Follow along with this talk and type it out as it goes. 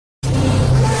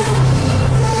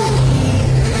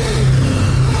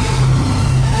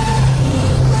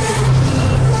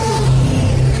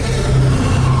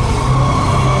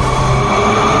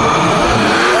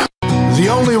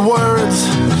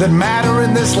that matter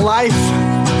in this life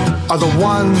are the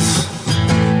ones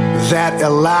that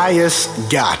Elias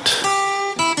got.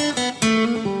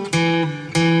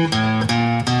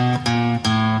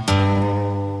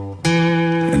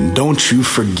 And don't you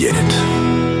forget it.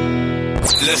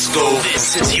 Let's go.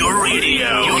 This is your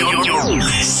radio.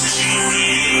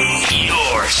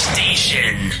 Your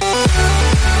station.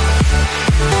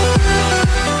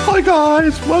 Hi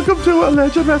guys, welcome to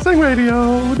Alleged Wrestling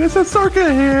Radio. This is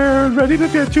Circa here, ready to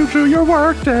get you through your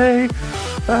work day.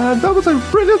 And that was a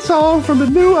brilliant song from the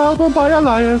new album by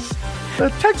Elias.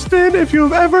 Text in if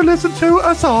you've ever listened to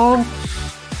a song.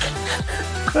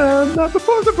 Now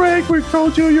before the break, we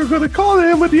told you you're going to call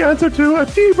in with the answer to a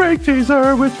T-break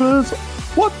teaser, which was,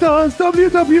 what does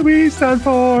WWE stand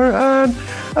for? And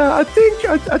I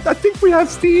think we have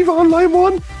Steve on line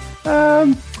one.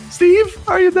 Steve,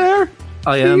 are you there?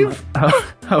 I am.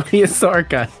 How are you,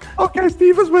 Sorka? Okay,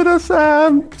 Steve is with us.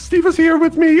 Steve is here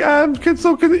with me.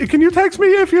 Can you text me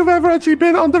if you've ever actually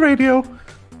been on the radio?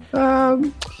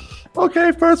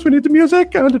 Okay, first we need the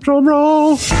music and the drum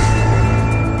roll.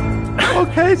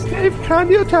 Okay, Steve, can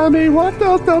you tell me what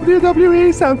does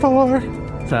WWE stand for?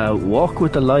 It's Walk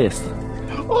with Elias.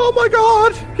 Oh my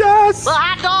God! Yes. The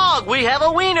hot dog. We have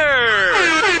a wiener.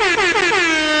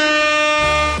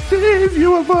 Steve,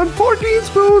 you have won 14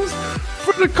 spoons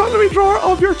for the cutlery drawer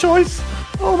of your choice.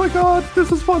 Oh my God,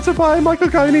 this is sponsored by Michael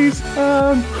Guineas.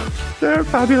 They're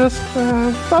fabulous.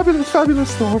 Fabulous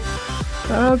store.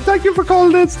 Thank you for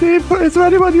calling in, Steve. Is there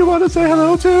anyone you want to say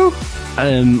hello to?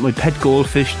 My pet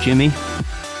goldfish, Jimmy.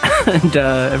 And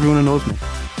everyone who knows me.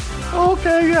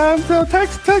 Okay, so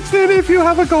text in if you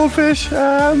have a goldfish.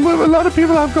 A lot of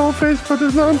people have goldfish, but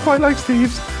there's none quite like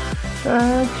Steve's.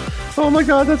 Oh my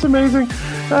God, that's amazing.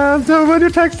 So when you're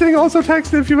texting, also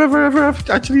text if you've ever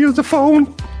actually used a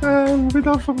phone. We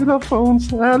love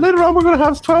phones. Later on, we're going to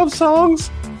have 12 songs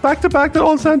back to back that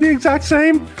all sound the exact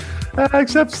same,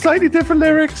 except slightly different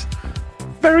lyrics,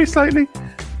 very slightly.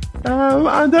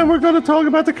 And then we're going to talk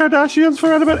about the Kardashians for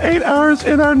around about 8 hours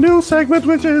in our new segment,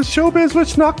 which is Showbiz with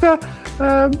Schnokta.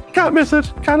 Can't miss it.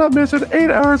 Cannot miss it.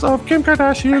 8 hours of Kim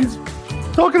Kardashian's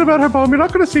talking about her bum. You're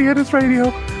not going to see it. It's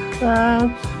radio.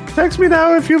 Text me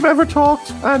now if you've ever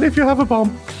talked and if you have a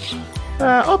bum.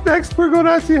 Up next, we're going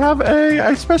to actually have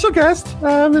a special guest.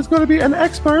 It's going to be an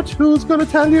expert who's going to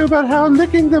tell you about how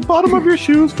licking the bottom of your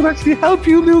shoes can actually help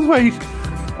you lose weight.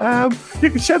 You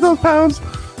can shed those pounds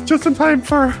just in time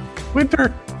for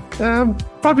winter.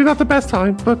 Probably not the best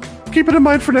time, but keep it in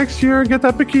mind for next year and get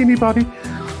that bikini body.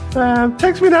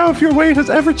 Text me now if your weight has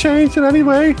ever changed in any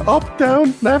way. Up,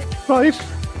 down, left, right,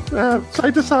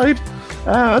 side to side.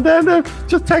 And then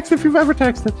just text if you've ever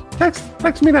texted.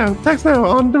 Text me now. Text now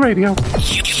on the radio.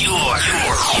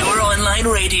 Your online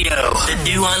radio. The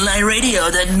new online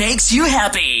radio that makes you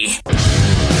happy.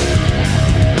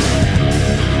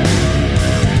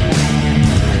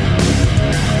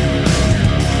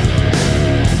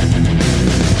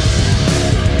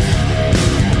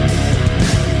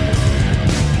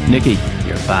 Nikki,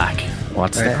 you're back.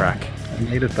 What's the crack? I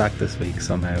made it back this week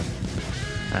somehow.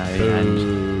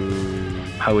 And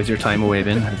how has your time away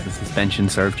been? Has the suspension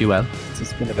served you well?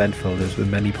 It's been eventful. There's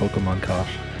been many Pokemon caught.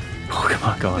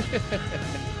 Pokemon God.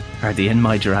 Are they in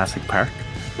my Jurassic Park?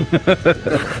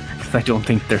 Because I don't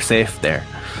think they're safe there.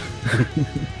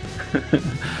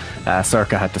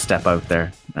 Circa had to step out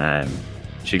there.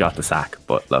 She got the sack,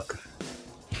 but look,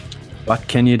 what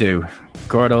can you do?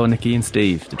 Gordo, Nikki and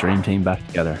Steve, the dream team back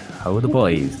together. How are the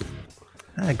boys?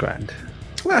 Grand.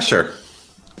 Sure.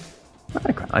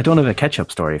 I don't have a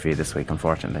catch-up story for you this week,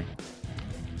 unfortunately.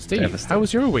 Steve, how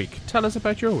was your week? Tell us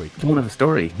about your week. Don't have a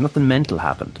story. Nothing mental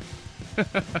happened.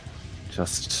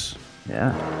 Just,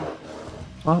 yeah.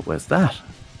 What was that?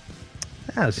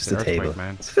 It's just a table.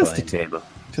 Man. Just a table.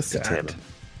 Just a table.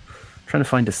 Trying to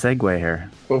find a segue here.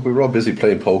 Well, we were all busy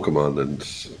playing Pokemon and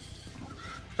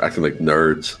acting like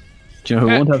nerds. Do you know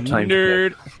who won't have time?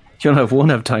 Nerd. Do you know who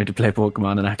won't have time to play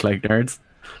Pokemon and act like nerds?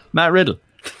 Matt Riddle.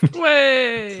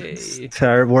 Way. It's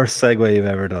our worst segue you've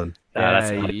ever done.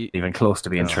 That's not even close to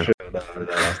being true. No,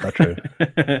 that's not true.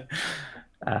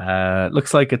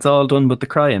 Looks like it's all done but the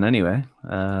crying anyway.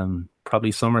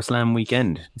 Probably SummerSlam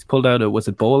weekend. He's pulled out was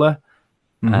Ebola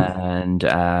and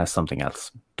something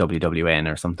else.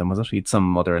 WWN or something, was it? He had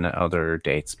some other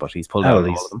dates, but he's pulled out all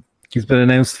of them. He's been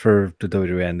announced for the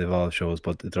WWE of all shows,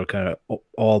 but they're kind of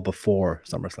all before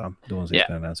SummerSlam, the ones he's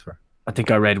been announced for. I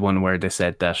think I read one where they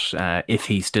said that if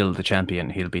he's still the champion,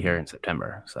 he'll be here in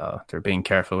September. So they're being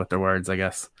careful with their words, I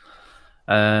guess.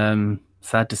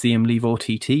 Sad to see him leave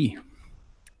OTT.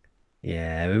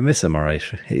 Yeah, we miss him, all right.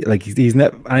 He's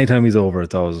anytime he's over,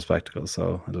 it's always a spectacle.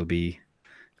 So it'll be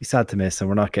be sad to miss, and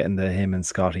we're not getting the him and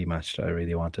Scotty match that I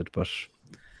really wanted. But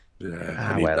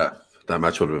I mean that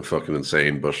match would have been fucking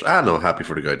insane. But no, happy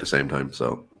for the guy at the same time.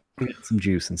 So get some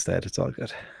juice instead. It's all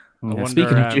good.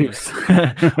 Speaking of juice,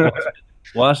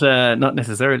 what not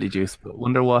necessarily juice, but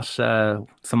wonder what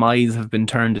some eyes have been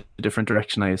turned a different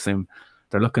direction. I assume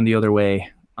they're looking the other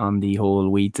way on the whole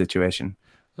weed situation.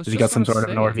 Has he got some sort of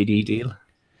an RVD deal?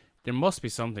 There must be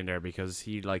something there because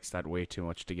he likes that way too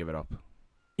much to give it up.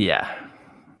 Yeah.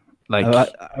 Like I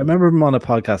remember him on a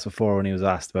podcast before when he was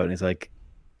asked about it, and he's like,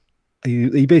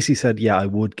 he basically said, yeah, I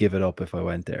would give it up if I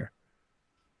went there.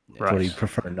 Right. But he'd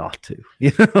prefer not to.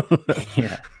 You know?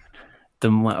 Yeah.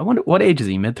 I wonder what age is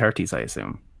he? Mid-30s, I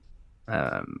assume.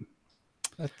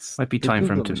 Might be time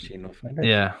for him to.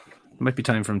 Yeah, might be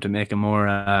time for him to make a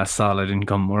more solid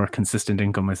income, more consistent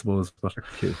income, I suppose. But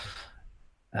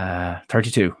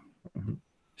 32. Mm-hmm.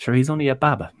 Sure, he's only a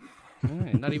baba.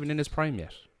 Not even in his prime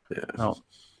yet. Yeah. No.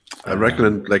 I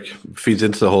reckon it feeds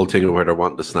into the whole thing of where they're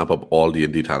wanting to snap up all the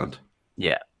indie talent.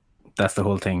 Yeah. That's the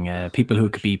whole thing. People who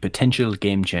could be potential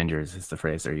game changers is the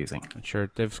phrase they're using.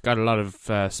 Sure, they've got a lot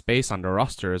of space on their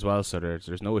roster as well, so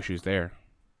there's no issues there.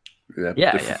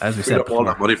 Yeah. As we said, all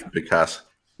that money from Big Cass.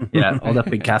 Yeah, all that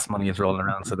Big Cass money is rolling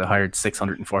around, so they hired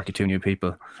 642 new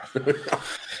people.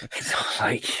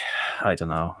 I don't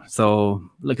know. So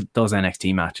look at those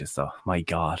NXT matches, though. My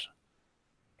God,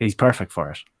 he's perfect for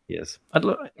it. Yes.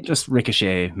 Just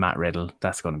Ricochet, Matt Riddle.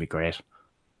 That's going to be great.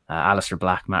 Aleister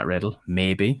Black, Matt Riddle,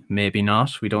 maybe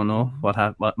not. We don't know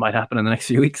what might happen in the next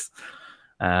few weeks.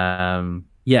 Matt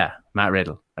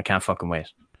Riddle. I can't fucking wait.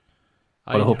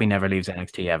 But I hope he never leaves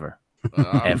NXT ever.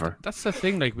 Ever. That's the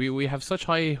thing. Like we have such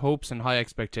high hopes and high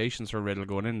expectations for Riddle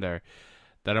going in there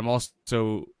that I'm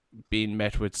also being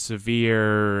met with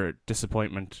severe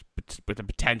disappointment with the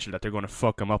potential that they're going to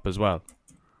fuck him up as well.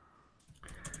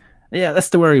 Yeah, that's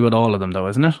the worry with all of them, though,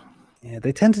 isn't it? Yeah,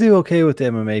 they tend to do okay with the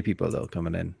MMA people though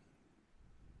coming in.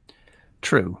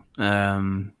 True. They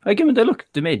made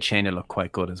Shayna look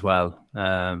quite good as well.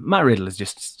 Matt Riddle is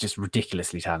just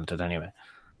ridiculously talented anyway.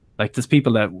 Like there's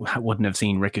people that wouldn't have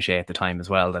seen Ricochet at the time as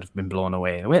well that have been blown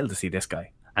away. Wait to see this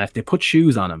guy. And if they put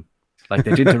shoes on him, like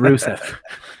they did to Rusev.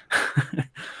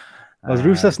 Was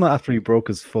Rusev's not after he broke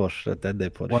his foot that then they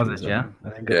put was shoes it, yeah? on him? I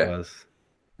think it was.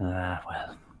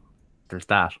 Well, there's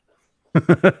that.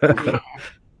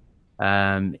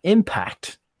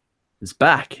 Impact is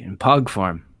back in POG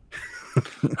form.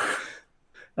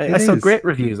 I saw great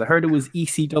reviews. I heard it was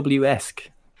ECW-esque.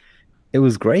 It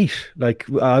was great. Like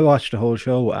I watched the whole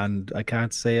show, and I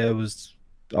can't say it was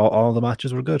all the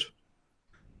matches were good.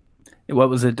 What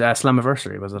was it?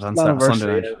 Slammiversary? Was it on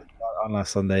Sunday night? On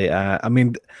last Sunday. I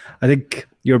mean, I think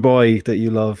your boy that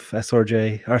you love,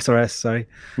 SRS, sorry,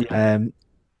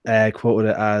 quoted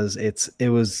it as it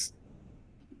was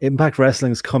Impact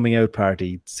Wrestling's coming out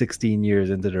party 16 years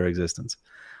into their existence.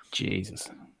 Jesus.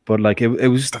 But like it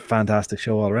was just a fantastic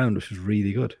show all around, which was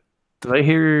really good. Did I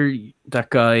hear that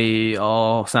guy,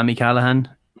 Sammy Callahan,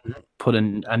 put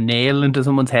a nail into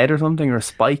someone's head or something, or a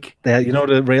spike? You know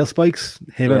the rail spikes?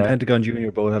 Him and Pentagon Jr.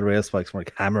 both had rail spikes,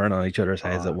 like hammering on each other's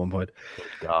heads at one point.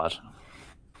 God.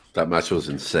 That match was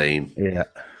insane. Yeah.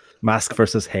 Mask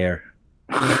versus hair.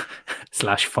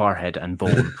 / forehead and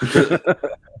bone.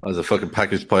 As a fucking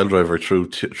package pile driver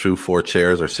through 4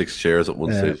 chairs or 6 chairs at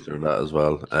one stage during that as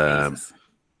well.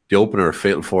 The opener,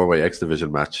 Fatal 4-Way X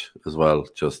Division match as well,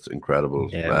 just incredible.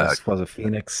 Yeah, this was a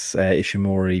Phoenix,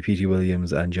 Ishimori, P.T.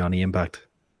 Williams, and Johnny Impact.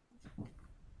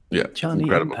 Yeah, Johnny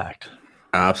incredible. Impact.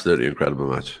 Absolutely incredible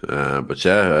match.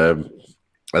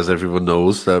 As everyone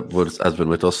knows that has been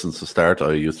with us since the start,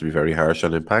 I used to be very harsh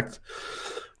on Impact.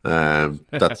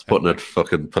 That's putting it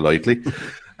fucking politely.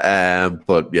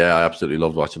 But yeah, I absolutely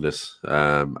loved watching this.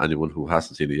 Anyone who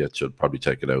hasn't seen it yet should probably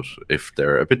check it out. If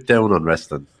they're a bit down on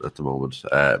wrestling at the moment,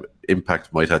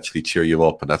 Impact might actually cheer you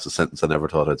up, and that's a sentence I never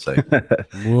thought I'd say.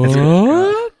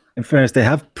 What? In fairness, they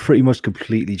have pretty much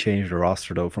completely changed the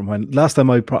roster though. From when last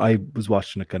time I was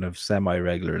watching it kind of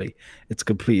semi-regularly, it's a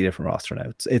completely different roster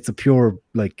now. It's a pure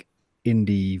like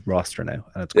indie roster now,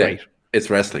 and it's great. It's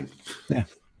wrestling. Yeah.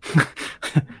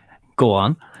 Go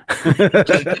on.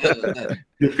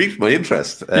 You piqued my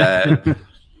interest. It's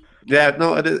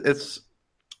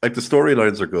like the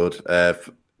storylines are good.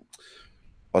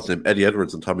 What's his name? Eddie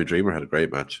Edwards and Tommy Dreamer had a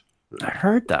great match. I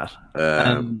heard that.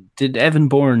 Did Evan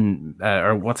Bourne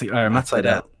or Matt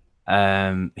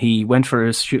Sydal? He went for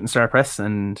his shooting star press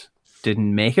and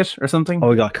didn't make it or something.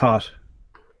 Oh, he got caught.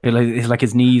 It's like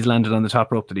his knees landed on the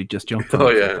top rope that he just jumped on. Oh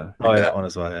yeah, that one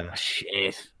as well. Yeah.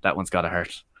 Shit, that one's gotta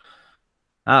hurt.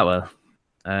 Well.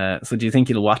 So do you think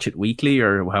you'll watch it weekly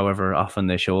or however often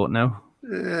they show it now? I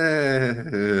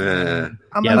Yeah,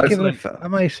 might that's give it. I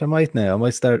might now. I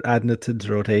might start adding it to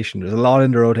the rotation. There's a lot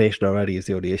in the rotation already. Is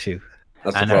the only issue.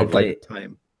 That's the And problem.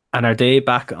 Time. are they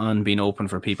back on being open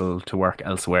for people to work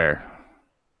elsewhere?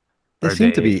 They Or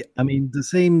seem to be. I mean, the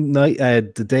same night,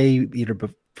 the day either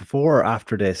before or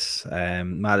after this,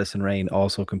 Madison Rain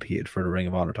also competed for the Ring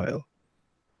of Honor title.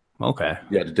 Okay.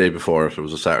 Yeah, the day before it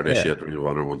was a Saturday. Yeah. She had the Ring of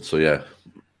Honor one. So yeah,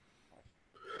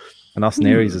 And Austin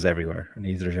Aries is everywhere, and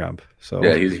he's their champ. So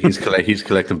yeah, he's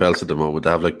collecting belts at the moment. They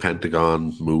have like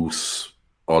Pentagon, Moose,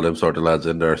 all them sort of lads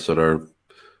in there. So they're a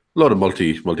lot of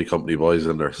multi company boys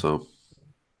in there. So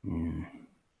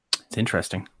It's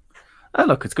interesting.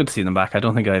 Look, it's good to see them back. I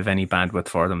don't think I have any bandwidth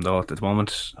for them though at the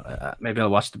moment. Maybe I'll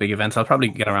watch the big events. I'll probably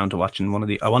get around to watching one of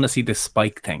the. I want to see this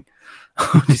Spike thing.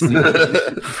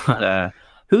 But,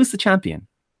 who's the champion?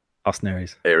 Austin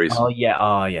Aries. Aries. Oh yeah.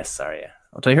 Oh yes. Sorry. Yeah.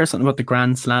 Oh, did I hear something about the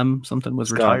Grand Slam? Something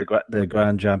was It's gone. retired. The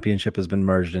Grand Championship has been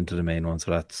merged into the main one, so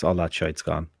that's all that shite's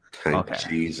gone. Thank Okay.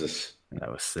 Jesus.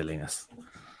 That was silliness.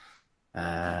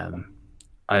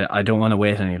 I don't want to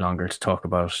wait any longer to talk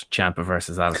about Ciampa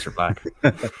versus Aleister Black.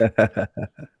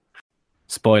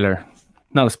 Spoiler.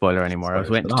 Not a spoiler anymore. I was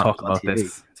waiting to talk about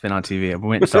this. It's been on TV. I've been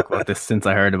waiting to talk about this since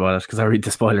I heard about it because I read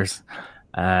the spoilers.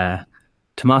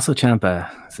 Tommaso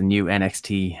Ciampa is the new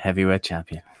NXT heavyweight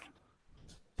champion.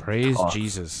 Praise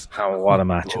Jesus. Oh, what a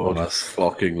match it Oh, was.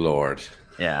 fucking Lord.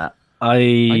 Yeah.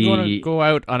 I'm going to go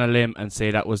out on a limb and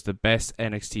say that was the best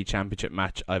NXT championship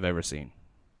match I've ever seen.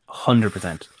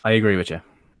 100%. I agree with you.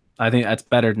 I think that's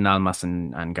better than Almas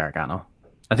and Gargano.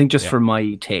 I think just for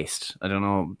my taste. I don't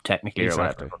know technically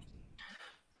Exactly. or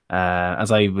whatever.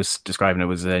 As I was describing, it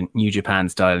was a New Japan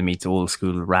style meets old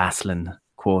school wrestling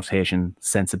quotation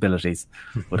sensibilities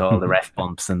with all the ref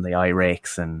bumps and the eye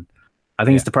rakes, and I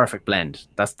think it's the perfect blend.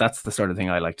 That's the sort of thing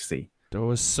I like to see. There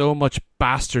was so much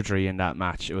bastardry in that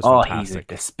match. It was He's a fantastic.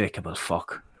 despicable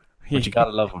fuck. But you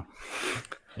gotta love him.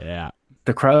 Yeah.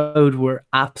 The crowd were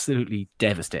absolutely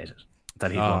devastated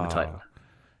that he won the title.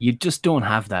 You just don't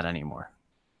have that anymore.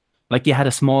 Like, you had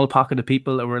a small pocket of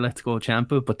people that were let's go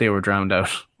Ciampa, but they were drowned out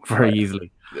very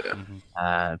easily.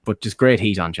 Yeah. But just great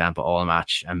heat on Ciampa all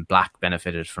match, and Black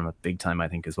benefited from it big time, I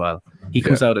think, as well. He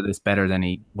comes out of this better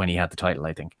than when he had the title,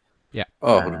 I think. Yeah.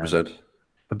 Oh, 100%.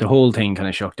 But the whole thing kind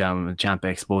of shook down when Ciampa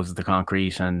exposes the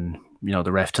concrete, and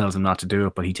the ref tells him not to do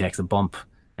it, but he takes a bump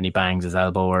and he bangs his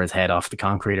elbow or his head off the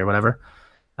concrete or whatever.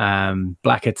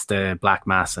 Black hits the black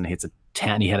mass and hits a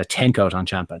 10. He had a 10 count on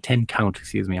Ciampa, on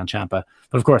Ciampa.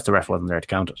 But of course, the ref wasn't there to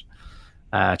count it.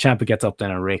 Ciampa gets up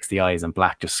then and rakes the eyes, and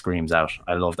Black just screams out.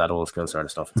 I love that old school sort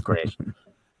of stuff. It's great.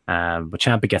 But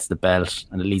Ciampa gets the belt,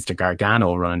 and it leads to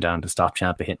Gargano running down to stop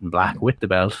Ciampa hitting Black with the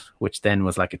belt, which then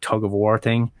was like a tug of war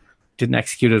thing. Didn't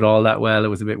execute it all that well. It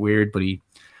was a bit weird, but he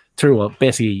threw up.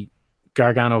 Basically,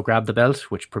 Gargano grabbed the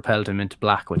belt, which propelled him into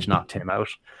Black, which knocked him out.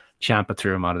 Ciampa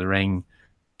threw him out of the ring,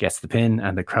 gets the pin,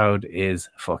 and the crowd is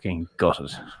fucking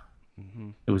gutted.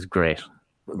 It was great.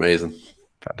 Amazing.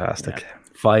 Fantastic.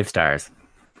 5 stars.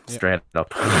 Straight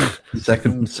up.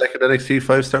 Second NXT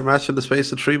 5-star match in the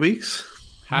space of 3 weeks.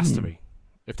 Has to be.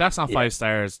 If that's not 5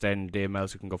 stars, then Dave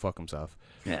Meltzer can go fuck himself.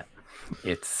 Yeah.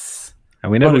 It's...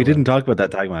 And we didn't talk about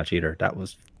that tag match either. That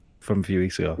was from a few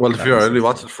weeks ago. Well, if you're only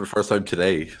watching it for the first time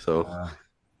today, so...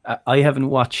 I haven't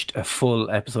watched a full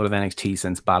episode of NXT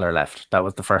since Balor left. That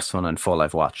was the first one in full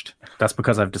I've watched. That's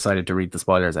because I've decided to read the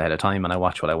spoilers ahead of time, and I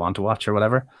watch what I want to watch or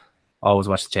whatever. Always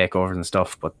watch the takeovers and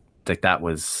stuff, but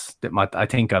I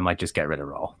think I might just get rid of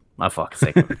Raw. Oh, fuck's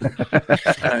sake.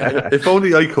 If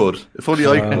only I could.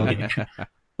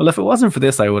 Well, if it wasn't for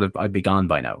this, I'd be gone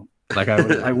by now. Like,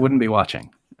 I wouldn't be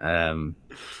watching. But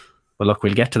look,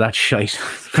 we'll get to that shite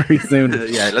very soon.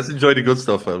 Yeah, let's enjoy the good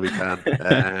stuff while we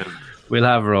can. We'll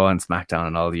have Raw and SmackDown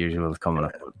and all the usuals coming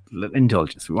up.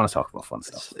 Indulge us. We want to talk about fun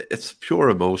stuff. It's pure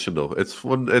emotion, though. It's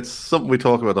fun. It's something we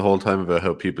talk about the whole time about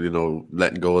how people,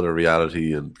 letting go of their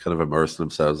reality and kind of immersing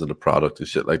themselves in the product and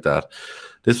shit like that.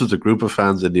 This was a group of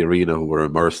fans in the arena who were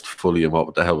immersed fully in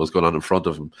what the hell was going on in front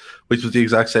of them, which was the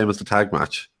exact same as the tag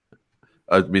match.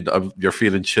 I mean, you're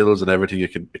feeling chills and everything.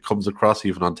 It comes across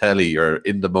even on telly. You're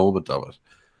in the moment of it.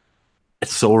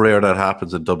 It's so rare that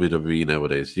happens in WWE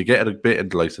nowadays. You get it a bit in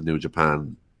the likes of New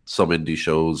Japan, some indie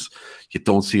shows. You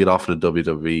don't see it often in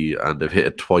WWE, and they've hit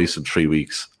it twice in 3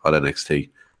 weeks on NXT.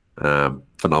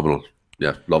 Phenomenal.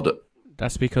 Yeah, loved it.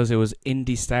 That's because it was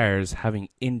indie stars having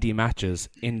indie matches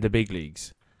in the big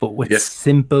leagues. But with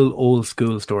simple old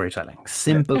school storytelling.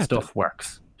 Simple stuff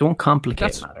works. Don't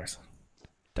complicate matters.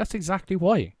 That's exactly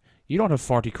why. You don't have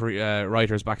 40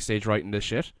 writers backstage writing this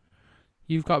shit.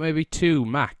 you've got maybe 2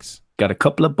 max. Got a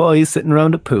couple of boys sitting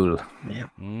around a pool.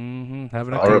 Having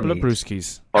a Or couple of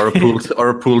brewskis. Or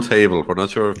a pool table. We're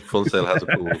not sure if Full Sail has a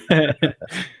pool.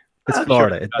 It's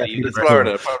Florida. It's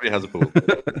Florida. It probably has a pool.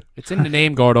 It's in the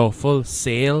name, Gordo. Full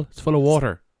sail. It's full of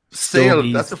water. Sail.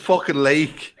 Stogies. That's a fucking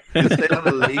lake. You sail on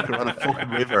a lake or on a fucking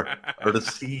river or the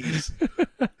seas.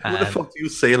 How the fuck do you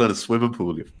sail in a swimming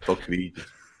pool? You fucking idiot.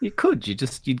 You could.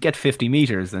 You'd get 50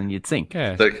 meters and you'd sink.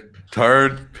 Yeah. It's like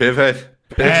turn, pivot.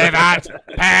 Pivot!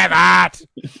 I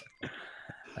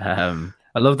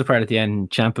love the part at the end.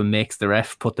 Ciampa makes the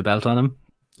ref put the belt on him,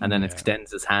 and then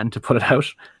extends his hand to put it out.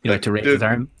 To raise his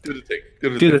arm. Do the thing.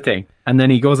 Do the thing. And then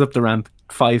he goes up the ramp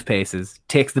 5 paces,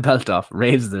 takes the belt off,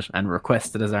 raises it, and requests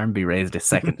that his arm be raised a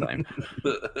second time.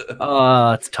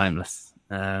 Oh, it's timeless.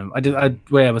 The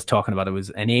way I was talking about it was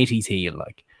an 80s heel,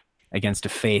 like, against a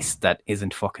face that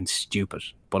isn't fucking stupid,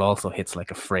 but also hits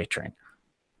like a freight train.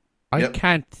 I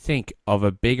can't think of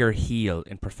a bigger heel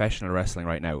in professional wrestling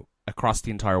right now across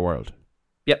the entire world.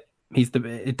 Yep.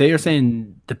 They are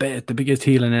saying the biggest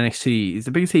heel in NXT. He's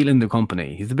the biggest heel in the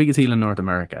company. He's the biggest heel in North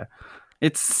America.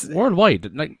 It's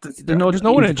worldwide. Like, there's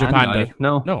no one in Japan. Like,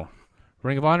 no.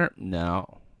 Ring of Honor?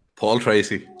 No. Paul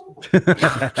Tracy. What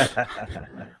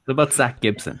about Zach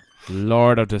Gibson?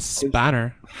 Lord of the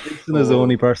Spanner. Gibson is the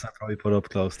only person I probably put up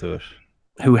close to it.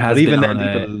 Who has But even been then,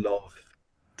 on people love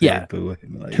boo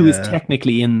him. Like, who is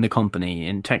technically in the company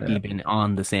and technically been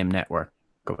on the same network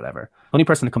or whatever. Only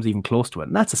person that comes even close to it.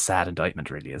 And that's a sad indictment,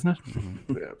 really, isn't it?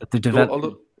 Yeah.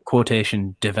 The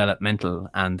quotation developmental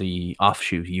and the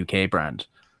offshoot UK brand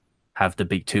have the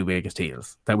two biggest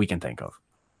heels that we can think of.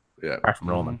 Yeah. Apart from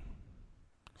Roman.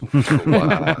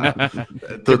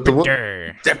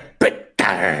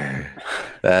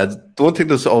 The one thing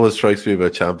that always strikes me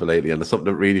about Ciampa lately, and it's something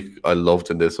that really I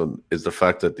loved in this one, is the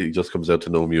fact that he just comes out to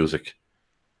no music.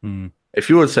 If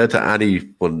you had said to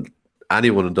anyone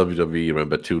in WWE around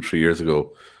about 2-3 years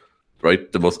ago, right,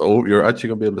 you're actually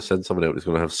going to be able to send someone out who's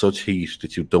going to have such heat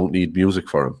that you don't need music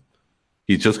for him.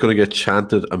 He's just going to get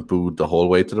chanted and booed the whole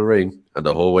way to the ring and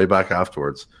the whole way back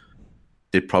afterwards.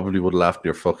 They probably would have laughed in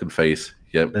your fucking face.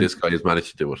 Yeah, this guy has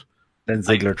managed to do it. Then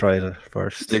Ziggler tried it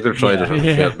first. Ziggler tried it and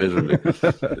failed miserably.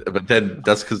 But then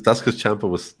that's because Ciampa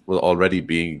was already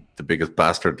being the biggest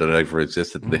bastard that ever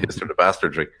existed in the history of the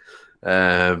bastardry.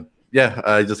 I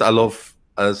love,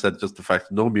 as I said, just the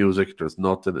fact no music, there's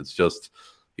nothing. It's just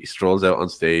he strolls out on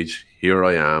stage. Here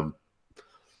I am.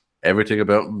 Everything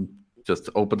about him just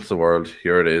opens the world.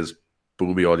 Here it is.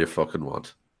 Boo me all you fucking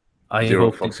want. I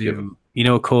hope to do. You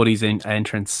know, Cody's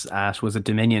entrance at, was it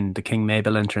Dominion, the King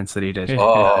Mabel entrance that he did?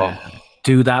 Oh,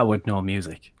 do that with no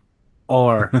music,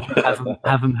 or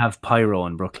have him have pyro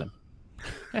in Brooklyn.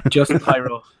 Just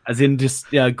pyro, as in just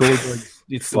Goldberg.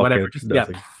 It's whatever. Just,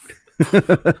 have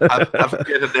it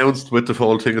get announced with the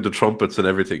whole thing of the trumpets and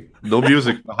everything. No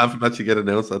music, but have him actually get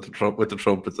announced at with the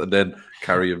trumpets and then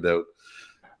carry him down.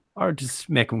 Or just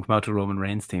make him come out to Roman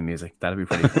Reigns' theme music. That'd be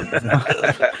pretty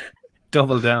fun.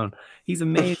 Double down. He's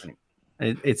amazing.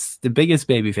 It's the biggest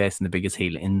babyface and the biggest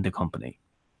heel in the company.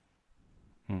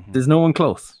 There's no one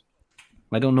close.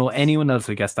 I don't know anyone else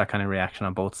who gets that kind of reaction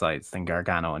on both sides than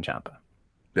Gargano and Ciampa.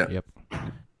 Yeah. Yep.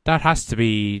 That has to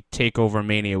be TakeOver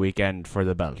Mania weekend for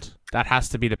the belt. That has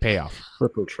to be the payoff.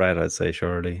 Triple threat, I'd say,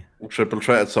 surely. Triple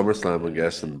threat at SummerSlam, I'm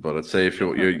guessing. But I'd say if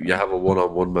you have a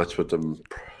one-on-one match with them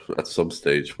at some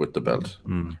stage with the belt.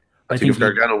 I think if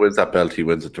Gargano wins that belt, he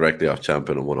wins it directly off Ciampa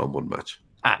in a one-on-one match.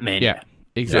 At Mania. Yeah.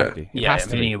 Exactly. Yeah,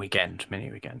 Mania weekend.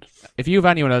 If you have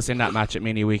anyone else in that match at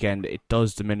Mania weekend, it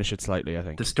does diminish it slightly, I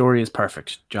think. The story is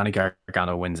perfect. Johnny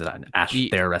Gargano wins it at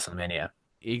their WrestleMania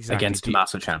against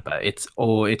Tommaso Ciampa. It's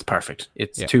perfect.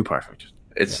 It's too perfect.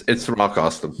 It's Rock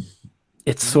Austin.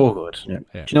 It's so good. Yeah.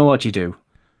 Do you know what you do?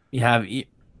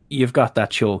 You've got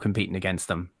that show competing against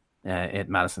them at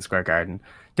Madison Square Garden.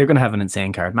 They're going to have an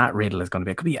insane card. Matt Riddle is going to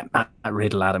be. It could be Matt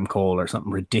Riddle, Adam Cole, or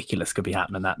something ridiculous could be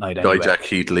happening that night. Anyway. Dijak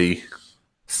Keith Lee.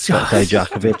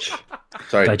 Dijakovic.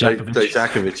 Sorry,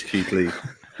 Dijakovic Keith Lee.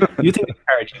 You think the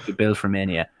card you could build for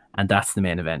Mania, and that's the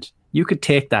main event. You could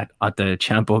take that at the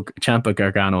Ciampa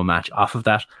Gargano match off of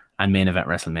that and main event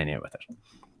WrestleMania with it.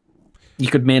 You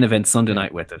could main event Sunday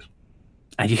night with it,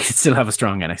 and you could still have a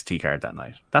strong NXT card that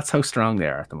night. That's how strong they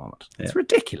are at the moment. It's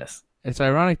ridiculous. It's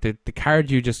ironic that the card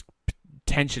you just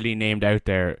potentially named out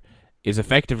there is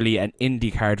effectively an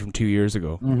indie card from 2 years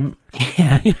ago. What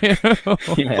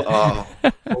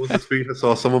was the tweet I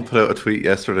saw? Someone put out a tweet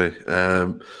yesterday.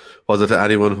 Was it to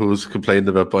anyone who's complaining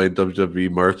about buying WWE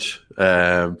merch?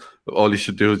 All you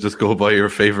should do is just go buy your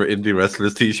favorite indie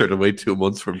wrestler's t-shirt and wait 2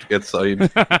 months for him to get signed.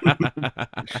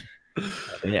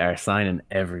 They are signing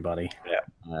everybody.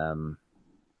 Yeah.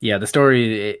 Yeah, the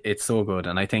story, it's so good.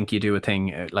 And I think you do a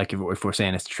thing, like if we're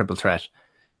saying it's a triple threat,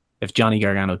 if Johnny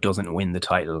Gargano doesn't win the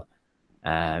title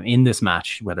in this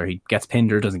match, whether he gets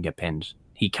pinned or doesn't get pinned,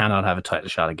 he cannot have a title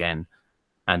shot again.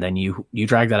 And then you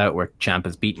drag that out where Champ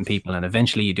is beating people, and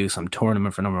eventually you do some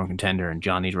tournament for number one contender, and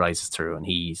Johnny rises through, and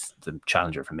he's the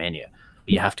challenger for Mania.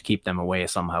 But you have to keep them away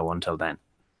somehow until then.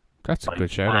 That's a good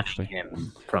shout, actually.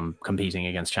 Him from competing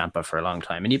against Ciampa for a long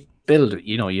time, and you build,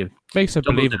 you makes it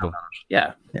believable.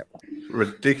 Yeah.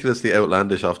 Ridiculously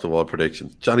outlandish off the wall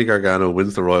prediction. Johnny Gargano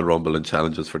wins the Royal Rumble and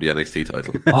challenges for the NXT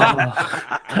title.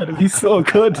 That'd be so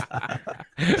good.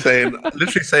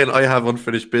 literally saying, I have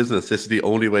unfinished business. This is the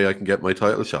only way I can get my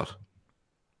title shot.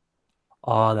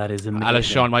 Oh, that is amazing. Alice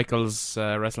Shawn Michaels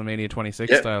WrestleMania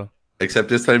 26 style. Except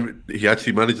this time he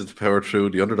actually manages to power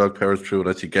through. The underdog powers through and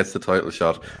actually gets the title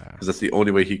shot, because that's the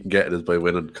only way he can get it is by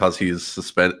winning, because he's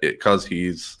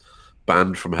he's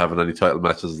banned from having any title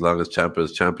matches as long as Ciampa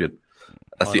is champion.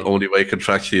 That's the only way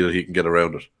contractually that he can get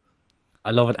around it. I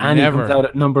love it. And he comes out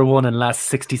at number one in the last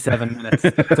 67 minutes.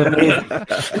 It's amazing.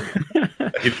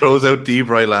 He throws out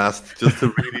Debray last just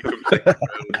to really complete the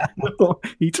round. No,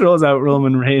 he throws out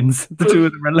Roman Reigns. The two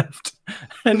of them are left.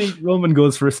 And Roman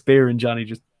goes for a spear and Johnny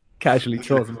just casually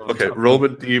throws him over. Okay,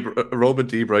 Roman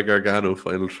Debray Gargano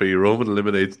final 3. Roman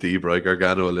eliminates Debray,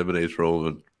 Gargano eliminates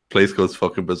Roman. Place goes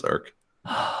fucking berserk.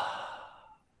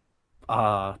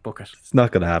 Book it. It's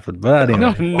not going to happen. But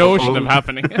anyway. No notion of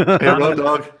happening. Hey,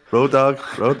 Road Dog,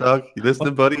 you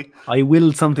listening, buddy? I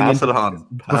willed something. Pass it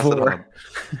on.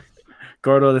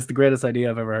 Gordo, this is the greatest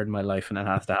idea I've ever heard in my life, and it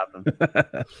has to happen.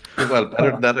 Well,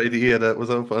 better than that idea that was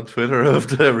up on Twitter of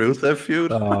the Rusev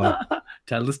feud.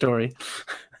 Tell the story.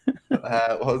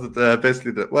 What was it?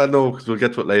 Basically, no, because we'll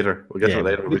get to it later. We'll get to it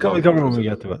later. We'll cover when we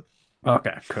get to it.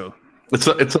 Okay, cool. It's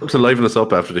up to liven us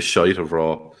up after the shite of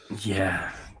Raw.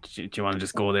 Yeah. Do you want to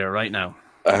just go there right now?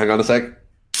 Hang on a sec.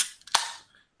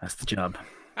 That's the job.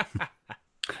 Big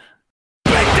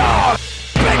dog!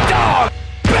 Big dog!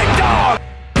 Big dog!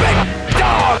 Big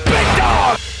dog! Big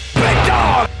dog! Big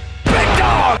dog! Big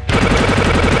dog!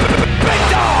 Big dog! Big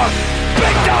dog!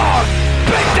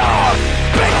 Big dog!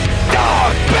 Big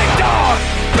dog! Big dog!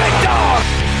 Big dog!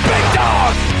 Big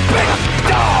dog! Big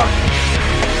dog!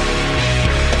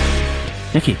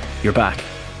 Nikki, you're back.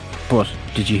 But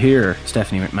did you hear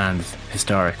Stephanie McMahon's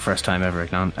historic first time ever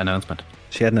announcement?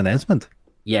 She had an announcement?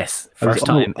 Yes, first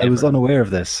time ever. I was unaware of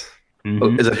this.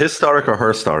 Mm-hmm. Is it historic or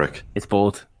herstaric? It's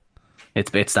both.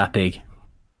 It's that big.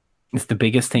 It's the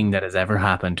biggest thing that has ever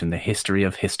happened in the history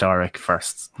of historic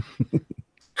firsts.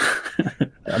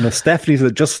 And Stephanie's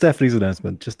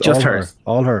announcement. Just hers.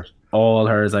 All her. All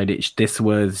hers.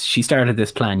 She started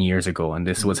this plan years ago, and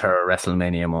this was her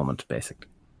WrestleMania moment, basically.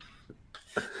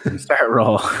 We start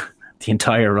Raw. The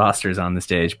entire roster is on the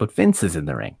stage, but Vince is in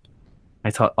the ring. I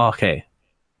thought, okay,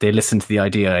 they listened to the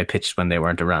idea I pitched when they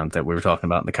weren't around that we were talking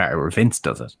about in the car where Vince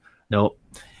does it. No,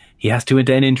 he has to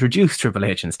then introduce Triple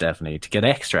H and Stephanie to get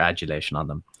extra adulation on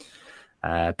them.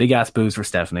 Big ass boos for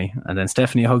Stephanie, and then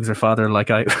Stephanie hugs her father like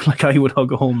I would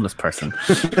hug a homeless person.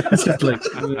 It's just like,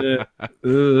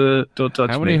 don't touch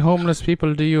me. How many homeless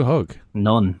people do you hug?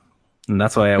 None. And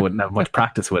that's why I wouldn't have much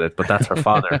practice with it, but that's her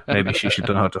father. Maybe she should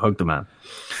know how to hug the man.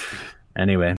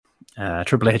 Anyway,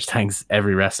 Triple H thanks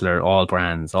every wrestler, all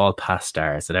brands, all past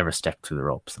stars that ever stepped through the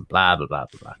ropes, and blah, blah, blah,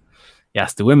 blah, blah. He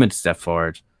asked the women to step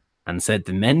forward and said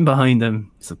the men behind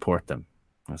them support them.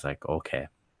 I was like, okay.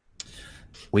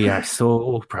 We are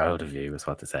so proud of you, is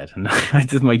what they said. And I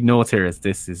just, my notes here is,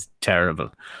 this is terrible.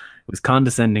 It was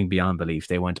condescending beyond belief.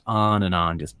 They went on and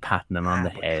on, just patting them on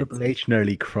the head. Triple H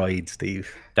nearly cried,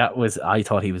 Steve. I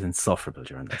thought he was insufferable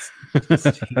during this.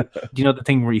 Do you know the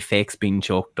thing where he fakes being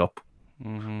choked up?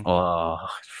 Mm-hmm. Oh,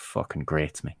 it fucking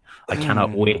grates me. I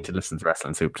cannot wait to listen to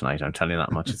Wrestling Soup tonight. I'm telling you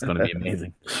that much. It's going to be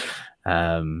amazing.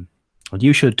 Well,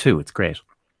 you should too. It's great.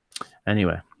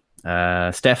 Anyway,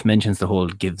 Steph mentions the whole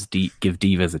give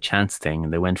divas a chance thing,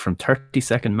 and they went from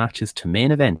 30-second matches to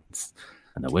main events.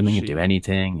 And the women can do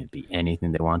anything and be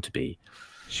anything they want to be.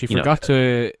 She forgot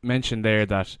to mention there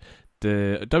that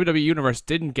the WWE Universe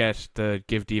didn't get the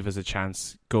Give Divas a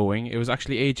Chance going. It was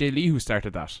actually AJ Lee who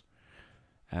started that.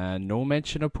 And no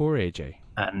mention of poor AJ.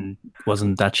 And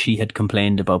wasn't that she had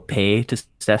complained about pay to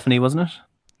Stephanie, wasn't it?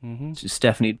 Mm-hmm. So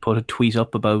Stephanie put a tweet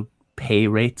up about pay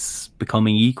rates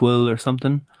becoming equal or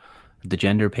something, the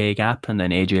gender pay gap, and then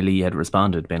AJ Lee had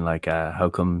responded, being like, how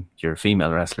come your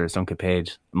female wrestlers don't get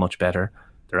paid much better?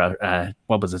 They're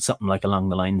what was it, something like along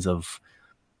the lines of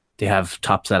they have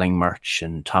top selling merch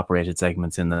and top rated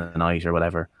segments in the night or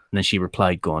whatever. And then she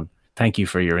replied going, thank you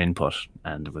for your input,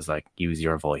 and it was like, use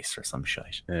your voice or some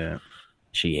shit. Yeah,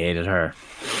 she hated her.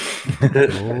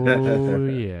 Oh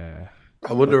yeah.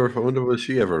 I wonder will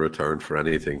she ever return for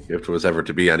anything? If there was ever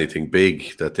to be anything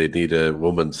big that they need a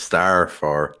woman star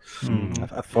for,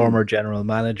 A former general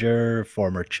manager,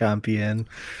 former champion.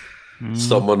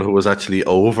 someone who was actually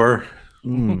over.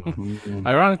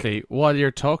 Ironically, while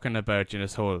you're talking about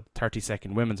this whole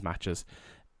 30-second women's matches,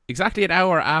 exactly an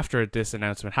hour after this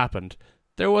announcement happened,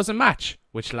 there was a match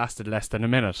which lasted less than a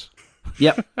minute.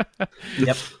 Yep.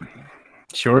 Yep.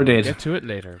 Sure did. Get to it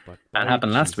later, but That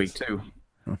happened last week too.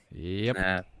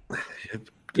 Yep.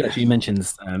 Yeah, she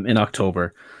mentions in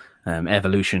October,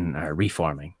 Evolution are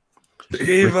reforming.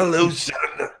 Evolution.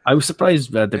 I was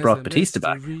surprised they brought Batista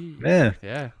back. Yeah.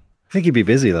 Yeah. I think he'd be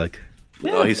busy, like.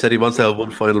 No, he said he wants to have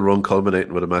one final run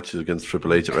culminating with a match against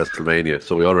Triple H at WrestleMania,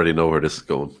 so we already know where this is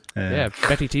going. Yeah,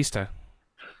 Betty Tista.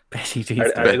 Betty Are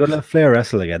Tista. they going to let Flair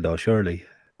wrestle again, though, surely?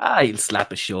 He'll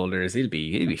slap his shoulders. He'll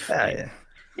be fine. Yeah.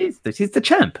 He's the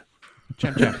champ.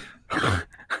 Champ.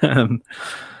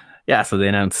 Yeah, so they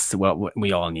announced what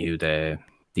we all knew, the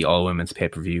all women's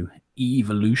pay-per-view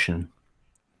Evolution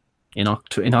in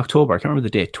October. I can't remember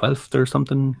the date, 12th or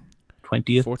something,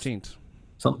 20th, 14th.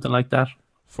 something like that.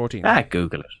 14th.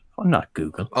 Google it. Oh, not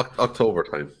Google. October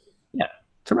time. Yeah,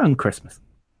 it's around Christmas.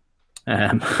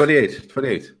 28.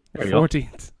 There you go.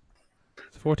 14th.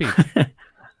 14th.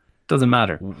 Doesn't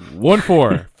matter.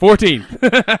 1-4.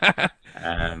 14th.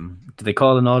 Did they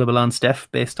call an audible on Steph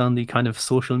based on the kind of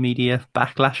social media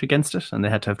backlash against it, and they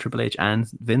had to have Triple H and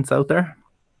Vince out there?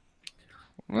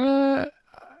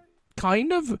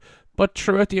 Kind of, but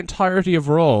throughout the entirety of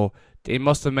Raw, they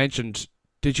must have mentioned,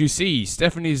 did you see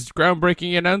Stephanie's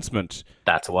groundbreaking announcement?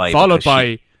 That's why. Followed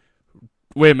by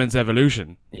Women's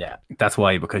Evolution. Yeah, that's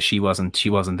why, because she wasn't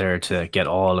there to get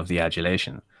all of the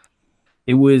adulation.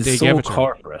 It was They so gave it to her.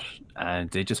 corporate, and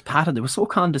they just patted. It was so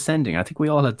condescending. I think we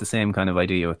all had the same kind of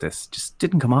idea with this. Just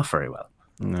didn't come off very well.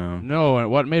 No, and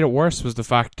what made it worse was the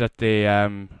fact that they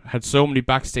had so many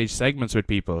backstage segments with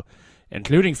people,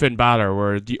 including Finn Balor,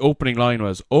 where the opening line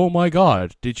was, "Oh my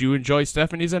God, did you enjoy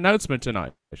Stephanie's announcement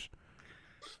tonight?"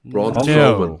 Braun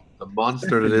Strowman, the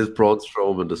monster that is Braun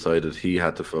Strowman, decided he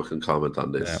had to fucking comment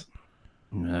on this.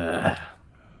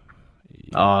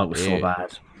 Oh, it was so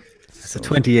bad. It's the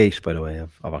 28th, by the way,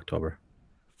 of October.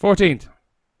 14th.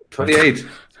 28,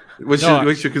 which No,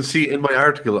 you can see in my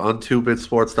article on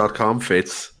 2bitsports.com,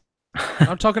 Fitz.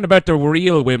 I'm talking about the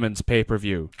real women's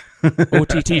pay-per-view.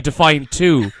 OTT Defined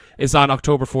 2 is on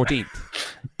October 14th.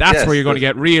 That's Yes, where you're going to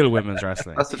get real women's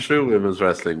wrestling. That's the true women's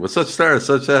wrestling, with such stars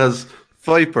such as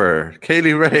Viper,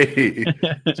 Kaylee Ray,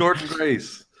 Jordan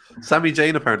Grace. Sami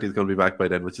Zayn apparently is going to be back by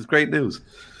then, which is great news.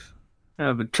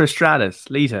 But Trish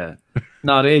Stratus, Lita,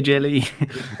 not AJ Lee.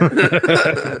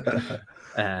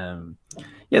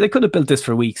 Yeah, they could have built this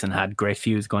for weeks and had great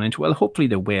feuds going into it. Well, hopefully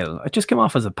they will. It just came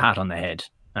off as a pat on the head.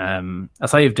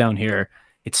 As I have down here,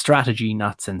 it's strategy,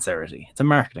 not sincerity. It's a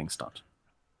marketing stunt.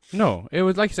 No, it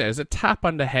was, like I said, it's a tap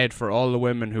on the head for all the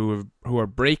women who are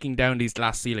breaking down these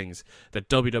glass ceilings that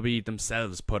WWE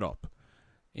themselves put up.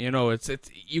 You know, it's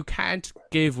you can't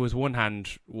give with one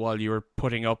hand while you're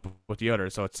putting up with the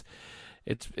other. So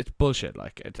it's bullshit.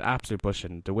 Like, it's absolute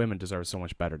bullshit. And the women deserve so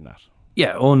much better than that.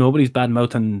 Yeah, nobody's bad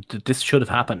mouthing. This should have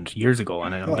happened years ago,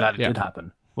 and I'm glad it did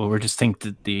happen. Well, we just think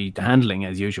that the handling,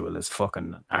 as usual, is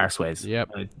fucking arseways. Yep.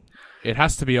 It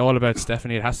has to be all about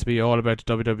Stephanie. It has to be all about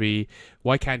WWE.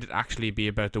 Why can't it actually be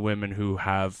about the women who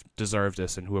have deserved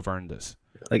this and who have earned this?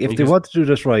 Like, if they want to do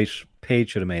this right,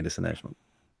 Paige should have made this announcement.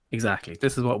 Exactly.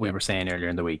 This is what we were saying earlier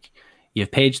in the week. You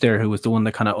have Paige there, who was the one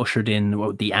that kind of ushered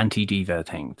in the anti-diva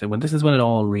thing. This is when it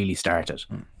all really started.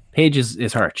 Paige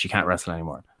is hurt. She can't wrestle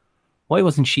anymore. Why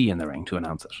wasn't she in the ring to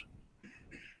announce it?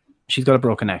 She's got a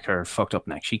broken neck or fucked up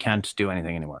neck. She can't do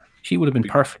anything anymore. She would have been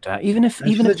perfect. Even if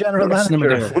the general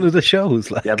manager of one of the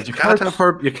shows, like. Yeah, but you can't have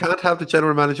her. You can't have the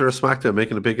general manager of SmackDown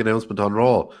making a big announcement on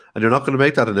Raw, and you're not going to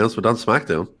make that announcement on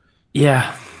SmackDown.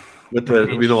 Yeah, with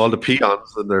the all the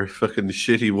peons and their fucking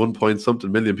shitty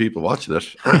 1-point-something million people watching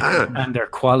it, and their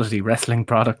quality wrestling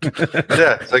product.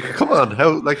 Yeah, it's like, come on,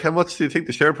 how much do you think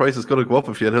the share price is going to go up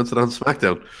if you announce it on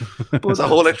SmackDown? It's a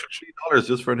whole extra $3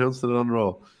 just for announcing it on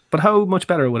Raw. But how much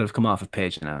better would it have come off if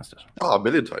Paige announced it? Oh, a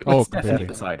million times. It's definitely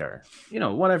beside her.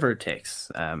 Whatever it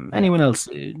takes. Anyone else,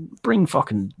 bring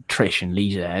fucking Trish and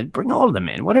Lita, bring all of them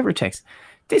in, whatever it takes.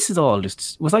 This is all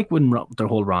just, it was like when their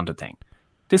whole Ronda thing.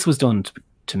 This was done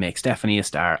to make Stephanie a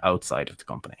star outside of the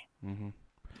company. Mm-hmm.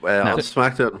 Well, on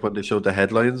SmackDown, when they showed the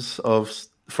headlines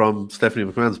from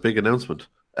Stephanie McMahon's big announcement,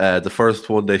 the first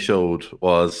one they showed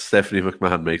was Stephanie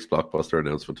McMahon makes blockbuster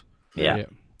announcement. Yeah.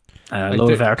 A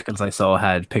lot of articles I saw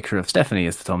had picture of Stephanie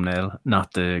as the thumbnail,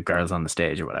 not the girls on the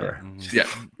stage or whatever. Yeah.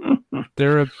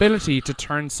 their ability to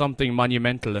turn something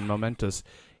monumental and momentous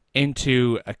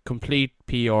into a complete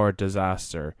PR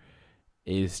disaster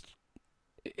is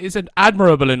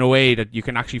admirable in a way that you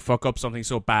can actually fuck up something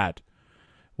so bad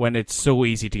when it's so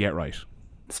easy to get right.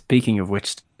 Speaking of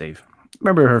which, Dave,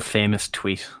 remember her famous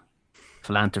tweet?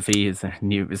 Philanthropy is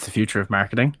the future of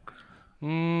marketing.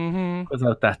 Mm-hmm. It was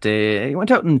out that day. It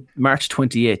went out on March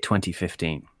 28,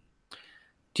 2015.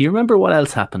 Do you remember what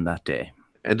else happened that day?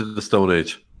 End of the Stone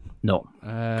Age. No.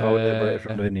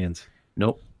 From the Indians.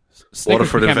 No.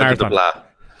 Waterford invented the blah.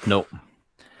 No.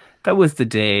 That was the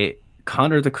day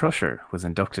Conor the Crusher was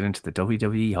inducted into the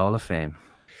WWE Hall of Fame.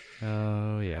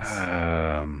 Oh, yes.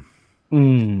 I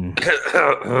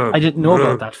didn't know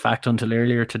about that fact until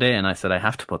earlier today, and I said I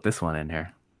have to put this one in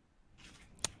here.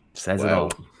 Says it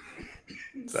all.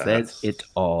 Says it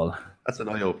all. That's an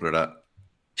eye-opener, that.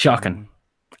 Shocking.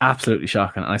 Absolutely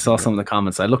shocking. And I saw some of the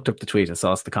comments. I looked up the tweet. I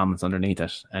saw the comments underneath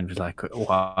it and was like,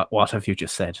 what have you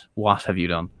just said? What have you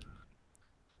done?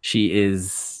 She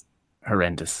is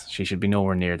horrendous. She should be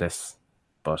nowhere near this.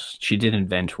 But she did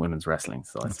invent women's wrestling.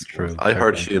 So that's true. I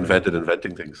heard she invented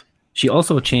inventing things. She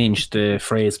also changed the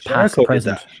phrase past,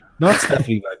 present. Not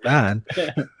Stephanie McMahon.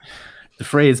 The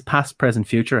phrase past, present,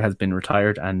 future has been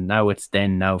retired, and now it's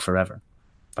then, now, forever.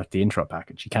 Like the intro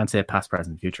package. You can't say past,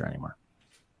 present, future anymore.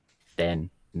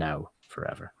 Then, now,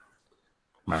 forever.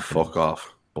 Marketing. Fuck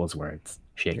off. Buzzwords.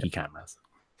 Shaky cameras.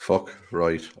 Fuck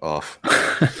right off.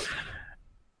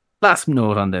 Last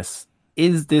note on this.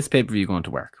 Is this pay-per-view going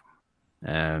to work?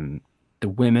 The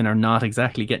women are not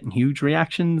exactly getting huge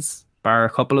reactions, bar a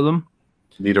couple of them.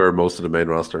 Neither are most of the main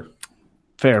roster.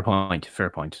 Fair point.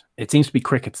 It seems to be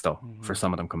crickets though for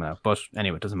some of them coming out, but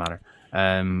anyway, it doesn't matter.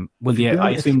 I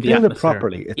assume the atmosphere, it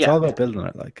properly. It's all about building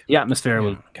it. Like the atmosphere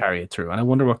will carry it through, and I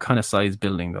wonder what kind of size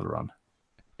building they'll run.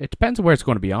 It depends on where it's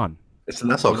going to be on. It's the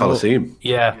Nassau Coliseum.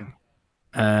 Yeah.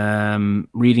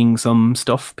 Reading some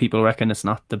stuff, people reckon it's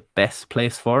not the best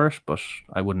place for it, but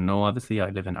I wouldn't know. Obviously, I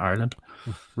live in Ireland.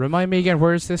 Remind me again,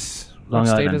 where is this? Long what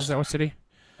state Island. is that? What city?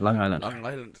 Long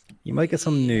Island. you might get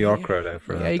some New York crowd out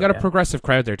for that. Yeah, you got a progressive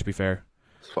crowd there, to be fair.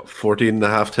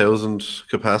 14,500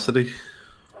 capacity.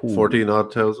 14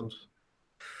 odd thousand.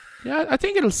 Yeah, I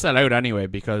think it'll sell out anyway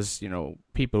because,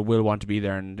 people will want to be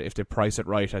there, and if they price it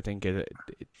right, I think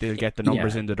they'll get the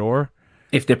numbers in the door.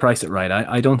 If they price it right,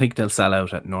 I don't think they'll sell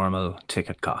out at normal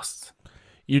ticket costs.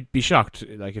 You'd be shocked.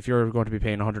 Like, if you're going to be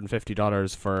paying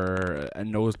 $150 for a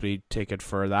nosebleed ticket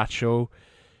for that show,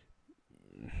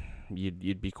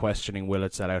 you'd be questioning will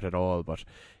it sell out at all. But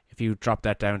if you drop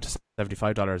that down to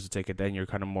 $75 a ticket, then you're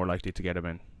kind of more likely to get them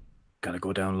in. Gotta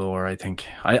go down lower, I think.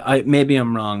 I maybe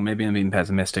I'm wrong. Maybe I'm being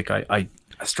pessimistic. I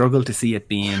struggle to see it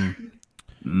being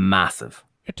massive.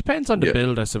 It depends on the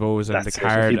build, I suppose, and the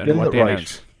card and what they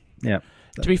announce. Yeah.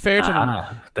 To be fair to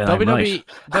them, then I'm WWE.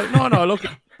 right. No. Look,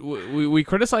 we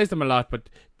criticize them a lot, but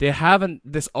they haven't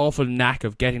this awful knack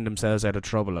of getting themselves out of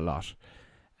trouble a lot.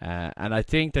 And I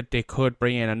think that they could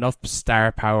bring in enough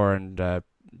star power and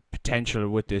potential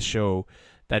with this show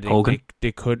that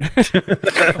they could.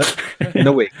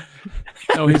 No way.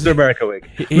 No, he's Mr. America wig.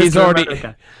 He's already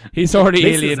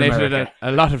Mrs. alienated America.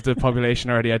 a lot of the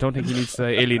population already. I don't think he needs to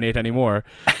alienate anymore.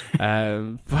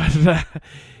 But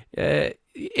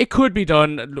it could be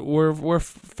done. We're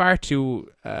far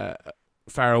too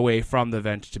far away from the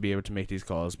event to be able to make these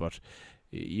calls, but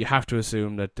you have to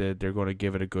assume that they're going to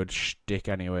give it a good shtick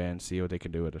anyway and see what they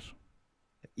can do with it.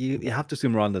 You have to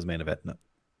assume Ronda's main event. No.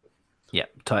 Yeah,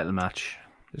 title match.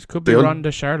 This could be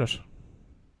Ronda Charlotte.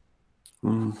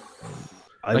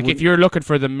 If you're looking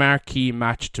for the marquee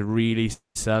match to really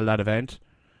sell that event,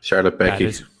 Charlotte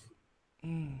Becky.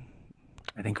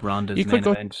 I think Ronda's main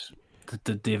event.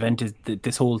 The event is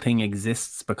this whole thing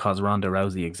exists because Ronda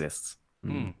Rousey exists.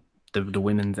 The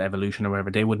women's evolution or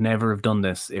whatever. They would never have done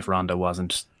this if Ronda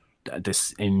wasn't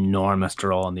this enormous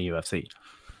draw in the UFC.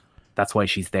 That's why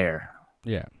she's there.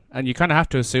 Yeah, and you kind of have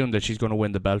to assume that she's going to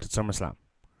win the belt at SummerSlam.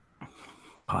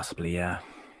 Possibly, yeah.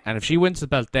 And if she wins the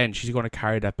belt, then she's going to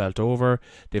carry that belt over.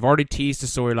 They've already teased the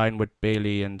storyline with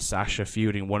Bayley and Sasha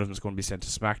feuding. One of them's going to be sent to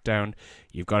SmackDown.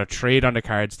 You've got to trade on the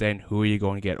cards then. Who are you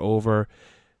going to get over?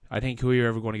 I think who you're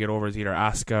ever going to get over is either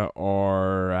Asuka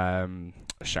or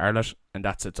Charlotte, and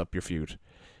that sets up your feud.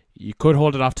 You could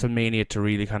hold it off till Mania to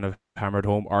really kind of hammer it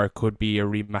home, or it could be a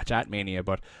rematch at Mania,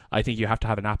 but I think you have to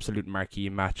have an absolute marquee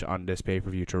match on this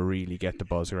pay-per-view to really get the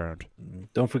buzz around.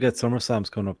 Don't forget SummerSlam's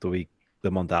coming up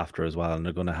the month after as well, and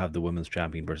they're going to have the women's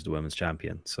champion versus the women's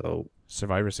champion. So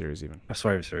Survivor Series even.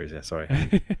 Survivor Series, yeah, sorry.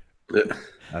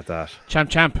 At that.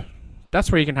 Champ. That's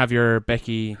where you can have your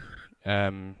Becky...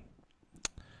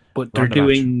 but they're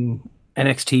doing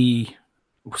NXT,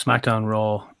 SmackDown,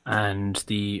 Raw, And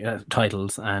the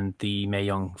titles and the Mae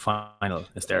Young final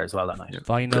is there as well that night.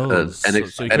 Finals.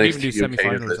 So you can even do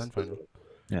semi-finals and finals.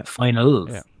 Yeah, finals.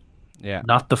 Yeah.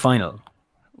 Not the final.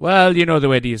 Well, you know the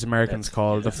way these Americans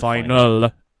call the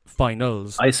finals.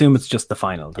 I assume it's just the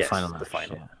final. The Yes, final. the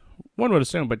final. Yeah. One would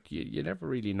assume, but you never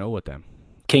really know with them.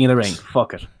 King of the Ring.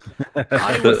 Fuck it.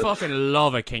 I would fucking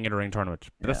love a King of the Ring tournament.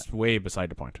 But that's way beside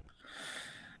the point.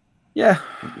 Yeah.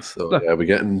 So we're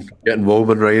getting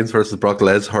Roman Reigns versus Brock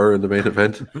Lesnar in the main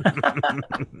event.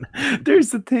 There's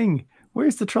the thing.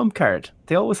 Where's the trump card?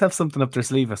 They always have something up their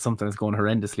sleeve if something is going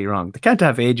horrendously wrong. They can't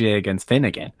have AJ against Finn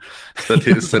again.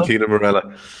 Santina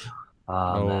Morella.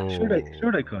 Man.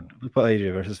 Sure they could. We put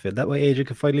AJ versus Finn. That way AJ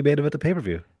could finally beat him at the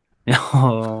pay-per-view.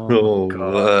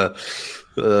 God.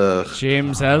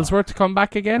 James Ellsworth to come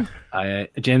back again?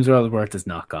 James Ellsworth is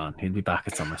not gone. He'll be back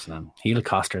at SummerSlam. He'll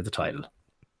cost her the title.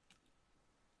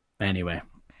 Anyway.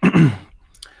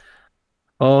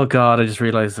 Oh God, I just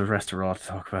realized the rest of Raw to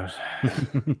talk about.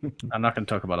 I'm not going to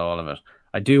talk about all of it.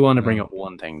 I do want to bring up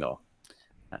one thing though.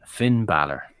 Finn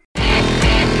Balor.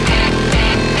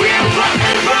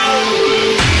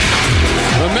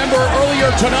 Remember earlier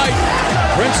tonight,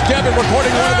 Prince Devitt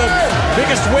recording one of the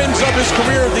biggest wins of his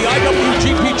career, the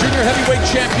IWGP Junior Heavyweight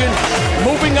Champion,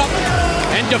 moving up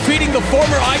and defeating the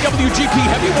former IWGP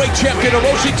Heavyweight Champion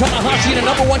Hiroshi Tanahashi in a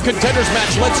number 1 contenders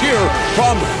match. Let's hear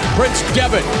from Prince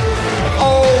Devitt.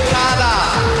 Okada,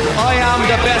 I am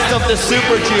the best of the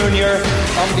Super Junior.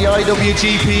 I'm the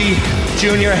IWGP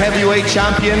Junior Heavyweight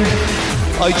Champion.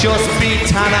 I just beat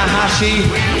Tanahashi.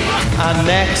 And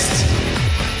next,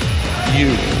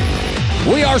 you.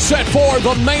 We are set for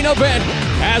the main event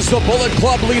as the Bullet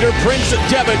Club leader Prince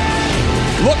Devitt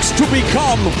looks to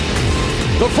become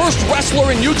the first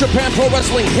wrestler in New Japan Pro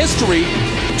Wrestling history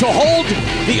to hold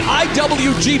the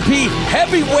IWGP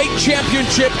Heavyweight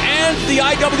Championship and the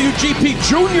IWGP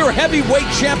Junior Heavyweight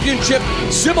Championship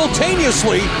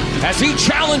simultaneously as he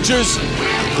challenges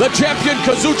the champion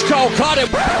Kazuchika Okada.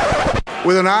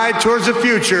 With an eye towards the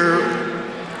future,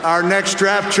 our next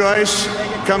draft choice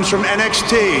comes from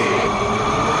NXT.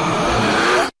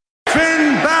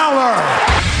 Finn Balor.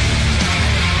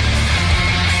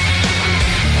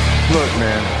 Look,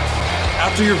 man,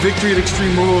 after your victory at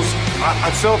Extreme Rules, I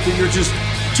felt that you're just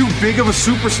too big of a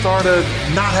superstar to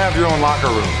not have your own locker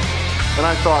room. And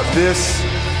I thought this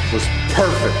was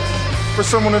perfect for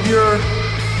someone of your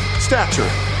stature.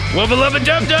 Wubba lubba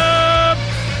dub dub!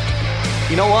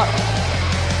 You know what?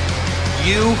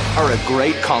 You are a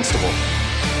great constable.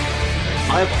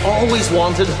 I've always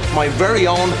wanted my very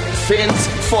own Finn's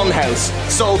Funhouse,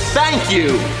 so thank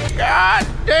you. God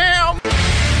damn!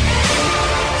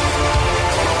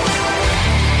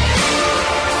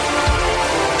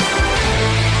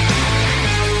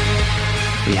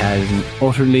 We had an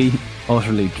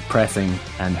utterly depressing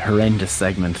and horrendous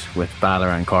segment with Balor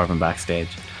and Corbin backstage.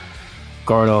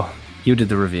 Gordo, you did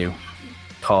the review.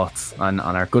 Thoughts on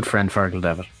our good friend Fergal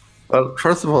Devitt? Well,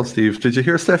 first of all, Steve, did you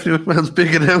hear Stephanie McMahon's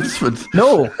big announcement?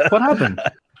 No, what happened?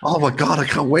 Oh my God, I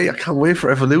can't wait for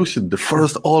Evolution, the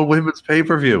first all-women's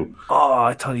pay-per-view. Oh,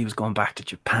 I thought he was going back to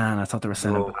Japan. I thought they were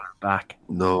sending Balor back.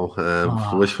 No,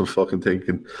 wishful fucking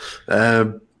thinking.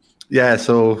 Finn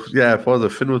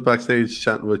was backstage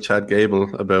chatting with Chad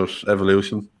Gable about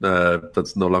Evolution.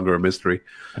 That's no longer a mystery.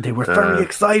 And they were very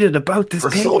excited about this.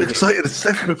 We're so excited. It's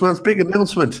Stephanie McMahon's big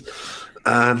announcement.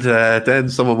 And then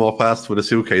someone walked past with a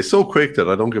suitcase so quick that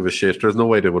I don't give a shit. There's no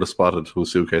way they would have spotted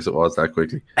whose suitcase it was that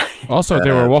quickly. Also,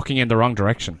 they were walking in the wrong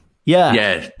direction. Yeah.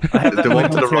 They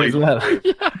walked to the right. Well.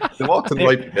 They walked to the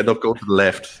right, end up going to the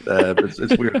left.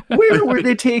 It's weird. Where were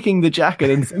they taking the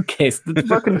jacket and suitcase? The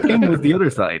fucking thing was the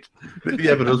other side.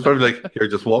 Yeah, but it was probably like, here,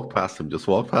 just walk past him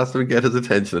and get his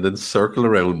attention and then circle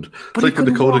around. But it's like when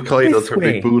Dakota Kai does her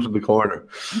big boot in the corner.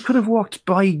 You could have walked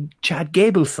by Chad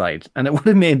Gable's side and it would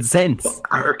have made sense.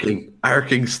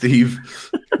 Arcing, Steve.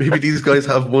 Maybe these guys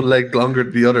have one leg longer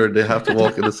than the other and they have to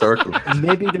walk in a circle.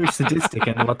 Maybe they're sadistic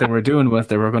and what they were doing was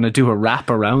they were going to do a wrap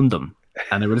around them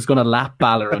and they were just going to lap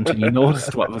Balor until you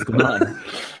noticed what was going on.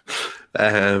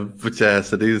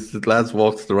 So these lads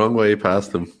walked the wrong way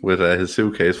past him with his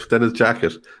suitcase, but then his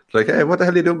jacket. Like, hey, what the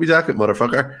hell are you doing with my jacket,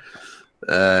 motherfucker?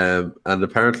 And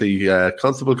apparently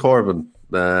Constable Corbin,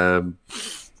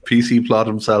 PC Plot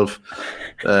himself,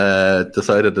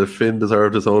 decided that Finn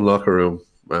deserved his own locker room.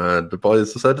 And the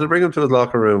boys decided to bring him to his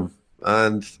locker room.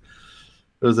 And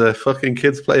it was a fucking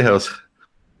kids' playhouse.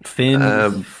 Finn's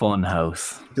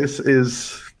Funhouse. This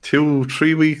is 2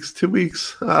 weeks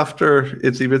after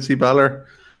Itsy Bitsy Balor.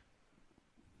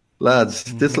 Lads,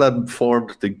 this lad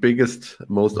formed the biggest,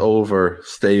 most over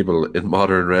stable in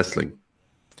modern wrestling.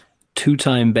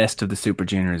 2-time Best of the Super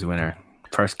Juniors winner.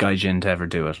 First Gaijin to ever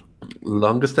do it.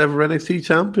 Longest ever NXT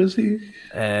champ, is he?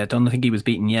 Don't think he was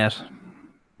beaten yet.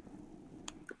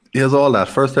 He has all that.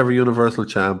 First ever Universal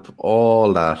champ,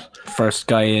 all that. First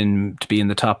guy to be in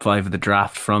the top 5 of the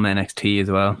draft from NXT as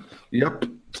well. Yep.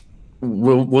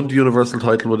 Won the Universal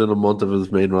title within a month of his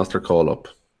main roster call-up.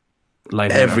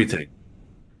 Everything.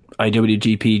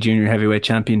 IWGP Junior Heavyweight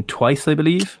Champion twice, I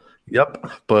believe. Yep.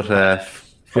 But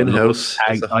Funhouse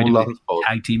is a whole lot of fun.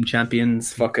 Tag Team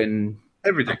Champions, fucking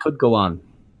everything. I could go on.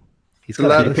 He's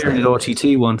got to appear at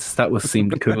OTT once. That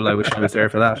seemed cool. I wish I was there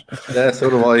for that. Yeah, so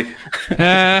do I.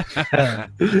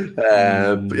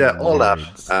 Yeah, all that.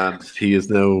 And he is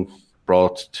now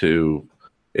brought to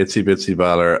Itsy Bitsy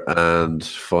Balor and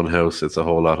Funhouse. It's a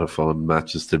whole lot of fun.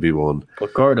 Matches to be won.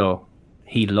 But Gordo,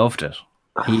 he loved it.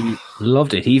 He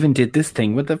loved it. He even did this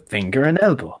thing with the finger and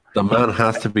elbow. The man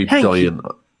has to be dying.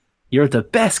 You're the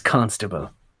best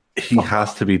constable. He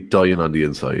has to be dying on the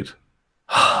inside.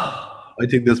 I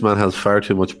think this man has far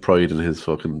too much pride in his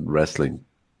fucking wrestling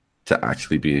to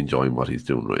actually be enjoying what he's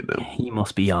doing right now. He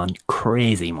must be on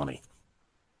crazy money.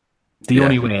 The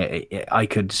only way I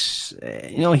could,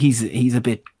 he's a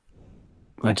bit,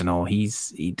 I don't know, he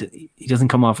doesn't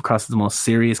come off across as the most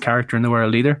serious character in the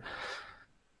world either.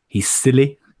 He's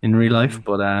silly in real life,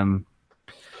 but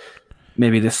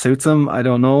maybe this suits him. I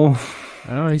don't know.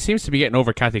 I don't know. He seems to be getting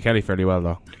over Kathy Kelly fairly well,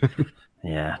 though.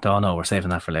 Yeah, don't know. We're saving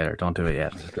that for later. Don't do it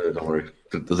yet. Don't worry.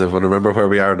 Does everyone remember where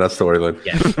we are in that storyline?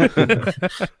 Yeah.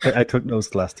 I took notes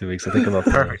the last 2 weeks. I think I'm up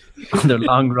perfect. On the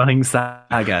long-running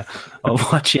saga of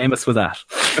what Sheamus was at.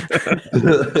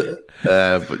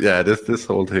 But yeah, this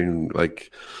whole thing,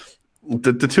 like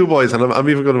the two boys, and I'm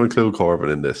even going to include Corbin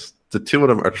in this. The two of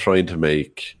them are trying to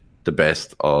make the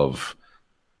best of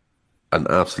an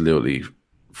absolutely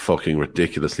fucking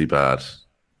ridiculously bad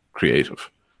creative.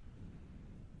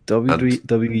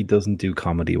 WWE doesn't do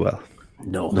comedy well.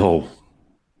 No.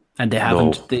 And they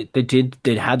haven't. No.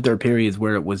 They had their periods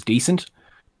where it was decent,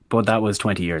 but that was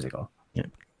 20 years ago. Yeah.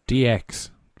 DX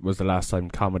was the last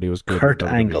time comedy was good. Kurt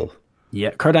Angle. Yeah,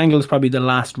 Kurt Angle is probably the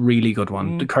last really good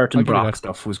one. The Kurt and Brock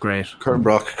stuff was great. Kurt and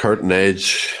Brock, Kurt and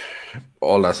Edge,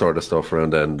 all that sort of stuff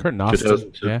around then. Kurt and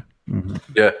Austin, yeah. Mm-hmm.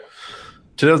 Yeah.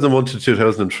 2001 to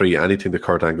 2003, anything that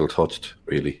Kurt Angle touched,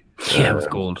 really. Yeah, it was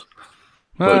gold.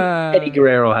 Eddie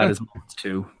Guerrero had his moments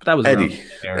too. But that was Eddie.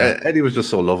 Eddie was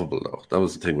just so lovable, though. That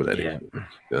was the thing with Eddie.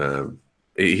 Yeah.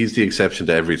 He's the exception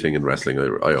to everything in wrestling.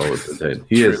 I always maintain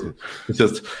he is.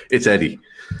 It's Eddie.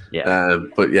 Yeah.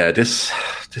 But yeah, this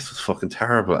was fucking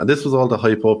terrible, and this was all the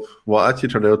hype up what actually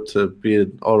turned out to be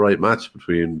an all right match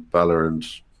between Balor and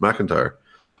McIntyre.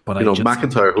 But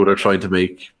McIntyre, who they're trying to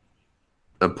make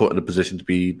and put in a position to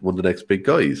be one of the next big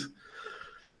guys.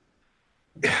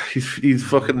 He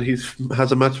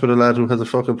has a match with a lad who has a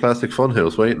fucking plastic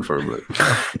funhouse waiting for him. Like.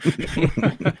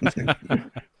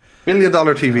 $1 billion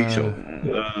TV show.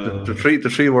 The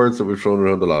three words that we've thrown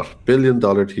around a lot. $1 billion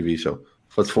TV show.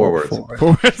 What's four words? Well,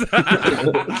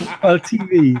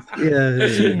 TV.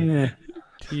 Yeah.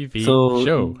 TV so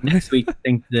show. Next week, I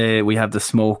think we have the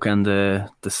smoke and the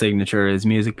signature is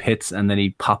music pits, and then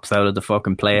he pops out of the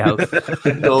fucking playhouse.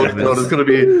 no, there's going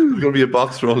to be a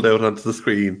box rolled out onto the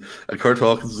screen, and Kurt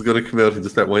Hawkins is going to come out and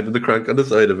just start winding the crank on the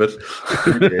side of it.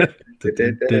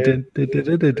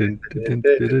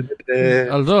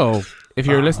 Although, if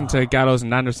you're listening to Gallows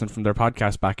and Anderson from their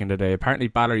podcast back in the day, apparently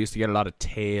Balor used to get a lot of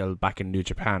tail back in New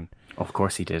Japan. Of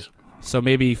course he did. So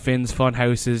maybe Finn's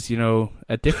Funhouse is,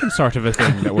 a different sort of a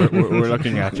thing that we're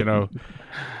looking at,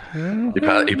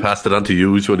 He passed it on to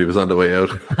Hughes when he was on the way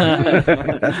out.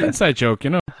 Inside joke,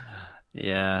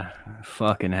 Yeah,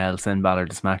 fucking hell. Send Balor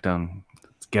to SmackDown.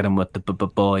 Let's get him with the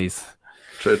boys.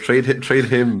 Trade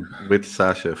him with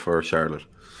Sasha for Charlotte.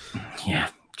 Yeah,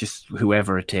 just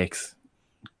whoever it takes.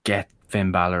 Get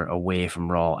Finn Balor away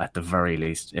from Raw at the very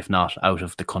least, if not out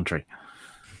of the country.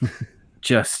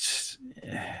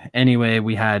 Anyway,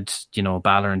 we had,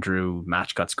 Balor and Drew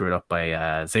match got screwed up by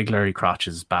Ziggler. He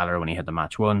crotches Balor when he had the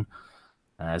match won.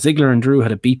 Ziggler and Drew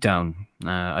had a beatdown.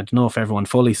 I don't know if everyone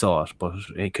fully saw it, but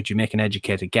could you make an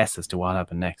educated guess as to what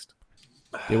happened next?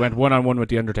 They went one-on-one with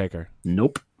The Undertaker.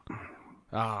 Nope.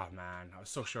 Oh, man. I was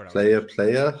so sure that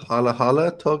Player,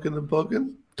 holla, tugging and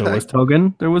bugging. There was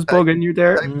tugging. There was bugging. You're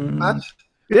there. Match.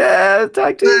 Yeah,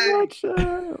 tag team match.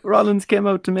 Rollins came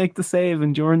out to make the save,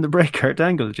 and during the break, Kurt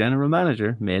Angle, general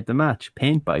manager, made the match.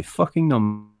 Paint by fucking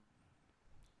number.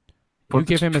 You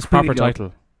give him his proper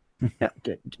title. Yeah,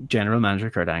 general manager,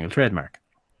 Kurt Angle, trademark.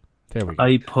 There we go.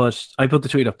 I put the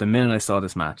tweet up the minute I saw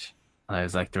this match, and I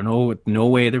was like, "There's no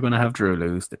way they're going to have Drew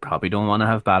lose. They probably don't want to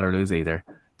have Balor lose either.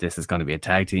 This is going to be a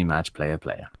tag team match, player."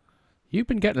 You've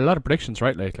been getting a lot of predictions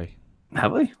right lately.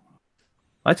 Have I?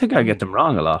 I think I get them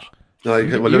wrong a lot. No,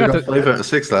 You well, we got got the- 5 out of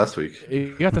 6 last week.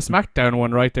 You got the SmackDown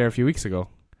one right there a few weeks ago.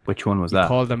 Which one was You that?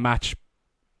 called the match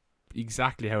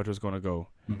exactly how it was going to go.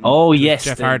 Oh yes,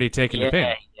 Jeff Hardy taking the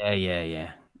pin.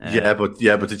 Yeah. Yeah, but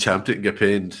the champ didn't get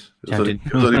pinned. It was Champ only-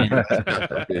 didn't. it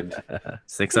was only pinned.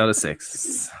 6 out of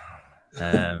 6.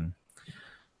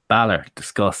 Balor,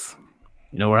 discuss.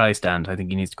 You know where I stand. I think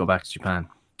he needs to go back to Japan.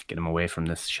 Get him away from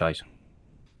this shite.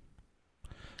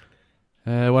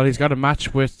 Well, he's got a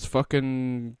match with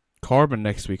fucking Corbin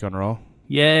next week on Raw.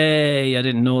 Yay! I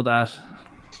didn't know that.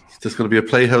 It's just going to be a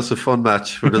Playhouse of Fun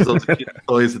match where there's lots of cute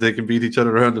toys that they can beat each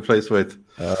other around the place with.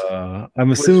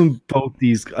 I'm assuming both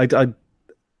these.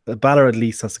 Balor at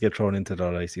least has to get thrown into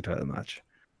the IC title match.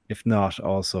 If not,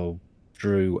 also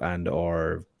Drew and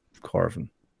or Corbin.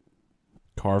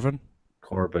 Corbin.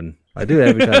 I do it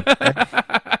every time.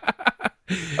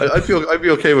 I'd be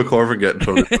okay with Corbin getting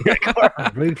thrown.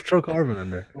 Really throw Corbin in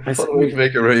there. I thought we could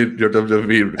make it right your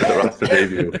WWE roster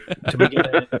debut. Do we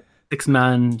get a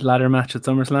 6-man ladder match at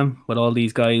SummerSlam with all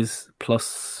these guys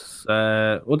plus?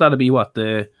 Well, that'll be what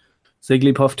the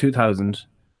Zigglypuff 2000,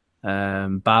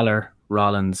 Balor,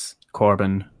 Rollins,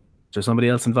 Corbin. Is there somebody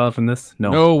else involved in this?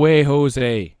 No way,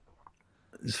 Jose.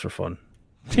 Just for fun.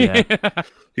 Yeah.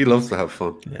 He loves to have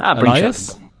fun. Bring Elias?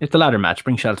 Shelton. It's the ladder match.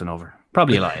 Bring Shelton over.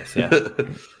 Probably Elias. Yeah.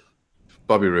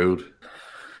 Bobby Roode.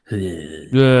 Ugh.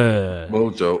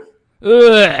 Mojo.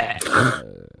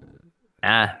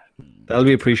 That'll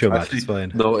be a pre-show match. It's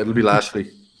fine. No, it'll be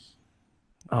Lashley.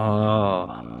 Oh.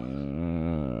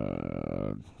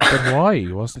 But why?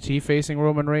 Wasn't he facing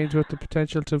Roman Reigns with the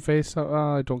potential to face?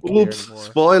 I don't care Oops! anymore.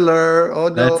 Spoiler! Oh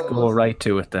no! Let's go right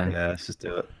to it then. Yeah, let's just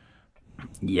do it.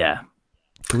 Yeah.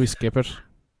 Do we skip it?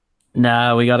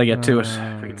 Nah, we got to get to it.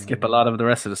 We can skip a lot of the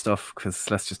rest of the stuff because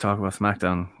let's just talk about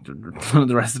SmackDown. None of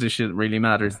the rest of this shit really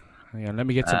matters. Yeah, let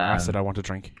me get some acid I want to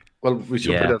drink. Well, we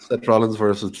should put out Seth Rollins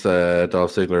versus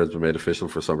Dolph Ziggler has been made official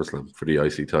for SummerSlam for the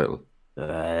IC title.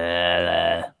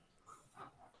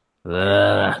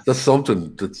 That's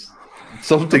something.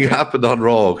 Something happened on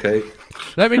Raw. Okay.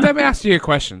 Let me ask you a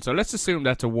question. So let's assume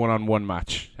that's a one-on-one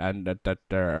match and that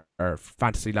their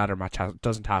fantasy ladder match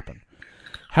doesn't happen.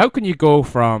 How can you go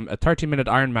from a 30-minute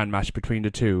Iron Man match between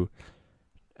the two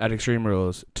at Extreme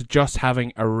Rules to just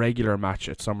having a regular match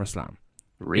at SummerSlam?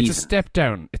 It's a step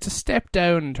down. It's a step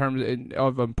down in terms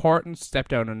of importance, step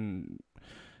down in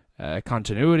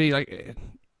continuity. Like,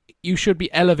 you should be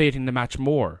elevating the match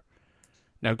more.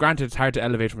 Now, granted, it's hard to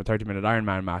elevate from a 30-minute Iron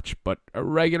Man match, but a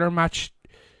regular match,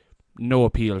 no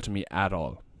appeal to me at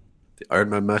all. The Iron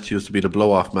Man match used to be the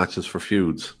blow-off matches for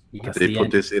feuds. Yes, They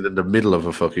put this in the middle of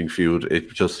a fucking feud.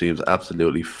 It just seems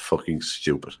absolutely fucking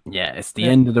stupid. Yeah, it's the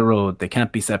end of the road. They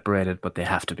can't be separated, but they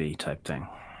have to be type thing.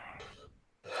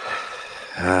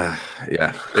 Yeah,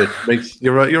 it makes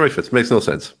you're right, Fitz. Makes no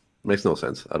sense. Makes no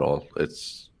sense at all.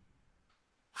 It's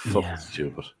fucking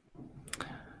stupid.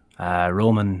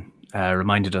 Roman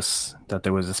reminded us that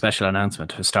there was a special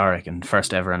announcement, historic and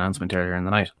first ever announcement earlier in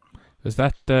the night. Is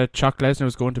that Chuck Lesnar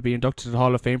was going to be inducted to the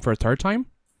Hall of Fame for a third time?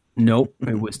 No,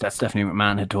 that's Stephanie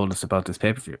McMahon had told us about this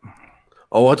pay-per-view.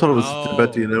 Oh, I thought it was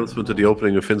about the announcement of the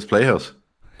opening of Finn's Playhouse.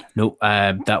 No,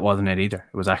 that wasn't it either.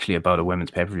 It was actually about a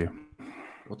women's pay-per-view.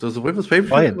 What does the women's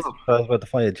pay-per-view? Defiant. About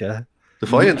Defiant, yeah.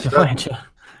 Defiant. Defiant, yeah.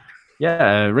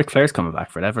 Yeah, Ric Flair's coming back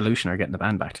for it. Evolution are getting the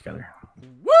band back together.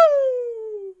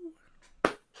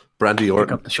 Woo! Brandy Pick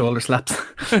Orton. up the shoulder slaps.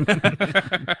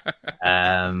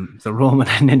 So Roman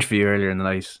had an interview earlier in the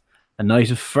night. A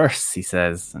night of firsts, he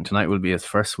says, and tonight will be his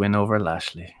first win over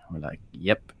Lashley. We're like,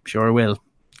 yep, sure will.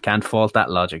 Can't fault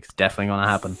that logic. It's definitely going to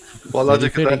happen. What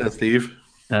logic is that, Steve?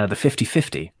 The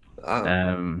 50-50.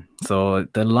 So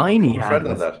the line he had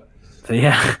was,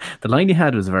 the line he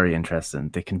had was very interesting.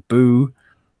 They can boo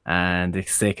and they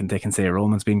can say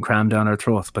Roman's being crammed down our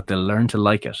throats, but they'll learn to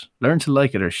like it. Learn to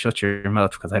like it or shut your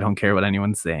mouth because I don't care what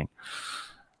anyone's saying.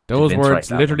 Those Vince words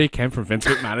writes literally came from Vince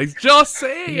McMahon. He's just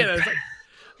saying it. It's like,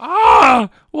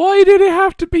 why did it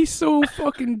have to be so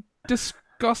fucking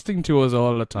disgusting to us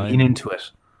all the time? Lean into it.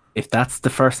 If that's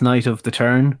the first night of the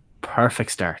turn,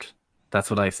 perfect start. That's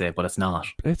what I say, but it's not.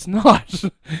 It's not.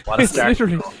 What a It's start.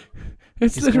 literally.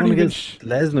 It's He's literally. going against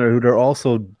Lesnar, who they're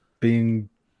also being.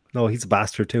 No, he's a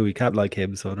bastard too. We can't like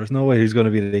him, so there's no way he's going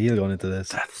to be the heel going into this.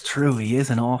 That's true. He is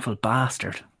an awful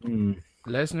bastard.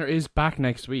 Lesnar is back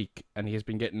next week, and he has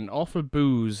been getting awful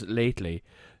boos lately.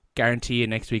 Guarantee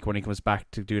next week when he comes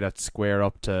back to do that square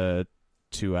up to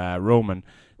Roman,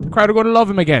 the crowd are going to love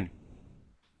him again.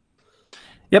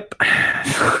 Yep.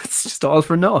 It's just all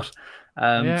for naught.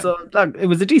 So look, it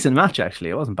was a decent match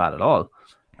actually. It wasn't bad at all.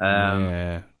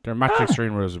 Their match at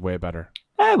Extreme Rules is way better.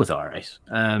 It was all right.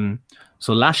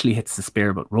 So Lashley hits the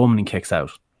spear, but Roman kicks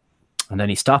out. And then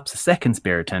he stops a second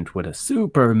spear attempt with a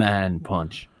Superman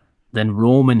punch. Then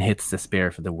Roman hits the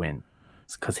spear for the win.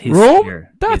 Because his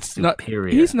spear is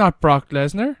superior. He's not Brock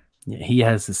Lesnar. Yeah, he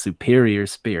has a superior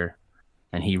spear.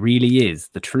 And he really is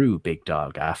the true big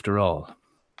dog after all.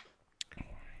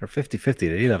 They're 50-50. They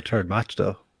need to have a third match,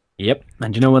 though. Yep.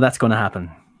 And you know what? That's going to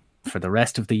happen for the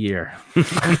rest of the year.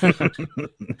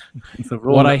 So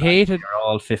what I hated... They're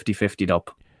all 50-50'd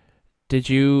up. Did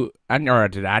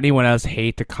anyone else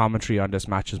hate the commentary on this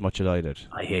match as much as I did?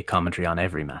 I hate commentary on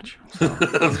every match. So.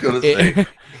 I was going to say.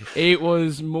 It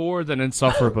was more than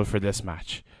insufferable for this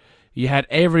match. You had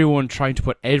everyone trying to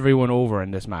put everyone over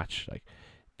in this match. Like,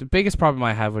 the biggest problem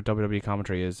I have with WWE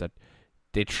commentary is that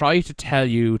they try to tell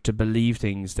you to believe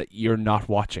things that you're not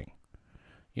watching.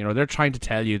 You know, they're trying to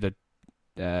tell you that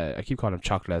I keep calling him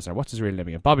Chuck Lesnar. What's his real name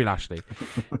again? Bobby Lashley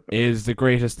is the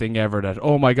greatest thing ever. That,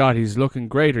 oh my God, he's looking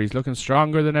greater. He's looking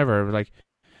stronger than ever. Like,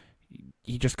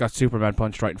 he just got Superman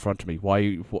punched right in front of me. Why?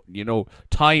 You know,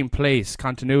 time, place,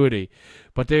 continuity.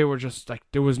 But they were just like,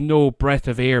 there was no breath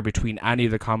of air between any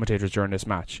of the commentators during this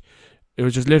match. It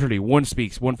was just literally one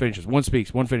speaks, one finishes, one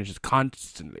speaks, one finishes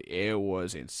constantly. It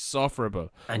was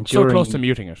insufferable. And so close to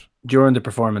muting it. During the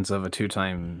performance of a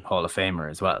 2-time Hall of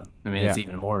Famer as well. I mean, it's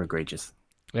even more egregious.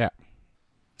 Yeah.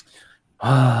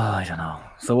 I don't know.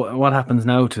 So what happens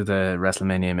now to the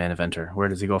WrestleMania main eventer? Where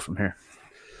does he go from here?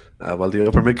 Well, the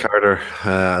upper mid-carder,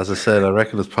 as I said, I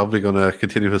reckon is probably going to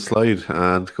continue his slide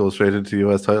and go straight into the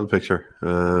US title picture.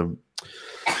 By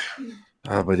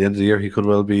the end of the year, he could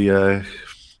well be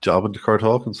jobbing to Kurt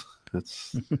Hawkins.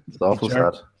 It's awful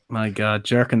sad. My God,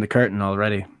 jerking the curtain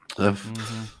already.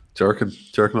 Jerking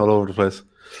all over the place.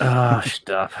 Oh,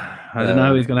 stop. I don't know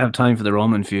how he's going to have time for the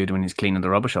Roman feud when he's cleaning the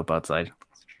rubbish up outside.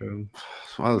 That's true.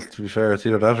 Well, to be fair, it's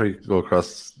either that or he could go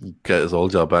across and get his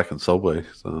old job back in Subway.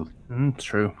 So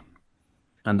true.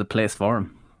 And the place for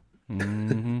him.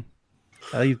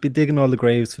 Mm-hmm. You'd be digging all the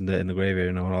graves in the graveyard,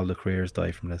 you know, and all the careers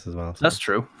die from this as well. So. That's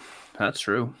true. That's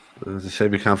true. It's a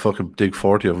shame you can't fucking dig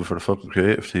 40 of them for the fucking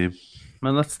creative team.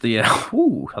 Well, that's the...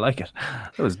 I like it.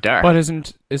 That was dark. But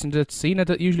isn't it Cena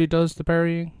that usually does the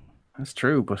burying? That's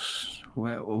true, but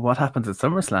what happens at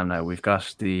SummerSlam now? We've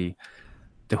got the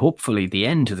hopefully the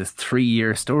end to this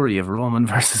 3-year story of Roman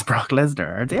versus Brock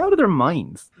Lesnar. Are they out of their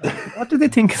minds? What do they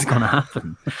think is going to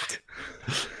happen?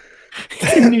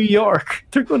 In New York,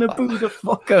 they're going to boo the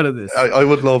fuck out of this. I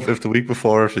would love if the week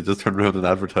before if they just turned around and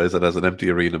advertised it as an empty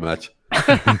arena match.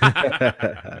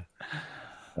 If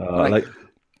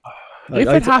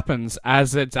it happens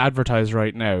as it's advertised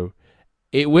right now,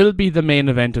 it will be the main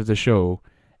event of the show,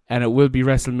 and it will be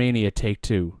WrestleMania Take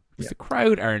 2. Because the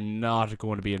crowd are not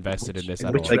going to be invested in this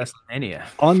at all. WrestleMania?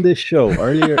 On this show,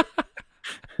 earlier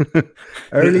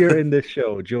in this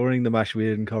show, during the match we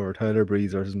didn't cover, Tyler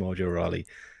Breeze versus Mojo Rawley,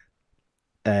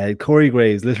 Corey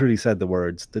Graves literally said the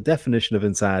words, "The definition of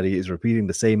insanity is repeating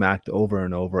the same act over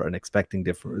and over and expecting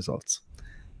different results."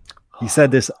 He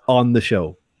said this on the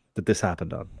show that this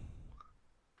happened on.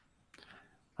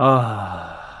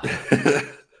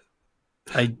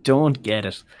 I don't get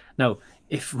it. Now,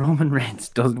 if Roman Reigns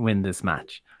doesn't win this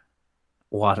match,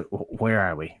 where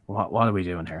are we? What are we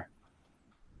doing here?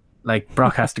 Like,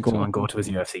 Brock has to go to his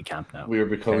UFC camp now. We are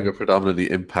becoming a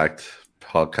predominantly Impact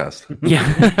podcast.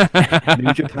 Yeah.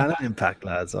 New Japan Impact,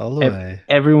 lads, all the way.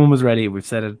 Everyone was ready. We've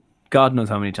said it God knows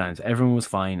how many times. Everyone was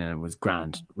fine and it was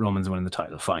grand. Roman's winning the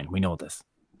title. Fine. We know this.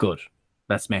 Good.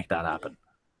 Let's make that happen.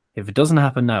 If it doesn't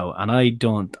happen now, and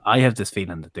I have this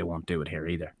feeling that they won't do it here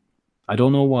either. I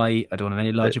don't know why. I don't have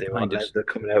any logic behind it. They're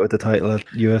coming out with the title at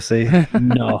UFC.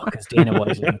 No, because Dana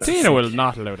White. Dana will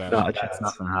not allow that. No, that's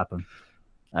not going to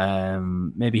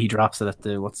happen. Maybe he drops it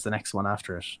at what's the next one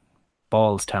after it?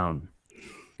 Ballstown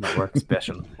Network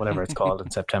Special, whatever it's called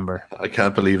in September. I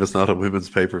can't believe it's not a women's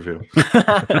pay-per-view.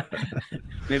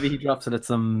 Maybe he drops it at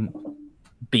some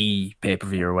B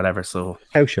pay-per-view or whatever. So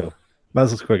house show,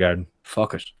 Madison Square Garden.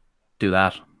 Fuck it, do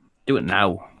that. Do it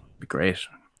now. Be great.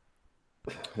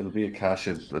 It'll be a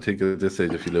cash-in. I think at this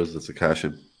stage, if he loses, it's a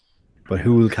cash-in. But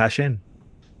who will cash in?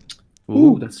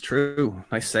 Ooh, that's true.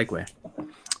 Nice segue.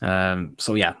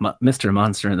 So yeah, Mr.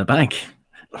 Monster in the Bank.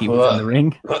 He was in the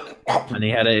ring,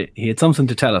 and he had something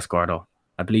to tell us, Gordo.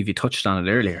 I believe you touched on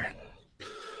it earlier.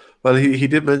 Well, he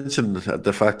did mention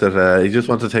the fact that he just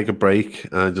wanted to take a break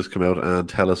and just come out and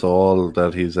tell us all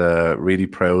that he's really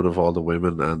proud of all the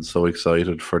women and so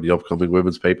excited for the upcoming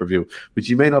women's pay-per-view, which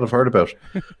you may not have heard about.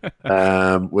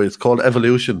 It's called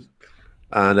Evolution,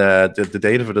 and the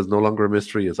date of it is no longer a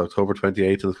mystery. It's October 28th,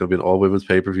 and it's going to be an all-women's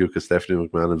pay-per-view because Stephanie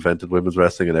McMahon invented women's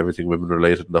wrestling and everything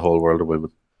women-related in the whole world of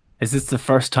women. Is this the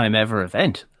first time ever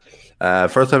event?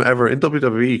 First time ever in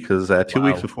WWE, because 2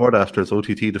 weeks before that, there's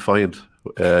OTT Defiant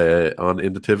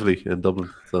in the Tivoli in Dublin.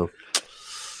 So,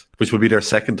 which will be their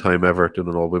second time ever doing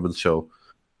an all-women's show.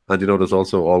 And there's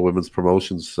also all-women's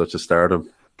promotions such as Stardom.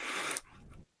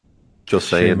 Just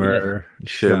saying.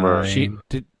 Shimmer.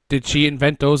 Did she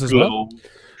invent those as well?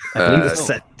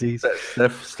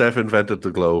 Steph invented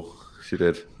the glow. She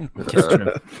did. That's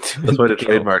why they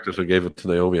trademarked it and gave it to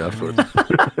Naomi afterwards.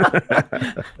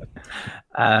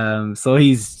 So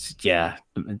he's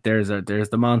there's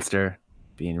the monster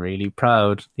being really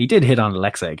proud. He did hit on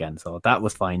Alexa again, so that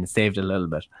was fine. It saved it a little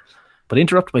bit, but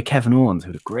interrupted by Kevin Owens,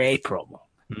 who had a great promo.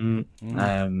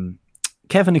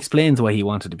 Kevin explains why he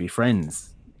wanted to be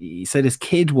friends. He said his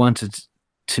kid wanted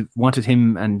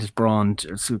him and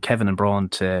Kevin and Braun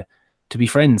to be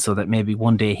friends, so that maybe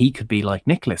one day he could be like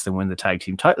Nicholas and win the tag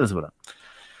team titles with him.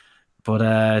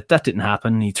 But that didn't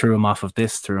happen. He threw him off of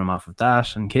this, threw him off of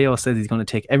that, and KO says he's going to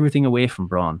take everything away from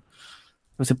Braun.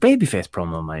 It was a babyface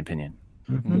promo, in my opinion.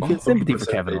 I feel sympathy for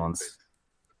Kevin Owens.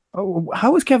 Oh,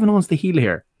 how is Kevin Owens the heel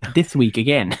here this week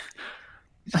again?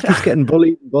 He's getting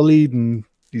bullied, and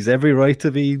he's every right to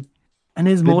be. And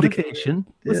his motivation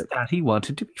was that he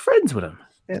wanted to be friends with him.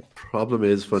 Problem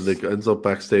is, when Nick ends up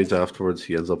backstage afterwards,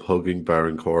 he ends up hugging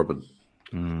Baron Corbin.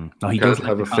 No, he doesn't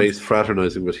have a face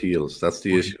fraternizing with heels. That's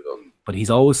the issue, though. But he's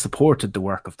always supported the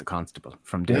work of the Constable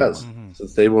from day one.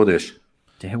 Since day one-ish.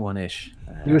 Day one-ish.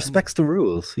 He respects the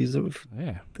rules. He's a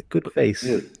good face.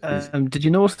 Did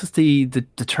you notice the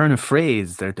turn of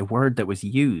phrase there, the word that was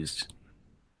used?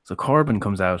 So Corbin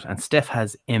comes out and Steph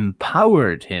has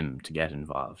empowered him to get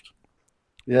involved.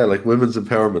 Yeah, like women's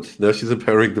empowerment. Now she's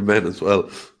empowering the men as well.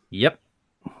 Yep.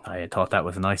 I thought that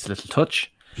was a nice little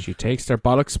touch. She takes their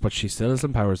bollocks, but she still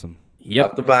empowers them. Yep.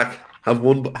 At the back. Have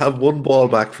one ball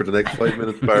back for the next 5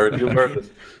 minutes, Baron. You'll learn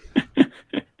it.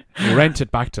 Rent it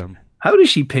back to him. How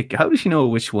does she know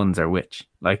which ones are which?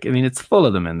 Like, I mean, it's full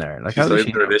of them in there. Like, she's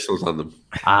writing their initials on them.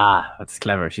 That's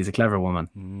clever. She's a clever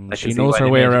woman. She knows her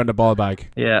way around a ball bag.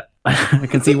 Yeah. I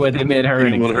can see why they made her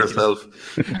an one herself.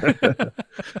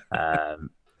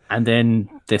 And then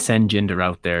they send Jinder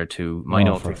out there to, my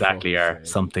notes exactly are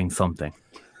something. Jinder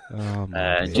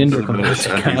comes out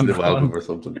to camp album or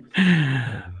something.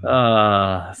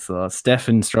 So Steph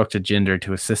instructed Jinder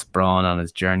to assist Braun on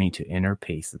his journey to inner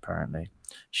peace, apparently.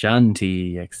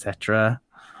 Shanti, etc.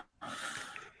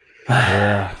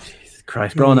 Jesus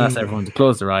Christ. Braun asks everyone to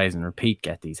close their eyes and repeat,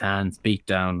 get these hands, beat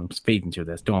down, I'm speaking through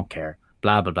this, don't care,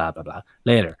 blah, blah, blah, blah, blah.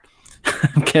 Later.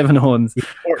 Kevin Owens.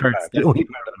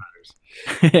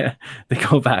 Yeah, they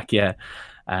go back,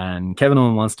 and Kevin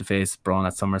Owens wants to face Braun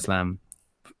at SummerSlam,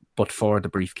 but for the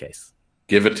briefcase.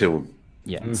 Give it to him.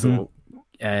 Yeah, so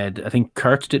I think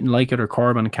Kurt didn't like it, or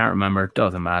Corbin, can't remember,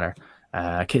 doesn't matter.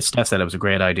 Steph said it was a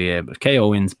great idea, but KO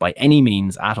wins by any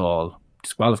means at all,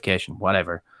 disqualification,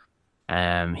 whatever.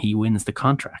 He wins the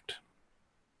contract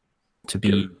to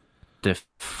be the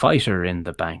fighter in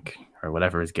the bank, or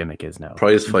whatever his gimmick is now.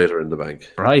 Prize fighter in the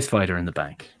bank. Prize fighter in the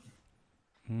bank.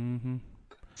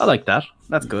 I like that.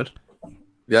 That's good.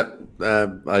 Yeah,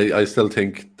 I still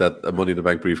think that a Money in the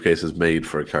Bank briefcase is made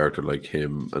for a character like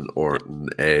him and Orton,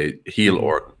 heel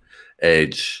Orton,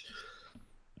 Edge,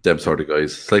 them sort of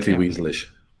guys. Slightly weaselish.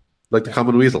 Like the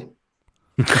common weasel.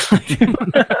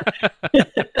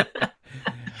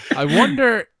 I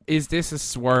wonder, is this a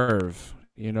swerve?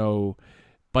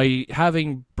 By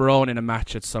having Braun in a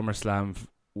match at SummerSlam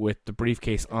with the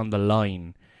briefcase on the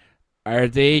line, are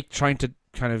they trying to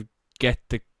kind of get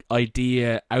the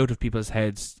idea out of people's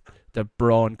heads that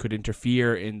Braun could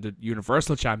interfere in the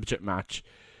Universal Championship match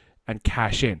and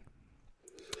cash in?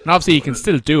 And obviously he can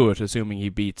still do it, assuming he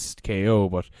beats KO,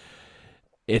 but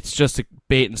it's just a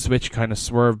bait and switch kind of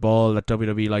swerve ball that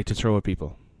WWE like to throw at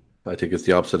people. I think it's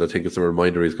the opposite. I think it's a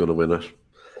reminder he's going to win it.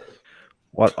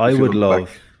 What I would love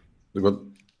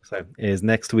is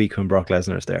next week when Brock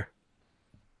Lesnar is there.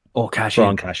 Oh,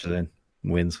 Braun cashes in,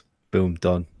 wins. Boom,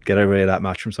 done. Get away of that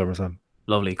match from SummerSlam.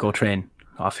 Lovely. Go train.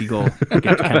 Off you go.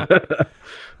 Get to camp.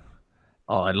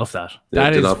 Oh, I love that.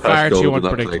 That is far too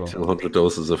unpredictable. Like 100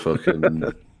 doses of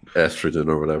fucking estrogen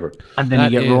or whatever. And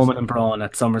then you get Roman and Braun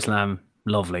at SummerSlam.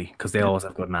 Lovely, because they always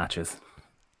have good matches.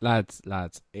 Lads,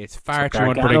 it's far too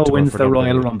Gargano unpredictable. Wins the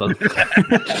Royal Rumble.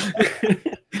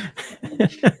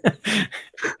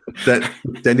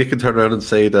 Then you can turn around and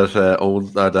say that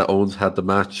Owens had the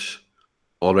match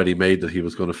already made, that he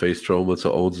was going to face Strowman,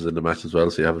 so Owens is in the match as well,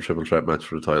 so you have a triple threat match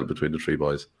for the title between the three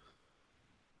boys.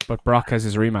 But Brock has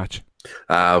his rematch.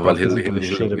 Well, he'll want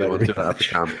to at the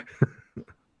camp.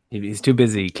 He's too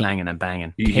busy clanging and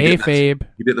banging. Kayfabe.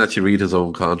 He didn't actually read his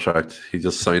own contract. He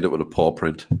just signed it with a paw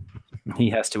print.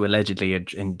 He has to allegedly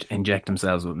inject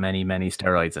themselves with many, many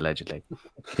steroids, allegedly.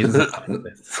 He doesn't like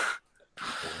this.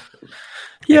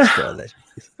 Yeah.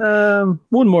 Extra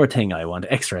One more thing I want,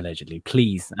 extra allegedly,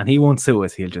 please. And he won't sue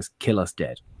us, he'll just kill us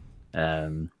dead.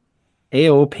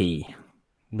 AOP.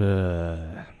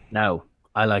 Now,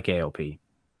 I like AOP.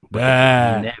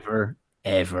 But they never,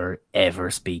 ever,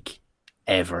 ever speak.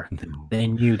 Ever. They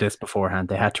knew this beforehand.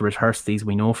 They had to rehearse these.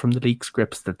 We know from the leak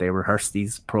scripts that they rehearse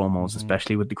these promos,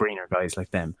 especially with the greener guys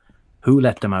like them. Who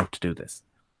let them out to do this?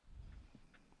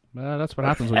 Well, that's what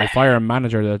happens when you fire a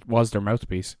manager that was their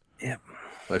mouthpiece. Yeah.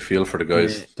 I feel for the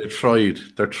guys. They tried.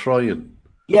 They're trying.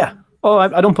 Yeah. Oh,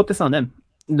 I don't put this on them.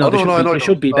 No, they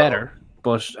should be better.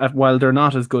 But while they're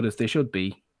not as good as they should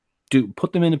be,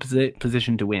 put them in a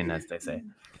position to win, as they say.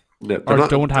 Yeah, or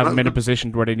don't have them in a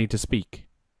position where they need to speak.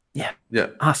 Yeah. Yeah.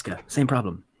 Asuka, same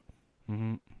problem.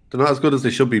 Mm-hmm. They're not as good as they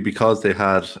should be because they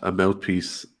had a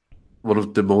mouthpiece, one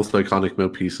of the most iconic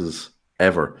mouthpieces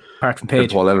ever. Apart from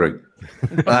Paige. Paul Ellering.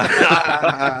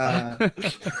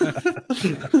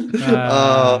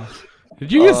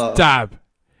 Did you just dab?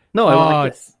 No, I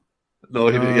like this. No,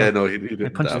 he didn't. Yeah, no, he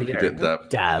didn't dab. He didn't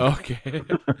dab. Okay.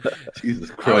 Jesus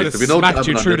I Christ! would have smacked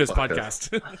you through this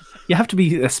podcast. You have to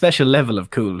be a special level of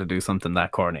cool to do something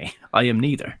that corny. I am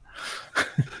neither.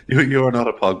 You are not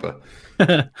a Pogba.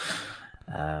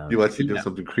 You actually do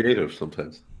something creative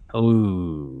sometimes.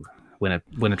 Oh,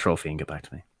 win a trophy and get back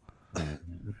to me.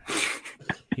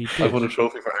 I won a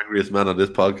trophy for angriest man on this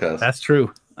podcast. That's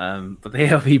true. But the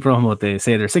AOP promo, they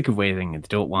say they're sick of waiting and they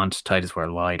don't want Titus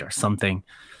Worldwide or something.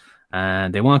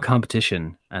 And they want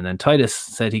competition. And then Titus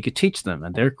said he could teach them.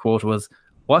 And their quote was,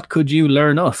 "What could you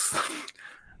learn us?"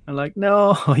 I'm like,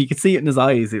 no. You could see it in his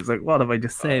eyes. He was like, what have I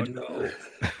just said? Oh, no.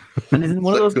 And isn't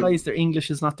one of those guys, their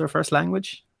English is not their first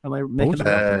language? Am I making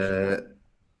that up?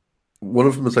 One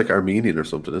of them is like Armenian or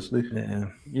something, isn't he?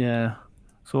 Yeah.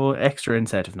 So extra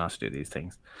incentive not to do these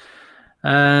things.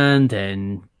 And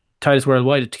then Titus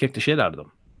Worldwide to kick the shit out of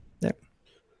them. Yeah.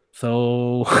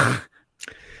 So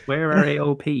where are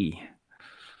AOP?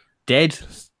 Dead?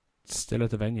 Still at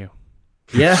the venue.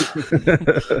 Yeah.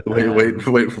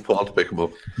 wait for Paul to pick him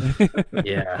up.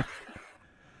 Yeah.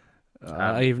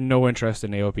 I have no interest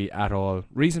in AOP at all.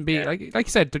 Reason being, like you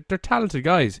said, they're talented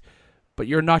guys, but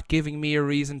you're not giving me a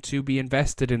reason to be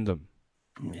invested in them.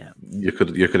 Yeah. You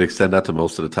could extend that to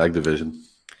most of the tag division.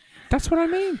 That's what I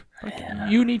mean.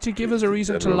 You need to give us a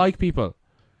reason to like people.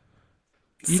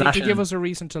 You need to give us a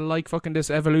reason to like fucking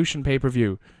this Evolution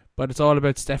pay-per-view, but it's all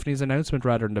about Stephanie's announcement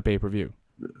rather than the pay-per-view.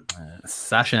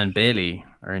 Sasha and Bailey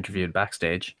are interviewed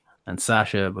backstage, and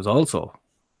Sasha was also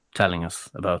telling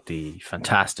us about the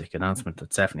fantastic announcement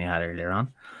that Stephanie had earlier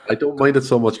on. I don't mind it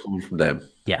so much coming from them.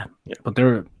 Yeah. But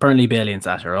they're apparently Bailey and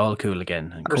Sasha are all cool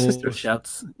again. And They're sisters.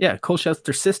 Cole shouts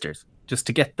they're sisters, just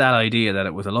to get that idea that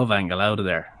it was a love angle out of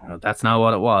there. That's not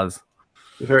what it was.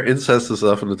 Her incest is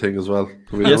often the thing as well.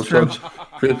 I mean, Yes, true.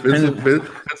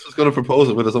 Vince was going to propose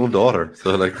it with his own daughter.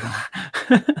 So, like,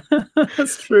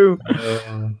 that's true.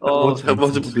 how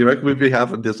much do you reckon we'd be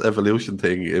having this Evolution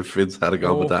thing if Vince had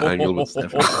gone with that angle with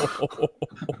Stephanie?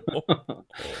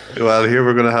 Well, here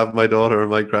we're going to have my daughter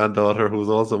and my granddaughter, who's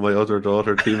also my other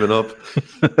daughter, teaming up.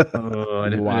 I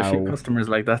didn't have a few customers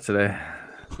like that today.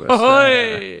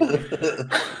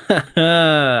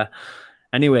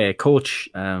 Anyway, coach,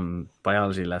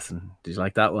 biology lesson. Did you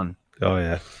like that one? Oh,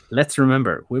 yeah. Let's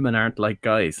remember, women aren't like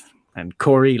guys. And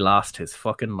Corey lost his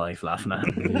fucking life laughing at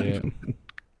him.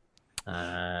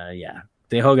 Yeah.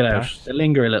 They hug it out. They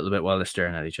linger a little bit while they're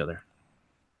staring at each other.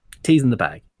 Teasing the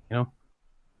bag, you know?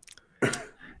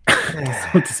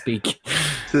 So to speak.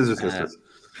 Sisters.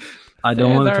 I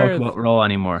don't want to talk about Raw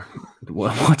anymore.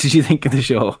 What did you think of the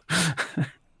show?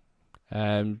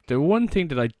 The one thing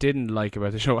that I didn't like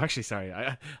about the show, actually, sorry,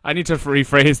 I need to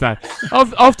rephrase that.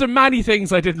 Of the many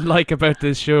things I didn't like about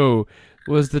this show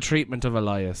was the treatment of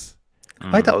Elias.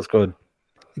 I thought it was good.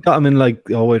 He got him in like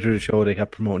all the way through the show. They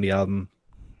kept promoting the album.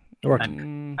 It worked.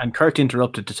 And Kurt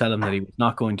interrupted to tell him that he was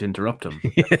not going to interrupt him.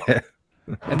 Yeah.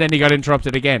 And then he got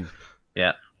interrupted again.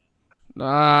 Yeah.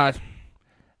 I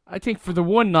think for the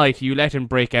one night you let him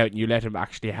break out and you let him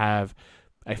actually have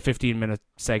a 15-minute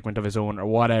segment of his own or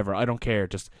whatever. I don't care.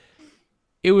 Just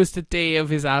it was the day of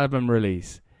his album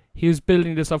release. He was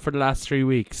building this up for the last 3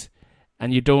 weeks,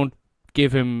 and you don't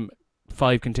give him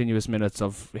 5 continuous minutes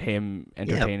of him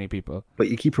entertaining people. But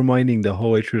you keep reminding the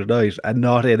whole way through the night, and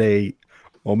not in a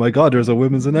 "oh my god, there's a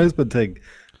women's announcement" thing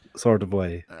sort of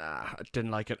way. I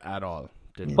didn't like it at all.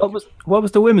 What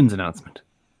was the women's announcement?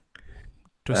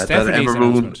 It was Stephanie's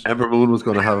announcement. Ember Moon was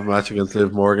going to have a match against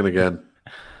Liv Morgan again.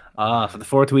 For the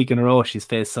 4th week in a row, she's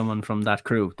faced someone from that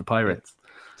crew, the Pirates.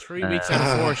 3 weeks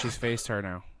out of 4, she's faced her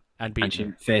now and beaten And she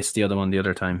her. faced the other one the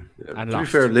other time. And To be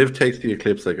lost. fair, Liv takes the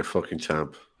Eclipse like a fucking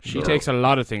champ. She takes a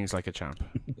lot of things like a champ.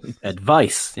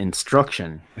 Advice,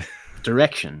 instruction,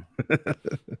 direction.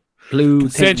 Blue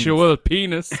Sensual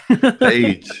penis.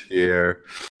 Age here.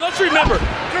 Let's remember,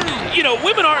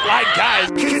 women aren't like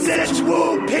guys.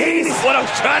 Consensual penis. What I'm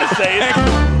trying to say is...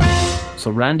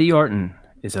 So Randy Orton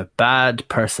is a bad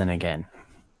person again.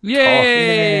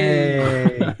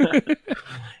 Yay!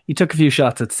 He took a few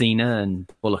shots at Cena and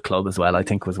Bullet Club as well, I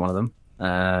think was one of them.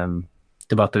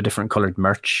 About the different coloured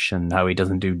merch and how he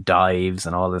doesn't do dives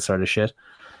and all this sort of shit.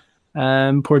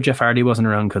 Poor Jeff Hardy wasn't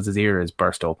around because his ear is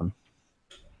burst open.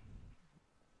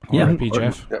 Yeah, R.I.P.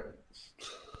 Jeff. Yep.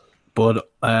 But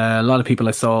a lot of people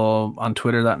I saw on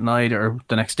Twitter that night or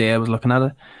the next day I was looking at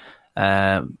it,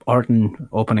 Orton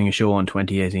opening a show in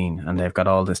 2018 and they've got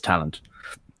all this talent.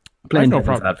 Playing no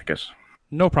devil's problem. advocate.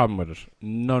 No problem with it.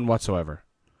 None whatsoever.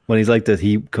 When he's like that,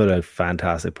 he could have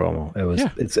fantastic promo. It was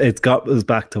it's got us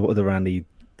back to the Randy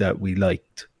that we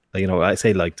liked. I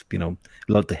say liked,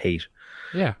 loved to hate.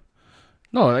 Yeah.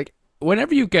 No, like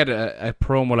whenever you get a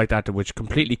promo like that which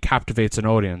completely captivates an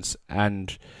audience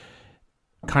and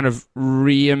kind of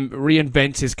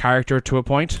reinvents his character to a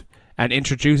point and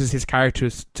introduces his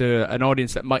characters to an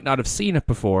audience that might not have seen it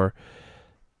before,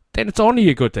 then it's only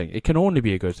a good thing. It can only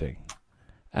be a good thing.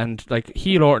 And like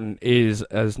heel Orton is,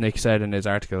 as Nick said in his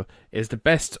article, is the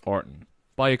best Orton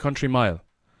by a country mile.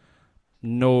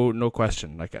 No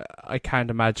question. Like I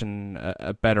can't imagine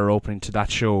a better opening to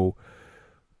that show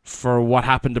for what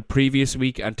happened the previous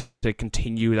week and to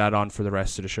continue that on for the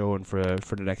rest of the show and for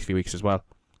the next few weeks as well.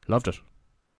 Loved it.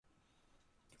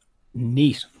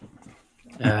 Neat.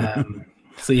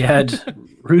 So you had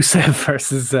Rusev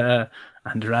versus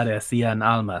Andrade, Cia and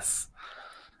Almas.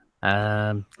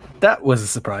 That was a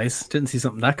surprise. Didn't see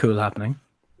something that cool happening.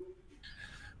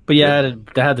 But yeah,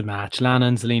 they had the match. Lana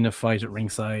and Zelina fight at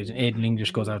ringside. Aiden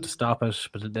English goes out to stop it,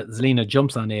 but Zelina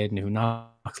jumps on Aiden, who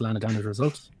knocks Lana down as a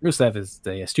result. Rusev is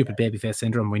the stupid babyface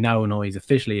syndrome. We now know he's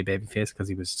officially a babyface because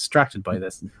he was distracted by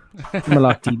this.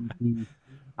 Malak TV,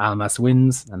 Almas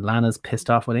wins, and Lana's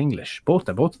pissed off with English. Both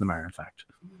of them are, in fact.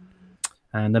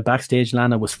 And then backstage,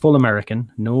 Lana was full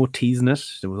American. No teasing it.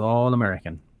 It was all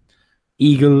American.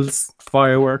 Eagles,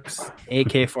 fireworks,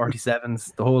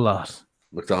 AK-47s, the whole lot.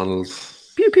 McDonald's.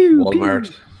 Pew, pew, Walmart.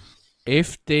 pew.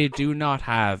 If they do not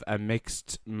have a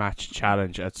mixed match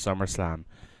challenge at SummerSlam,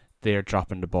 they're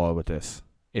dropping the ball with this.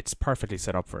 It's perfectly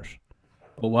set up for it.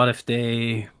 But what if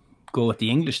they go with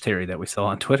the English theory that we saw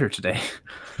on Twitter today?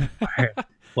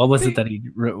 What was it that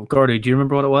Gordy, do you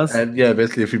remember what it was? And yeah,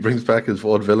 basically, if he brings back his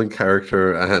vaudevillain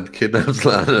character and kidnaps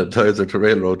Lana and ties her to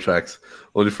railroad tracks,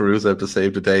 only for Rusev to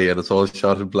save the day, and it's all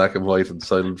shot in black and white and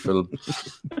silent film.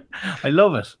 I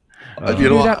love it. You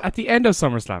know, that at the end of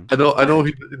SummerSlam. I know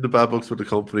he's in the bad books with the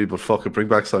company, but fuck it, bring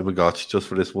back Simon Gotch just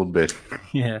for this one bit.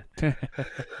 Yeah.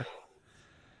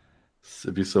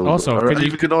 It'd be so also, good. Or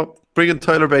even bring in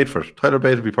Tyler Bate for it. Tyler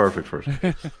Bate would be perfect for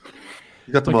it.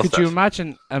 You got the mustache. Could you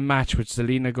imagine a match with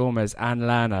Zelina Gomez and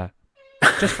Lana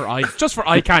just for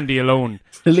eye candy alone?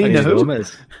 Selena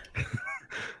Gomez.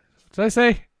 Did I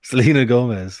say? Selena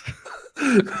Gomez.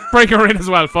 Break her in as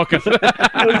well, fuck it.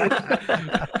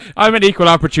 I'm an equal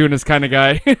opportunist kind of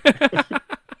guy.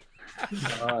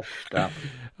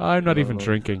 I'm not even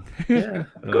drinking. Yeah.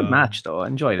 Good match, though. I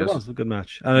enjoyed it. It was a good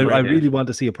match. And I really want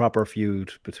to see a proper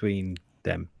feud between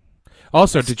them.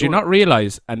 Also, did you not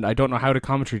realize, and I don't know how the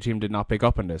commentary team did not pick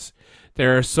up on this,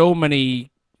 there are so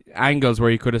many angles where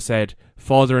you could have said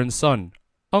father and son,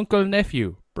 uncle and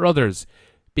nephew, brothers,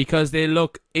 because they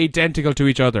look identical to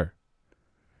each other.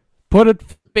 Put it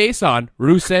face on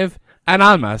Rusev and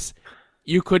Almas,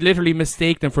 you could literally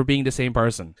mistake them for being the same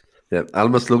person. Yeah,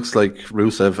 Almas looks like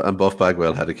Rusev and Buff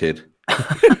Bagwell had a kid.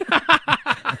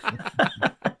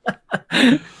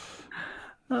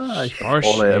 All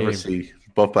I ever see,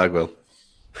 Buff Bagwell.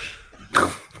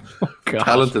 Oh,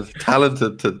 talented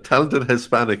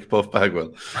Hispanic Buff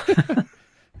Bagwell.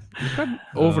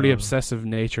 Overly obsessive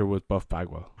nature with Buff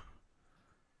Bagwell.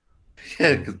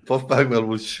 Yeah, because Buff Bagwell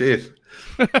was shit.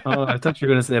 Oh, I thought you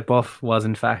were going to say Buff was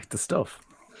in fact the stuff.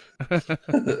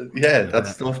 Yeah, that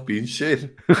stuff being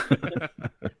shit. I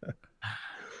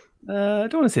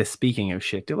don't want to say speaking of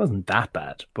shit, it wasn't that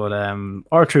bad. But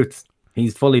R-Truth,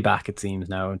 he's fully back, it seems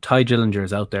now. And Ty Dillinger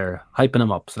is out there hyping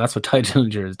him up. So that's what Ty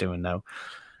Dillinger is doing now.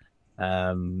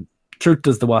 Truth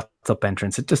does the What's Up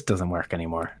entrance. It just doesn't work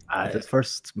anymore. His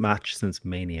first match since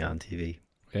Mania on TV.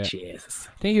 Yeah. Jesus.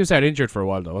 I think he was out injured for a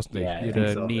while, though, wasn't he? Yeah, he had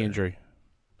a knee injury.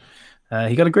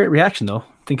 He got a great reaction, though.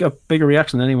 I think a bigger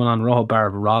reaction than anyone on Raw, bar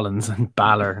Rollins and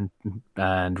Balor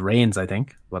and Reigns, I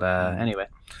think. But anyway.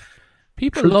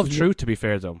 People love Truth, to be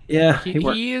fair, though. Yeah,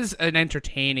 he is an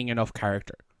entertaining enough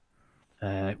character.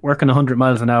 Working 100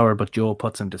 miles an hour, but Joe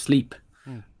puts him to sleep.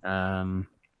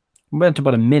 Went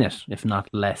about a minute, if not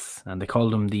less, and they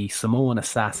called him the Samoan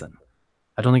Assassin.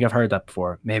 I don't think I've heard that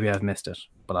before. Maybe I've missed it,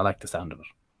 but I like the sound of it.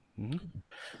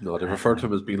 No, they referred to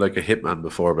him as being like a hitman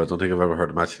before, but I don't think I've ever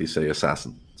heard him actually say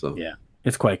assassin. So yeah,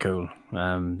 it's quite cool.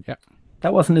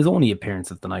 That wasn't his only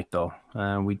appearance of the night, though.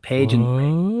 We'd Paige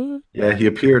and yeah, he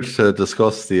appeared to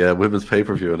discuss the women's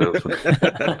pay-per-view announcement.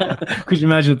 Could you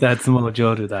imagine if that Samoa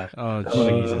Joe do that? Oh,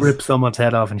 Jesus. Rip someone's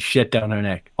head off and shit down her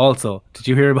neck. Also, did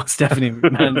you hear about Stephanie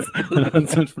McMahon's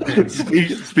announcement?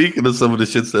 Speaking of someone that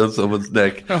shits down someone's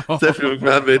neck, Stephanie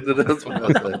McMahon made an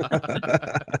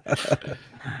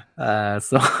announcement.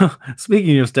 So,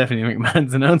 speaking of Stephanie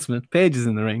McMahon's announcement, Paige is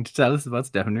in the ring to tell us about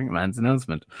Stephanie McMahon's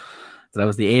announcement. So that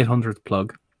was the 800th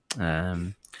plug.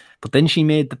 But then she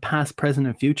made the past, present,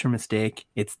 and future mistake.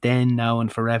 It's then, now, and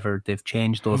forever. They've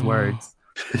changed those words.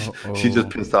 She just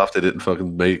pissed off they didn't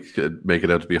fucking make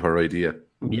it out to be her idea.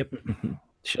 Yep.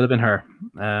 Should have been her.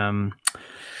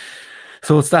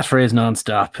 So it's that phrase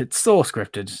non-stop. It's so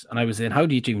scripted. And I was saying, how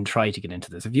do you even try to get into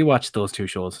this? If you watched those two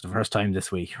shows for the first time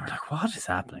this week, you're like, what is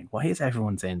happening? Why is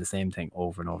everyone saying the same thing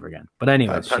over and over again? But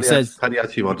anyway, she says... Paddy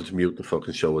actually wanted to mute the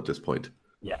fucking show at this point.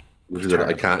 Yeah.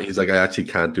 I can't. He's like, I actually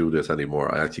can't do this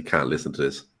anymore. I actually can't listen to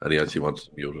this, and he actually wants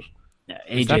to mute it. Yeah,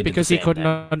 is that because he couldn't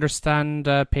understand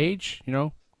Paige? You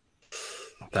know,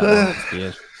 that must be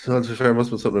it. To be fair, must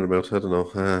have been something about. I don't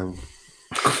know.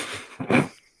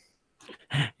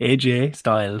 AJ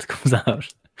Styles comes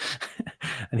out,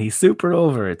 and he's super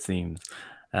over. It seems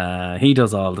he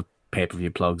does all the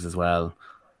pay-per-view plugs as well.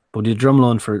 But he did drum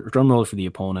roll for the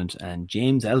opponent, and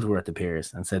James Ellsworth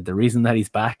appears and said the reason that he's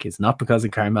back is not because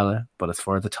of Carmella, but it's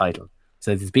for the title.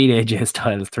 Says he's beat AJ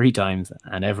Styles 3 times,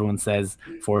 and everyone says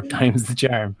 4 times the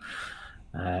charm.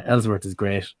 Ellsworth is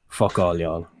great. Fuck all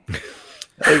y'all.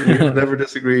 I've never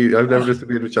disagreed. I've never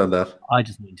disagreed with you on that. I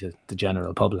just mean to the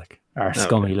general public, our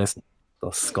scummy listeners,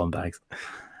 those scumbags.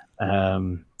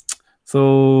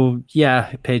 So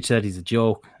yeah, Paige said he's a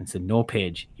joke, and said, "No,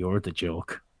 Paige, you're the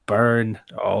joke." Burn.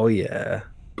 Oh yeah,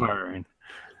 burn.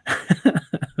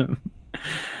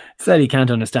 Said he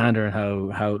can't understand her and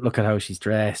how look at how she's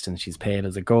dressed and she's pale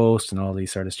as a ghost and all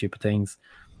these sort of stupid things.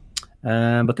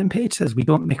 But then Paige says, we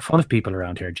don't make fun of people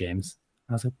around here, James.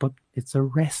 I was like, but it's a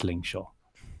wrestling show.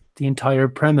 The entire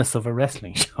premise of a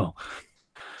wrestling show.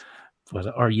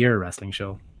 Or your wrestling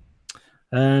show.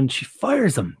 And she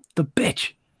fires him, the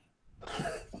bitch.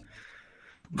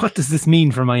 What does this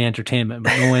mean for my entertainment?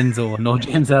 No Enzo and no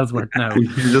James Ellsworth now.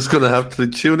 You're just going to have to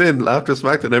tune in after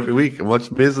SmackDown every week and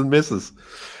watch Miz and Mrs.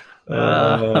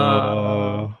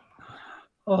 I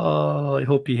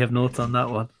hope you have notes on that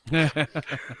one.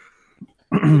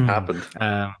 Happened.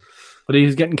 But he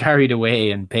was getting carried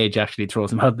away, and Paige actually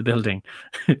throws him out of the building.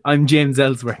 I'm James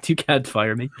Ellsworth. You can't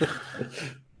fire me.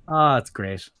 It's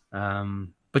great.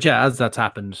 But yeah, as that's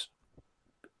happened,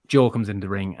 Joe comes in the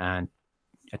ring and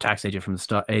attacks AJ from the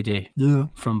start. AJ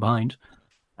from behind,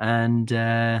 and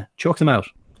chokes him out.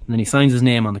 And then he signs his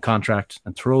name on the contract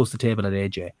and throws the table at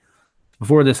AJ.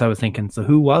 Before this, I was thinking, so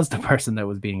who was the person that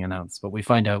was being announced? But we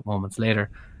find out moments later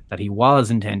that he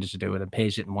was intended to do it, and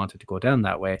Paige didn't want it to go down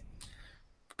that way.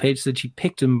 Paige said she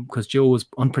picked him because Joe was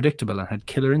unpredictable and had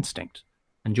killer instinct.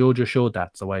 And Joe just showed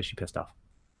that, so why is she pissed off?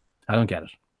 I don't get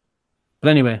it. But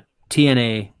anyway,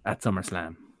 TNA at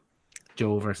SummerSlam.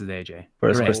 Joe versus AJ.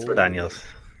 Versus Christopher Daniels.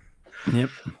 Yep.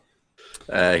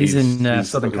 He's in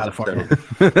Southern California.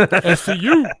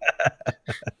 SCU.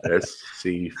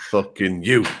 SC fucking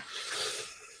you.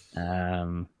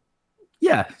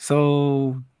 Yeah,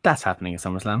 so that's happening at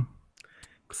SummerSlam.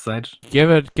 Give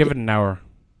it an hour.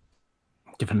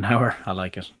 Give it an hour. I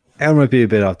like it. I might be a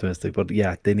bit optimistic, but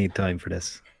yeah, they need time for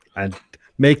this. And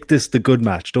make this the good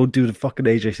match. Don't do the fucking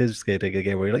AJ Scissors thing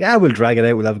again where you're like, we'll drag it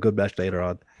out. We'll have a good match later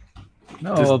on.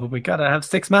 No, but we gotta have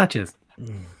 6 matches.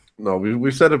 No,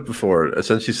 we've said it before.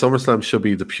 Essentially, SummerSlam should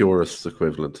be the purest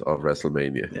equivalent of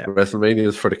WrestleMania. Yeah. WrestleMania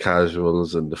is for the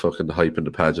casuals and the fucking hype and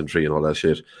the pageantry and all that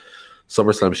shit.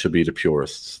 SummerSlam should be the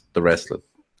purists, the wrestling.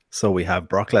 So we have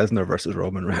Brock Lesnar versus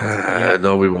Roman Reigns.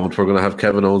 No, we won't. We're going to have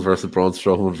Kevin Owens versus Braun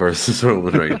Strowman versus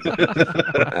Roman Reigns.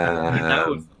 That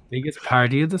was the biggest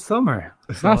party of the summer.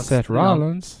 Not Seth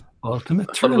Rollins.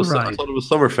 Ultimate thrill ride. I thought it was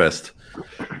Summerfest.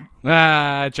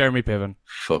 Jeremy Piven.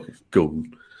 Fucking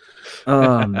golden.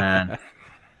 Oh, man.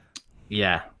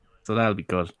 Yeah, so that'll be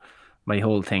good. My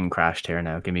whole thing crashed here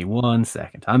now. Give me 1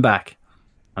 second. I'm back,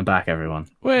 everyone.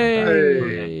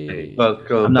 Way.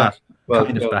 Welcome I'm not. back.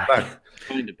 Welcome back.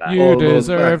 Kind of You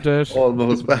deserved it.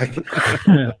 Almost back.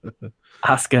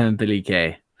 Asuka and Billie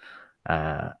Kay.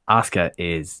 Asuka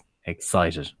is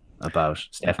excited about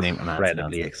Stephanie McMahon's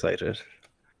Incredibly announcement. excited.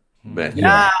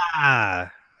 Yeah.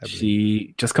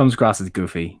 She just comes across as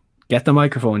goofy. Get the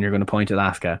microphone, you're going to point at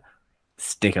Asuka,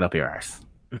 stick it up your arse,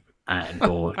 and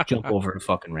go jump over the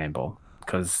fucking rainbow.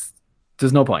 Because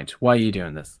there's no point. Why are you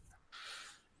doing this?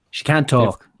 She can't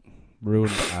talk.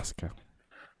 Ruined Asuka.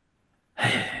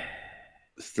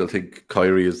 Still think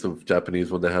Kyrie is the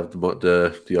Japanese one they have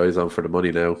the eyes on for the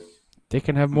money now. They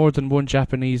can have more than one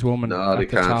Japanese woman. No, they at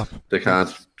the can't. top. They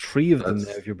can't. 3 of them now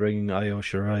if you're bringing Io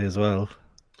Shirai as well.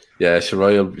 Yeah,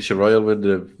 Shirai will win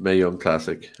the Mae Young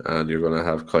Classic, and you're going to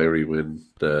have Kyrie win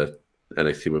the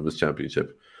NXT Women's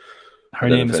Championship. Her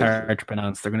name is hard to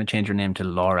pronounce. They're going to change her name to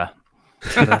Laura.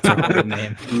 So that's her good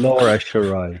name. Laura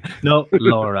Shirai. No,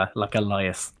 Laura, like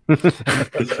Elias.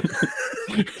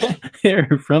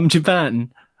 Here from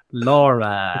Japan,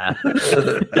 Laura.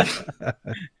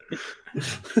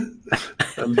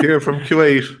 I'm here from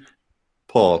Kuwait,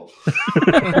 Paul.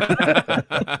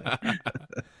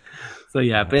 So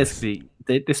yeah, basically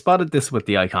they spotted this with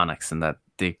the Iconics and that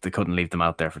they couldn't leave them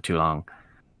out there for too long.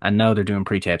 And now they're doing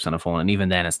pre-tapes on a phone, and even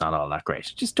then it's not all that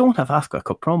great. Just don't have Asuka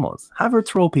cut promos. Have her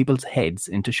throw people's heads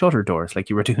into shutter doors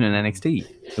like you were doing in NXT.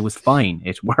 It was fine.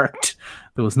 It worked.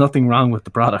 There was nothing wrong with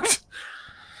the product.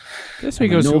 This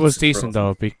week was decent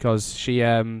though, because she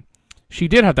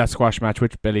did have that squash match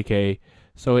with Billie Kay,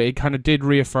 so it kind of did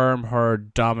reaffirm her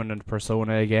dominant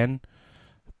persona again.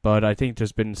 But I think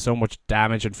there's been so much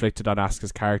damage inflicted on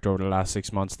Asuka's character over the last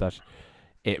 6 months that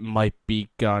it might be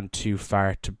gone too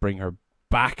far to bring her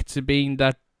back to being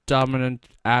that dominant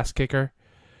ass kicker.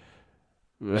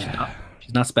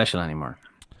 She's not special anymore.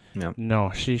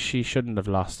 No, she shouldn't have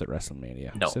lost at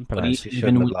WrestleMania. No, Simple but as. She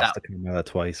shouldn't have lost to Carmella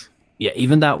twice. Yeah,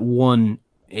 even that one,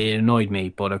 it annoyed me,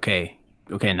 but okay,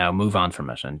 now move on from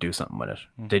it and do something with it.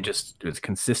 It was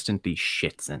consistently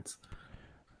shit since.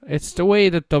 It's the way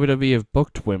that WWE have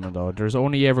booked women, though. There's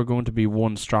only ever going to be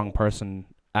one strong person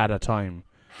at a time.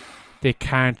 They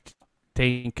can't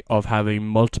think of having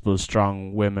multiple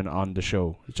strong women on the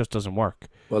show. It just doesn't work.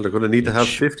 Well, they're going to need to have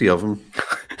 50 of them.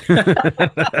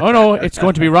 Oh no, it's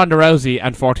going to be Ronda Rousey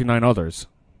and 49 others.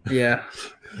 Yeah.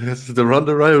 It's the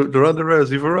Ronda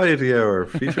Rousey Variety Hour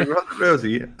featuring Ronda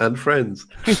Rousey and friends.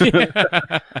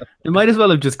 They might as well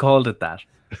have just called it that.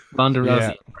 Ronda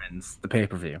Rousey and Friends, the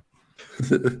pay-per-view.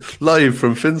 Live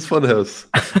from Finn's Funhouse.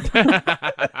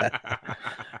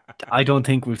 I don't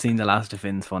think we've seen the last of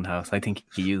Finn's Funhouse. I think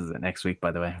he uses it next week,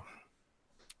 by the way.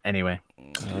 Anyway.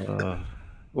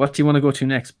 What do you want to go to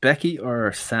next? Becky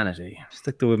or Sanity?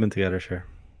 Stick the women together, sure.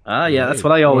 Ah, yeah, that's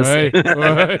what I always say.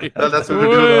 That's what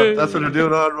they're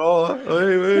doing on Raw.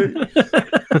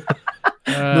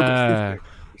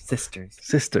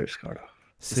 Sisters, Carlo.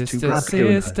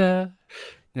 Sister.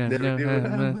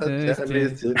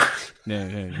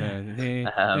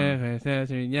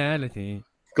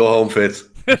 Go home, Fitz.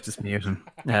 Just mute him.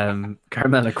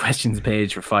 Carmella questions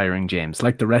Paige for firing James.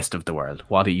 Like the rest of the world,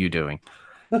 what are you doing?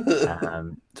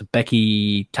 So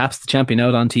Becky taps the champion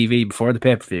out on TV before the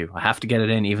pay-per-view. I have to get it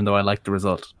in, even though I like the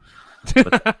result.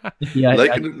 But, yeah,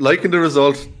 liking the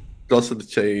result doesn't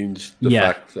change the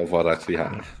fact of what actually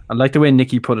happened. I like the way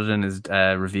Nicky put it in his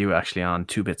review actually on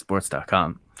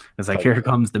 2bitsports.com. It's like, here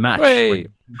comes the match where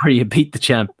you beat the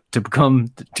champ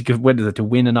to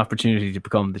win an opportunity to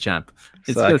become the champ.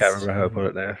 I can't remember how I put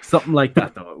it there. Something like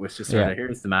that, though. It was just sort of,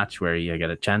 here's the match where you get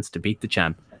a chance to beat the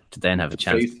champ, to then have a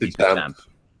chance to beat the champ.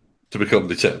 To become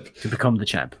the champ. To become the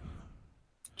champ.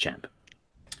 Champ.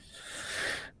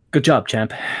 Good job,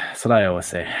 champ. That's what I always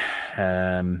say.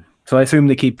 So I assume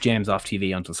they keep James off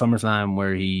TV until SummerSlam,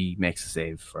 where he makes a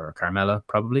save for Carmella,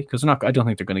 probably. Because I don't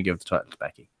think they're going to give the title to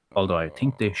Becky. Although I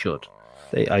think they should.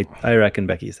 I reckon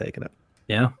Becky's taking it.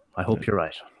 Yeah, I hope you're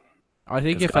right. I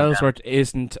think if Ellsworth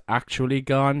isn't actually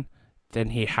gone,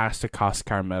 then he has to cost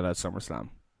Carmella at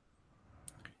SummerSlam.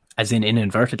 As in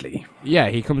inadvertently? Yeah,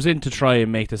 he comes in to try and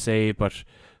make the save, but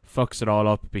fucks it all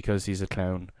up because he's a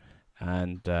clown.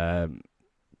 And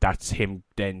that's him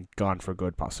then gone for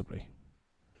good, possibly.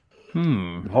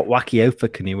 What wacky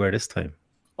outfit can he wear this time?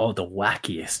 Oh, the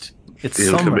wackiest. It's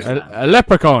SummerSlam. A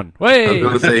leprechaun. Way! I was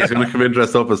going to say, he's going to come in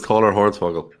dressed up as taller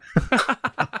Hornswoggle.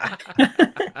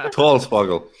 Tall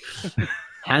Swoggle.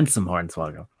 Handsome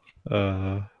Hornswoggle.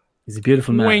 He's a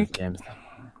beautiful man, Wink. James.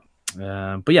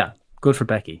 But yeah, good for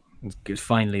Becky.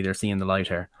 Finally, they're seeing the light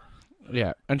here.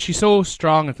 Yeah, and she's so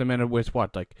strong at the minute with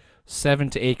 7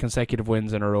 to 8 consecutive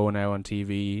wins in a row now on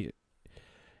TV.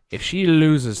 If she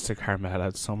loses to Carmella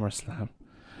at SummerSlam,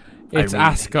 it's really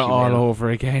Asuka all over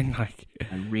again. I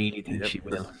really think she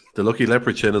will. The lucky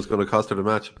leopard chin is going to cost her the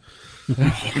match.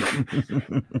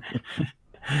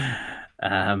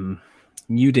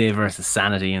 New Day versus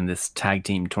Sanity in this tag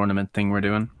team tournament thing we're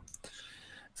doing.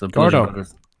 So Bludgeon Gordo,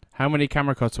 Brothers how many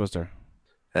camera cuts was there?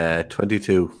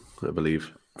 22, I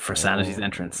believe. for Sanity's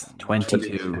entrance.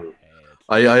 22.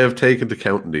 I have taken to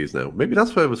counting these now. Maybe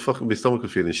that's why I was fucking, my stomach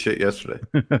was feeling shit yesterday.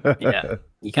 Yeah,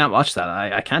 you can't watch that.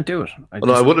 I can't do it. I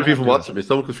wouldn't have even watched it. My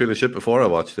stomach was feeling shit before I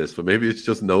watched this, but maybe it's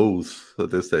just nose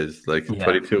at this stage. Like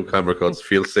 22 camera cuts,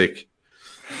 feel sick.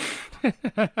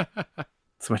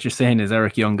 So what you're saying is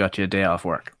Eric Young got you a day off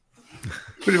work.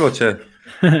 Pretty much,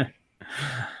 yeah.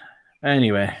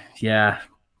 Anyway, yeah,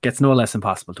 gets no less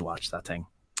impossible to watch that thing.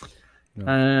 No.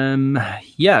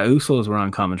 Yeah, Usos were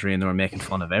on commentary and they were making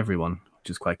fun of everyone,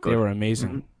 which is quite good. They were amazing.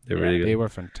 Mm-hmm. They were really good. They were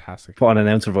fantastic. Put on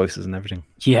announcer voices and everything.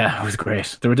 Yeah, it was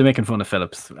great. They were making fun of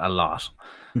Phillips a lot.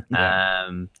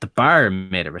 The bar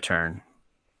made a return.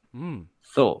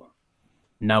 So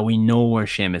now we know where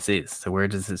Sheamus is. So where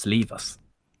does this leave us?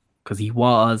 Because he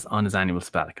was on his annual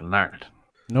sabbatical in Ireland.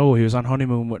 No, he was on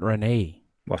honeymoon with Renee.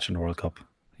 Watching the World Cup.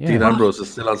 Yeah. Dean Ambrose is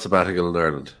still on sabbatical in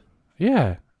Ireland.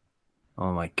 Yeah.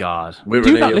 Oh my God.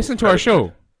 Do you not listen to our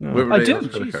show? I do.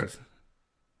 Jesus.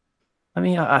 I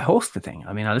mean, I host the thing.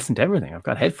 I mean, I listen to everything. I've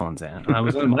got headphones in. And I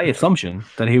was on my assumption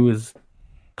that he was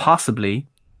possibly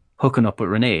hooking up with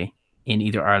Renee in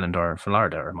either Ireland or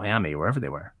Florida or Miami, wherever they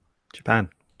were. Japan.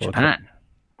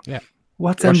 Yeah.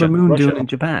 What's Ember Moon doing in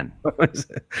Japan?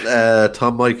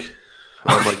 Tom Mike.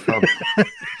 Mike Tom.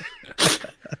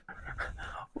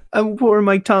 And poor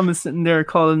Mike Thomas sitting there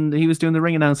calling. He was doing the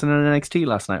ring announcing on NXT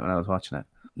last night when I was watching it.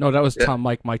 No, that was Tom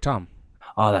Mike Tom.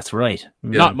 Oh, that's right.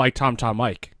 Not Mike Tom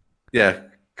Mike. Yeah,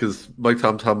 because Mike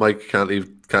Tom Mike can't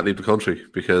leave the country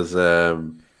because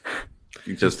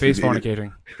he just face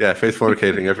fornicating. Yeah, face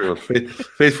fornicating everyone.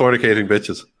 Face fornicating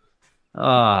bitches.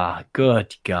 Ah,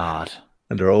 good God.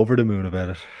 And they're over the moon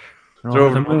about it. They're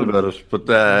over the moon about it. But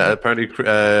apparently,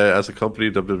 as a company,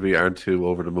 WWE aren't too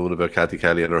over the moon about Cathy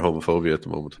Kelly and her homophobia at the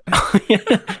moment.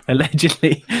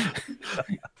 Allegedly.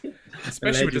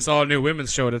 Especially with this all-new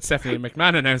women's show that Stephanie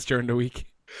McMahon announced during the week.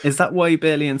 Is that why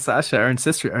Bailey and Sasha aren't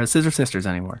scissor sisters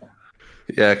anymore?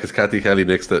 Yeah, because Cathy Kelly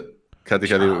nixed it. Cathy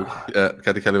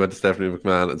Kelly went to Stephanie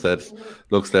McMahon and said,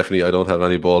 "Look, Stephanie, I don't have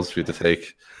any balls for you to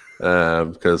take."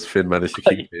 Because Finn managed to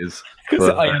keep his. Because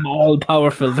I am all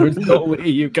powerful. There's no way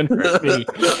you can hurt me.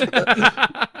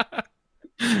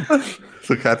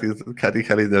 So Cathy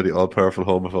Kelly's now the all-powerful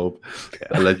homophobe,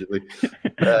 allegedly.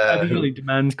 Cathy Kelly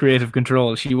demands creative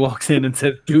control. She walks in and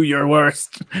says, "Do your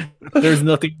worst. There's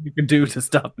nothing you can do to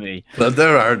stop me." And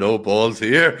there are no balls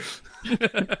here.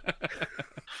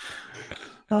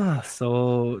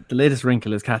 So the latest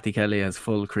wrinkle is Cathy Kelly has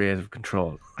full creative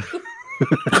control.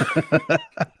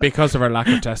 Because of our lack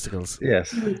of testicles.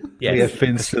 Yes. Yeah,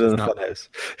 Finn's still in the funhouse.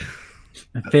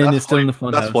 Finn is still in the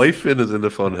funhouse. That's why Finn is in the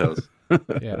funhouse.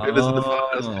 Yeah. Finn is in the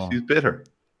funhouse. She's bitter.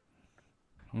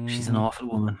 She's an awful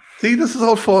woman. See, this is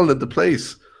all falling into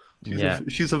place. Yeah.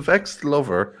 She's a vexed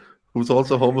lover who's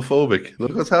also homophobic.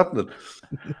 Look what's happening.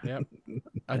 Yeah.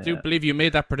 I do believe you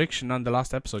made that prediction on the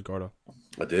last episode, Gordo.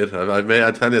 I did.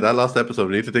 I tell you, that last episode,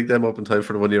 we need to dig them up in time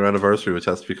for the 1 year anniversary, which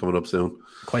has to be coming up soon.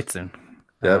 Quite soon.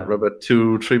 Yeah, we're about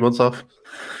 2-3 months off.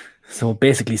 So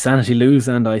basically, Sanity lose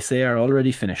and I say are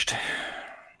already finished.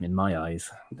 In my eyes,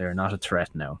 they're not a threat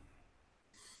now.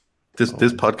 This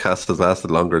podcast has lasted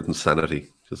longer than Sanity.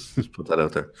 Just put that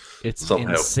out there. It's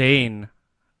somehow insane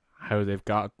how they've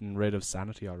gotten rid of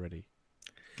Sanity already.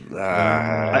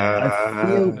 I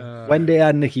feel when they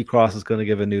add Nikki Cross, is going to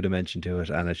give a new dimension to it,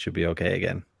 and it should be okay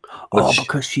again.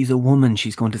 Because she's a woman,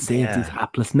 she's going to save these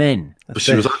hapless men. But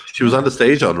she was on the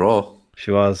stage on Raw. She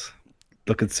was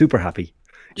looking super happy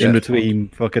in between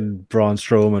fucking Braun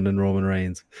Strowman and Roman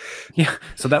Reigns. Yeah,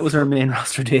 so that was her main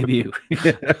roster debut.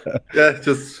 Yeah,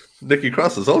 just Nikki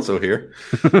Cross is also here.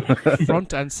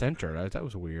 Front and center. That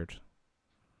was weird.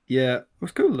 Yeah, it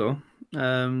was cool though.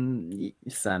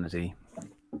 Sanity.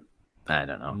 I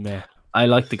don't know. Meh. I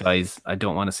like the guys. I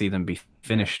don't want to see them be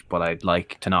finished, but I'd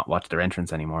like to not watch their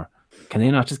entrance anymore. Can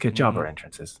they not just get jobber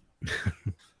entrances?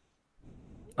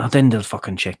 Then they'll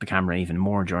fucking check the camera even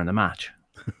more during the match.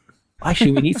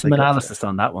 Actually, we need some analysis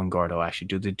on that one, Gordo. Actually,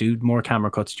 do they do more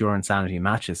camera cuts during Sanity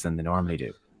matches than they normally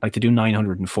do? Like they do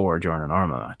 904 during a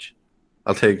normal match.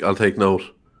 I'll take note.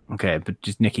 Okay, but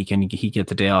just Nicky, can he get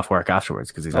the day off work afterwards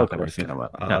because he's not going to be feeling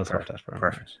well? I'll sort that for him.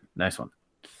 Perfect. Nice one.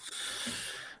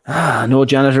 No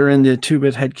janitor in the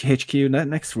 2-bit head HQ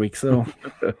next week, so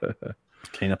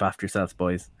clean up after yourselves,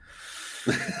 boys.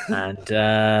 And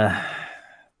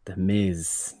The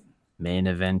Miz main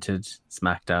evented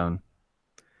SmackDown.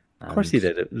 Of course he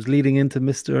did. It was leading into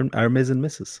Miz and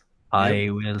Mrs. I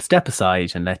will step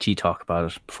aside and let you talk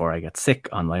about it before I get sick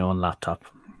on my own laptop.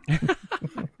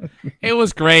 It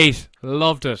was great.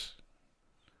 Loved it.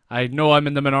 I know I'm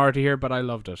in the minority here, but I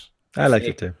loved it. I liked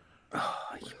it too.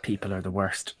 You people are the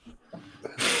worst.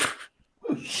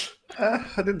 I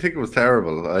didn't think it was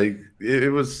terrible.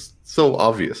 It was so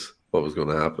obvious what was going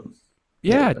to happen.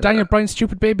 Yeah, Daniel Bryan's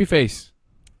stupid baby face.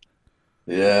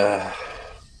 Yeah.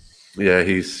 Yeah,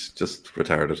 he's just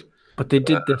retarded. But they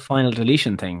did the final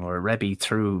deletion thing where Rebby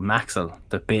threw Maxwell,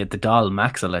 the doll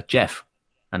Maxwell at Jeff,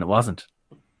 and it wasn't.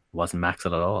 It wasn't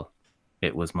Maxwell at all.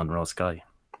 It was Monroe Sky.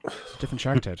 Different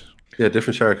shark, Ted. Yeah,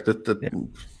 different shark. The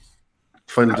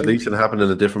final deletion happened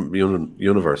in a different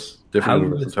universe. Different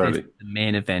universe entirely. The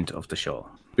main event of the show.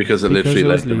 Because it literally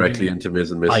led directly into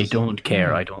Miz and Mrs. I don't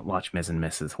care. I don't watch Miz and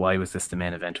Mrs. Why was this the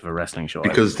main event of a wrestling show?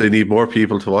 Because they need more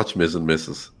people to watch Miz and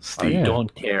Mrs. Steve. I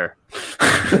don't care.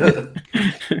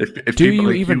 if Do people you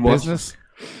like even watched, business?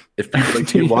 If people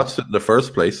like you watched it in the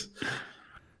first place.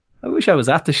 I wish I was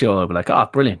at the show. I'd be like, oh,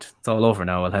 brilliant. It's all over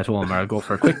now. I'll head home or I'll go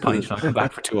for a quick pint and I'll come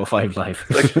back for 205 live.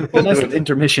 Nice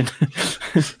intermission.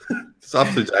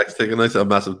 Sausage Jack's taking a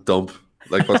massive dump,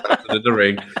 like what's happening in the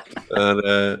ring.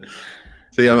 And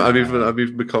see, I'm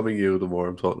even becoming you the more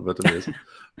I'm talking about the Miz.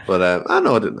 But I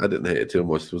didn't hate it too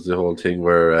much. It was the whole thing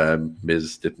where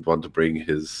Miz didn't want to bring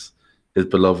his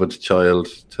beloved child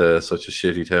to such a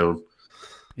shitty town.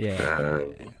 Yeah.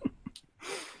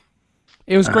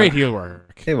 It was great heel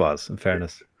work. It was, in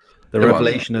fairness. The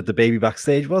revelation of the baby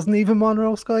backstage wasn't even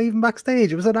Monroe Sky even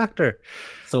backstage. It was an actor.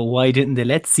 So why didn't they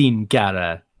let Sean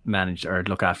Gara manage or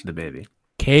look after the baby?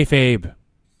 Kayfabe.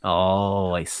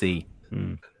 Oh, I see.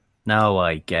 Now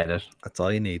I get it. That's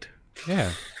all you need.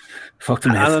 Yeah. Fuck the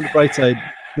Miz. And on the bright side,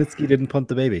 Mitski didn't punt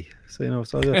the baby. So,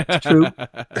 it's all good. It's true.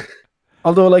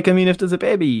 Although, if there's a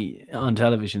baby on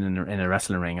television in a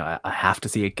wrestling ring, I have to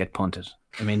see it get punted.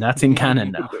 That's in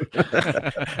canon now.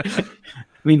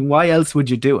 Why else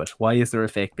would you do it? Why is there a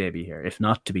fake baby here, if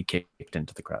not to be kicked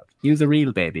into the crowd? Use a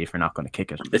real baby if you're not going to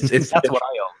kick it. That's what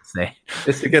I always say.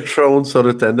 It's to get thrown so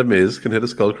that then the Miz can hit a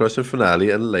skull-crushing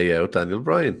finale and lay out Daniel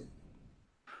Bryan.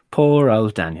 Poor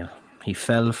old Daniel. He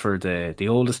fell for the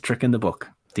oldest trick in the book.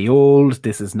 The old,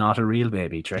 this is not a real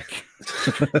baby trick.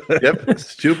 Yep,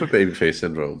 stupid babyface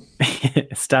syndrome.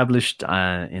 Established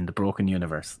in the broken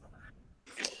universe.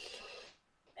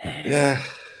 Yeah.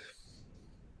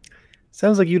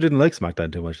 Sounds like you didn't like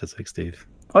SmackDown too much this week, Steve.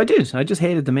 I did. I just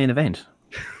hated the main event,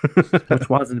 which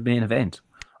wasn't the main event.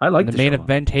 I liked the main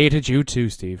event hated you too,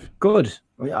 Steve. Good.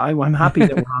 I'm happy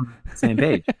that we're on the same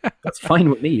page. That's fine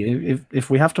with me. If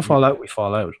we have to fall out, we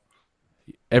fall out.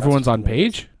 Everyone's on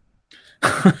page?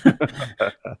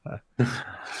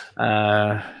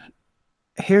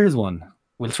 Here's one.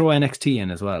 We'll throw NXT in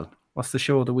as well. What's the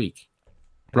show of the week?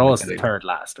 Raw is the third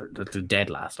last, or the dead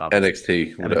last,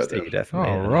 obviously. NXT,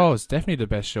 definitely. Raw is definitely the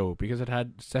best show because it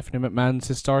had Stephanie McMahon's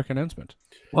historic announcement.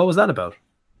 What was that about?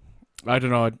 I don't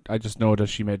know. I just know that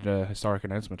she made a historic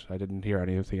announcement. I didn't hear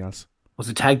anything else. Was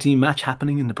a tag team match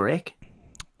happening in the break?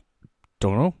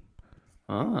 Don't know.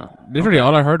 Ah, literally,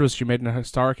 all I heard was she made a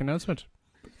historic announcement.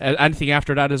 Anything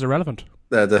after that is irrelevant.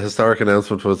 The historic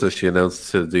announcement was that she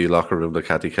announced to the locker room that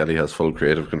Cathy Kelly has full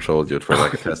creative control due to her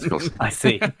lack of testicles. I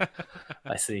see.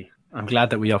 I'm glad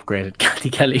that we upgraded Cathy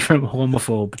Kelly from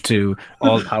homophobe to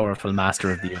all-powerful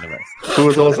master of the universe. Who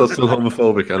is also still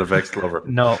homophobic and a vexed lover.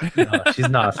 No, she's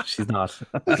not. She's not.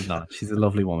 She's a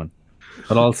lovely woman,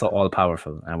 but also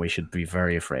all-powerful, and we should be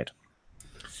very afraid.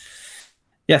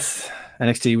 Yes,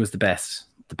 NXT was the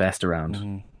best around.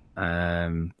 Mm-hmm.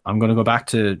 I'm going to go back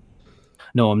to...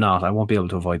 No, I'm not. I won't be able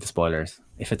to avoid the spoilers.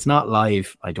 If it's not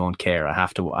live, I don't care. I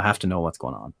have to know what's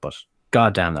going on. But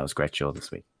goddamn, that was a great show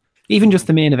this week. Even just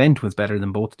the main event was better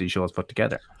than both of these shows put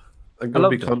together. I'm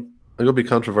going to be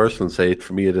controversial and say,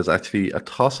 for me, it is actually a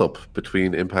toss-up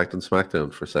between Impact and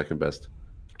SmackDown for second best.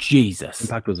 Jesus.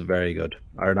 Impact was very good.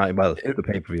 Or not, the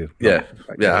pay-per-view. Yeah,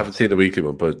 I haven't seen the weekly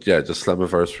one, but yeah, just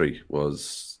Slammiversary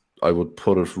was... I would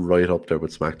put it right up there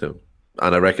with SmackDown.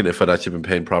 And I reckon if I'd actually been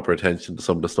paying proper attention to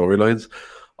some of the storylines,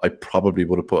 I probably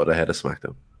would have put it ahead of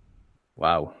SmackDown.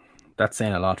 Wow. That's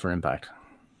saying a lot for Impact.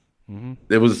 Mm-hmm.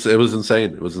 It was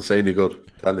insane. It was insanely good.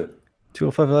 Tell you.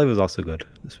 205 Live was also good.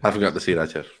 Haven't gotten to see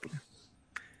that yet.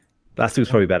 Last week was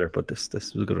probably better, but this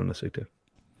was a good one this week too.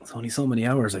 It's only so many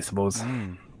hours, I suppose.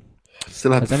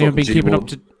 Still has anyone been keeping up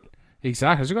to...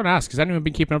 Exactly. I was going to ask, has anyone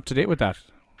been keeping up to date with that?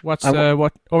 What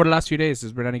over the last few days,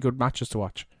 has there been any good matches to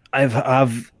watch?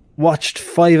 I've watched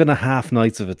 5.5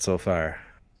 nights of it so far.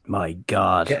 My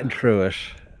God. Getting through it.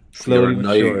 Slowly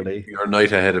but surely. You're a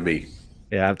night ahead of me.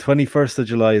 Yeah, 21st of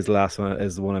July is the last one,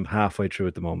 is the one I'm halfway through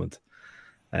at the moment.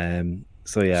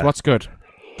 So yeah. So what's good?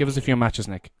 Give us a few matches,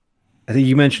 Nick. I think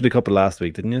you mentioned a couple last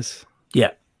week, didn't you?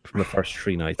 Yeah. from the first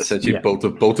 3 nights. Essentially,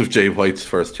 both of Jay White's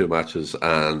first 2 matches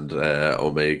and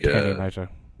Omega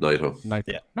Naito,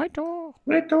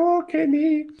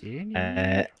 Kenny.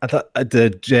 I thought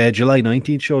the July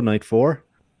 19th show, night 4,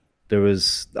 there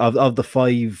was of the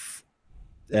 5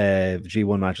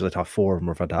 G1 matches, I thought 4 of them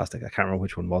were fantastic. I can't remember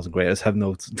which one wasn't great. I just have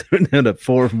notes now that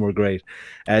 4 of them were great.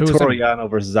 Toru Yano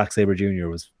versus Zack Sabre Jr.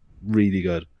 was really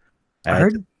good. I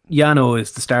heard Yano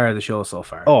is the star of the show so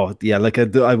far. Oh yeah, like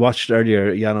I watched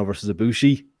earlier Yano versus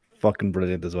Ibushi, fucking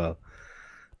brilliant as well.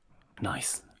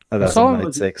 Nice. I saw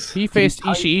night 6. He faced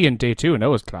Ishii in day 2, and that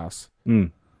was class.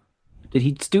 Mm. Did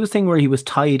he do a thing where he was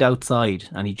tied outside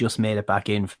and he just made it back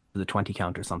in for the 20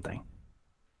 count or something?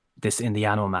 This in the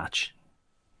Yano match.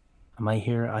 Am I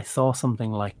here? I saw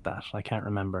something like that. I can't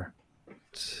remember.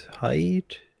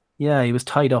 Tied? Yeah, he was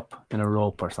tied up in a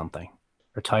rope or something.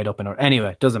 Or tied up in a...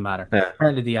 Anyway, doesn't matter. Yeah.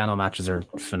 Apparently the Yano matches are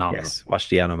phenomenal. Yes, watch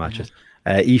the Yano matches.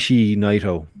 Ishii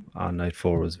Naito on night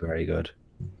 4 was very good.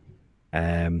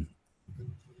 And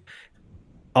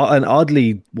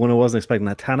oddly, one I wasn't expecting,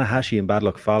 that Tanahashi and Bad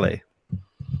Luck Fale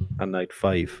on night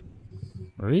 5.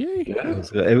 Really? Yeah.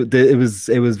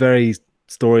 It was very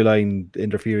storyline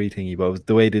interfere thingy, but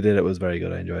the way they did it was very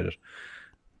good. I enjoyed it.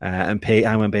 And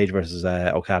Hangman Page versus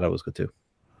Okada was good too.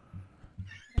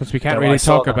 Plus, we can't really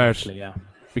talk about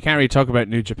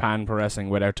New Japan Pro Wrestling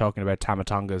without talking about Tama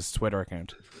Tonga's Twitter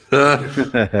account.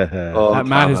 That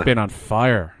man has been on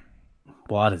fire.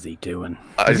 What is he doing?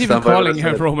 He's even calling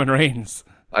out Roman Reigns.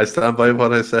 I stand by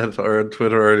what I said on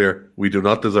Twitter earlier. We do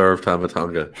not deserve Tama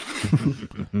Tonga.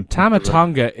 Tama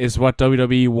Tonga is what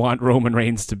WWE want Roman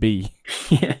Reigns to be.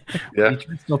 Yeah. He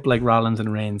dressed up like Rollins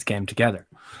and Reigns came together.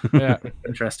 Yeah.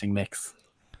 Interesting mix.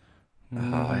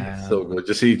 Oh, so good.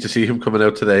 Just see him coming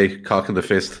out today, cocking the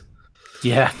fist.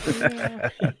 Yeah.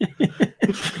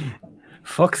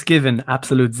 Fucks given,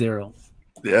 absolute zero.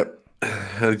 Yep.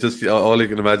 And just all you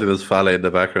can imagine is Fale in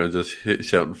the background just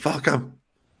shouting, "Fuck him!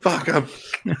 Fuck him!"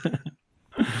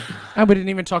 And we didn't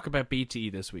even talk about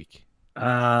BTE this week.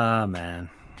 Man.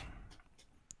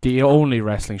 The only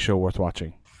wrestling show worth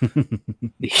watching.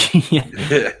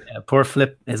 Yeah, poor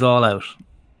Flip is all out.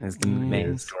 Is the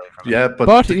main story. Yeah,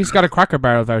 but he's got a Cracker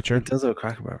Barrel voucher. He does have a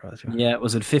Cracker Barrel voucher. Yeah,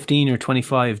 was it $15 or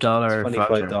 $25?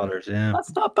 $25, yeah.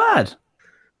 That's not bad.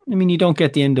 I mean, you don't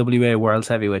get the NWA World's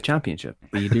Heavyweight Championship,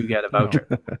 but you do get a voucher.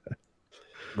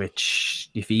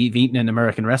 Which, if you've eaten in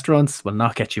American restaurants, will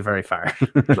not get you very far.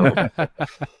 No.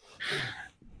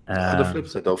 On the flip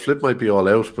side, though, Flip might be all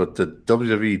out, but the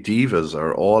WWE Divas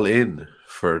are all in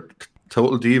for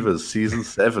Total Divas Season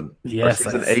 7. Yes,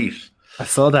 Season 8. I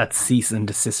saw that cease and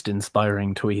desist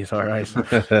inspiring tweet, all right.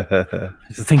 I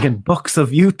was thinking, bucks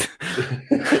of youth.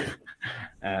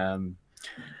 I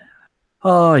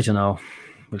don't know.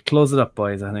 We'll close it up,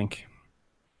 boys, I think.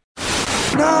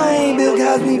 Nine Bill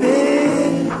Cosby,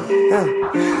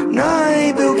 bitch.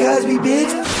 Nine Bill Cosby,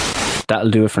 bitch.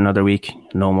 That'll do it for another week.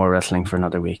 No more wrestling for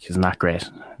another week. Isn't that great?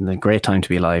 It's a great time to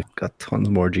be alive. Got tons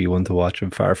more G1 to watch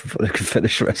and far from I can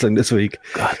finish wrestling this week.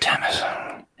 God damn it.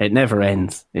 It never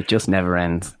ends. It just never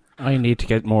ends. I need to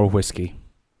get more whiskey.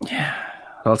 Yeah.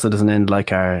 It also doesn't end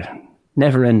like our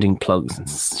never-ending plugs and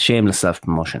shameless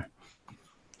self-promotion.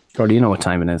 Gordy, you know what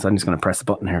time it is. I'm just going to press a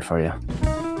button here for you.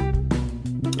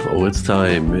 Oh, it's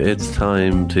time. It's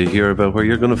time to hear about where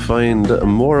you're going to find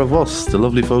more of us, the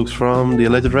lovely folks from the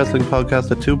Alleged Wrestling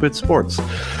Podcast at 2-Bit Sports.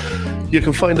 You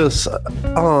can find us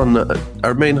on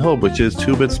our main hub, which is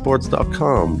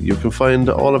 2bitsports.com. You can find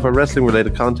all of our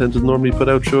wrestling-related content is normally put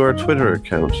out through our Twitter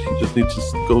account. You just need to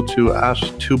go to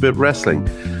 @2bitwrestling.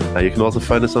 You can also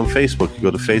find us on Facebook. You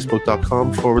go to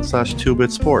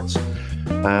facebook.com/2bitsports.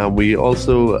 We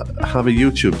also have a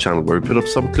YouTube channel where we put up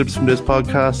some clips from this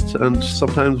podcast, and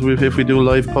sometimes if we do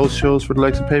live post shows for the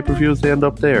likes of pay-per-views, they end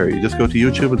up there. You just go to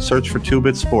YouTube and search for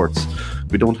 2-Bit Sports.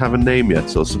 We don't have a name yet,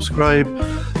 so subscribe,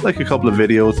 like a couple of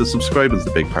videos. The subscribing is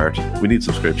the big part. We need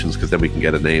subscriptions because then we can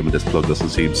get a name and this plug doesn't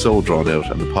seem so drawn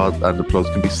out, and the plugs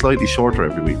can be slightly shorter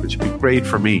every week, which would be great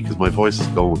for me because my voice is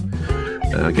going.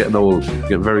 Getting old,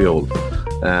 getting very old.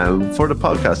 For the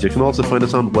podcast, you can also find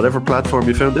us on whatever platform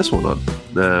you found this one on.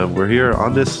 We're here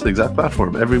on this exact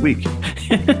platform every week.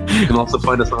 You can also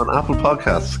find us on Apple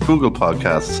Podcasts, Google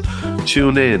Podcasts,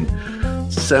 TuneIn,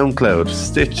 SoundCloud,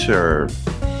 Stitcher,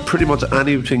 pretty much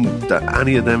anything that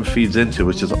any of them feeds into,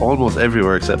 which is almost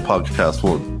everywhere except Podcast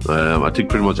One. I think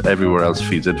pretty much everywhere else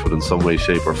feeds into it in some way,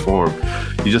 shape or form.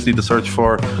 You just need to search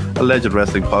for Alleged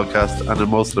Wrestling Podcast, and then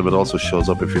most of it also shows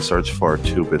up if you search for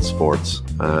 2-Bit Sports.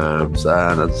 And as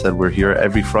I said, we're here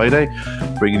every Friday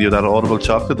bringing you that audible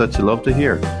chocolate that you love to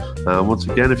hear. Once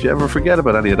again, if you ever forget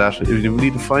about any of that, if you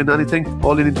need to find anything,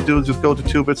 all you need to do is just go to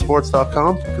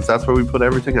 2bitsports.com, because that's where we put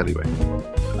everything anyway.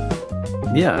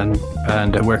 Yeah,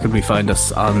 and where can we find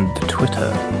us on the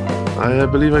Twitter? I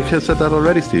believe I said that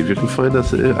already, Steve. You can find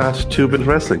us at 2bit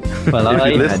Wrestling. Well,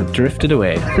 I had drifted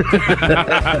away.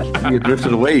 You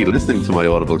drifted away listening to my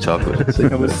audible chocolate.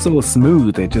 It was so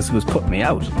smooth, it just was putting me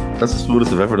out. That's the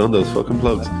smoothest I've ever done those fucking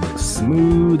plugs.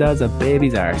 Smooth as a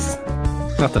baby's arse.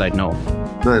 Not that I'd know.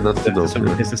 No, not to know.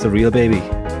 Is this a real baby?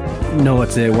 No,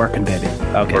 it's a working baby.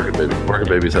 Okay. Working baby. Working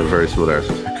babies have very smooth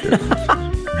arses.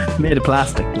 Yeah. Made of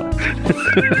plastic.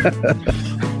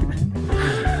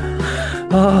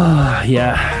 Oh,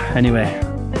 yeah. Anyway,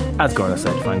 as Gordo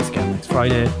said, find us again next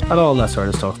Friday and all that sort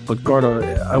of stuff. But Gordo,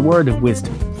 a word of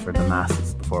wisdom for the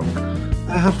masses before we go.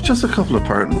 I have just a couple of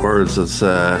parting words. As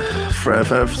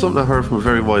something I heard from a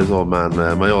very wise old man,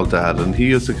 my old dad, and he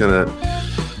used to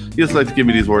like to give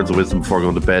me these words of wisdom before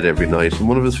going to bed every night. And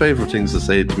one of his favourite things to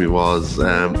say to me was,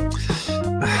 a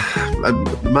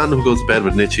man who goes to bed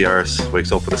with an itchy arse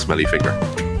wakes up with a smelly finger.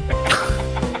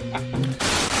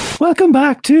 Welcome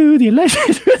back to the Alleged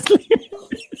Wrestling.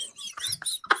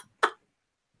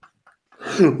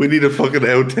 We need a fucking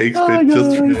outtakes bit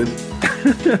just for this.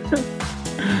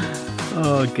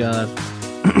 Oh god.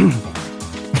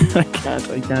 I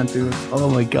can't do it. Oh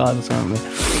my god, what's wrong with me?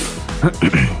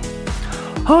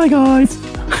 Hi guys.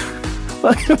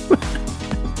 Welcome.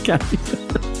 Can't be done.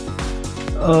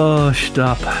 Oh,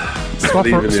 stop.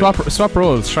 Swap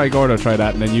roles. Try Gordo, try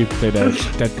that, and then you play the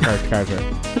dead character.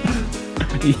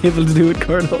 Are you able to do it,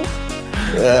 Gordo?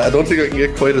 I don't think I can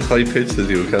get quite as high pitched as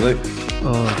you, can I?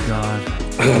 Oh god.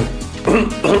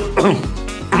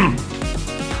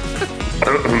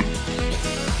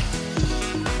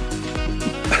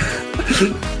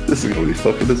 This is going to be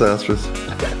fucking disastrous.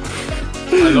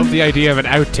 I love the idea of an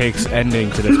outtakes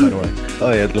ending to this, by the way.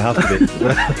 Oh yeah, it'll have to be.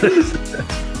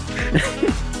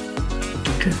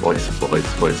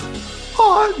 Voice.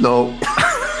 Oh, no.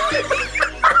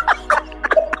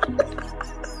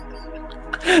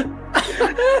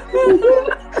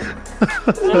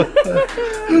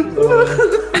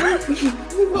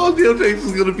 All the outtakes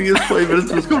is going to be in 5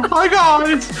 minutes. Just go, hi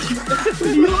guys.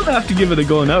 You don't have to give it a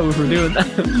go now if we're doing that.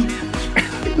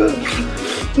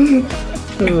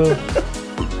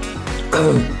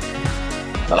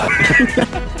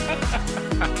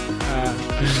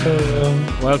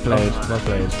 Well played.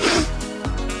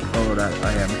 Oh, that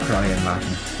I am crying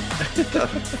laughing. That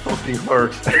fucking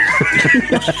hurt.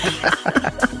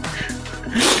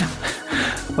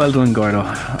 Well done, Gordo.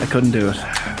 I couldn't do it.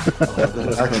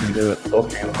 That actually do it.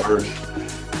 Fucking hurt.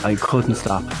 I couldn't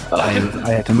stop. I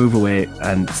had to move away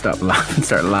and start laughing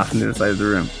to the side of the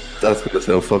room. That's going to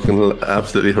sound fucking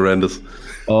absolutely horrendous.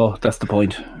 Oh, that's the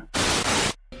point.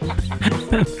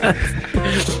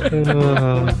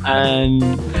 And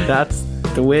that's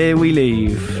the way we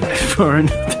leave for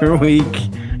another week.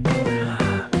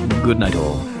 Good night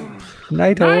all.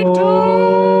 Night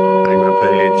all. Hangman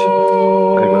Page.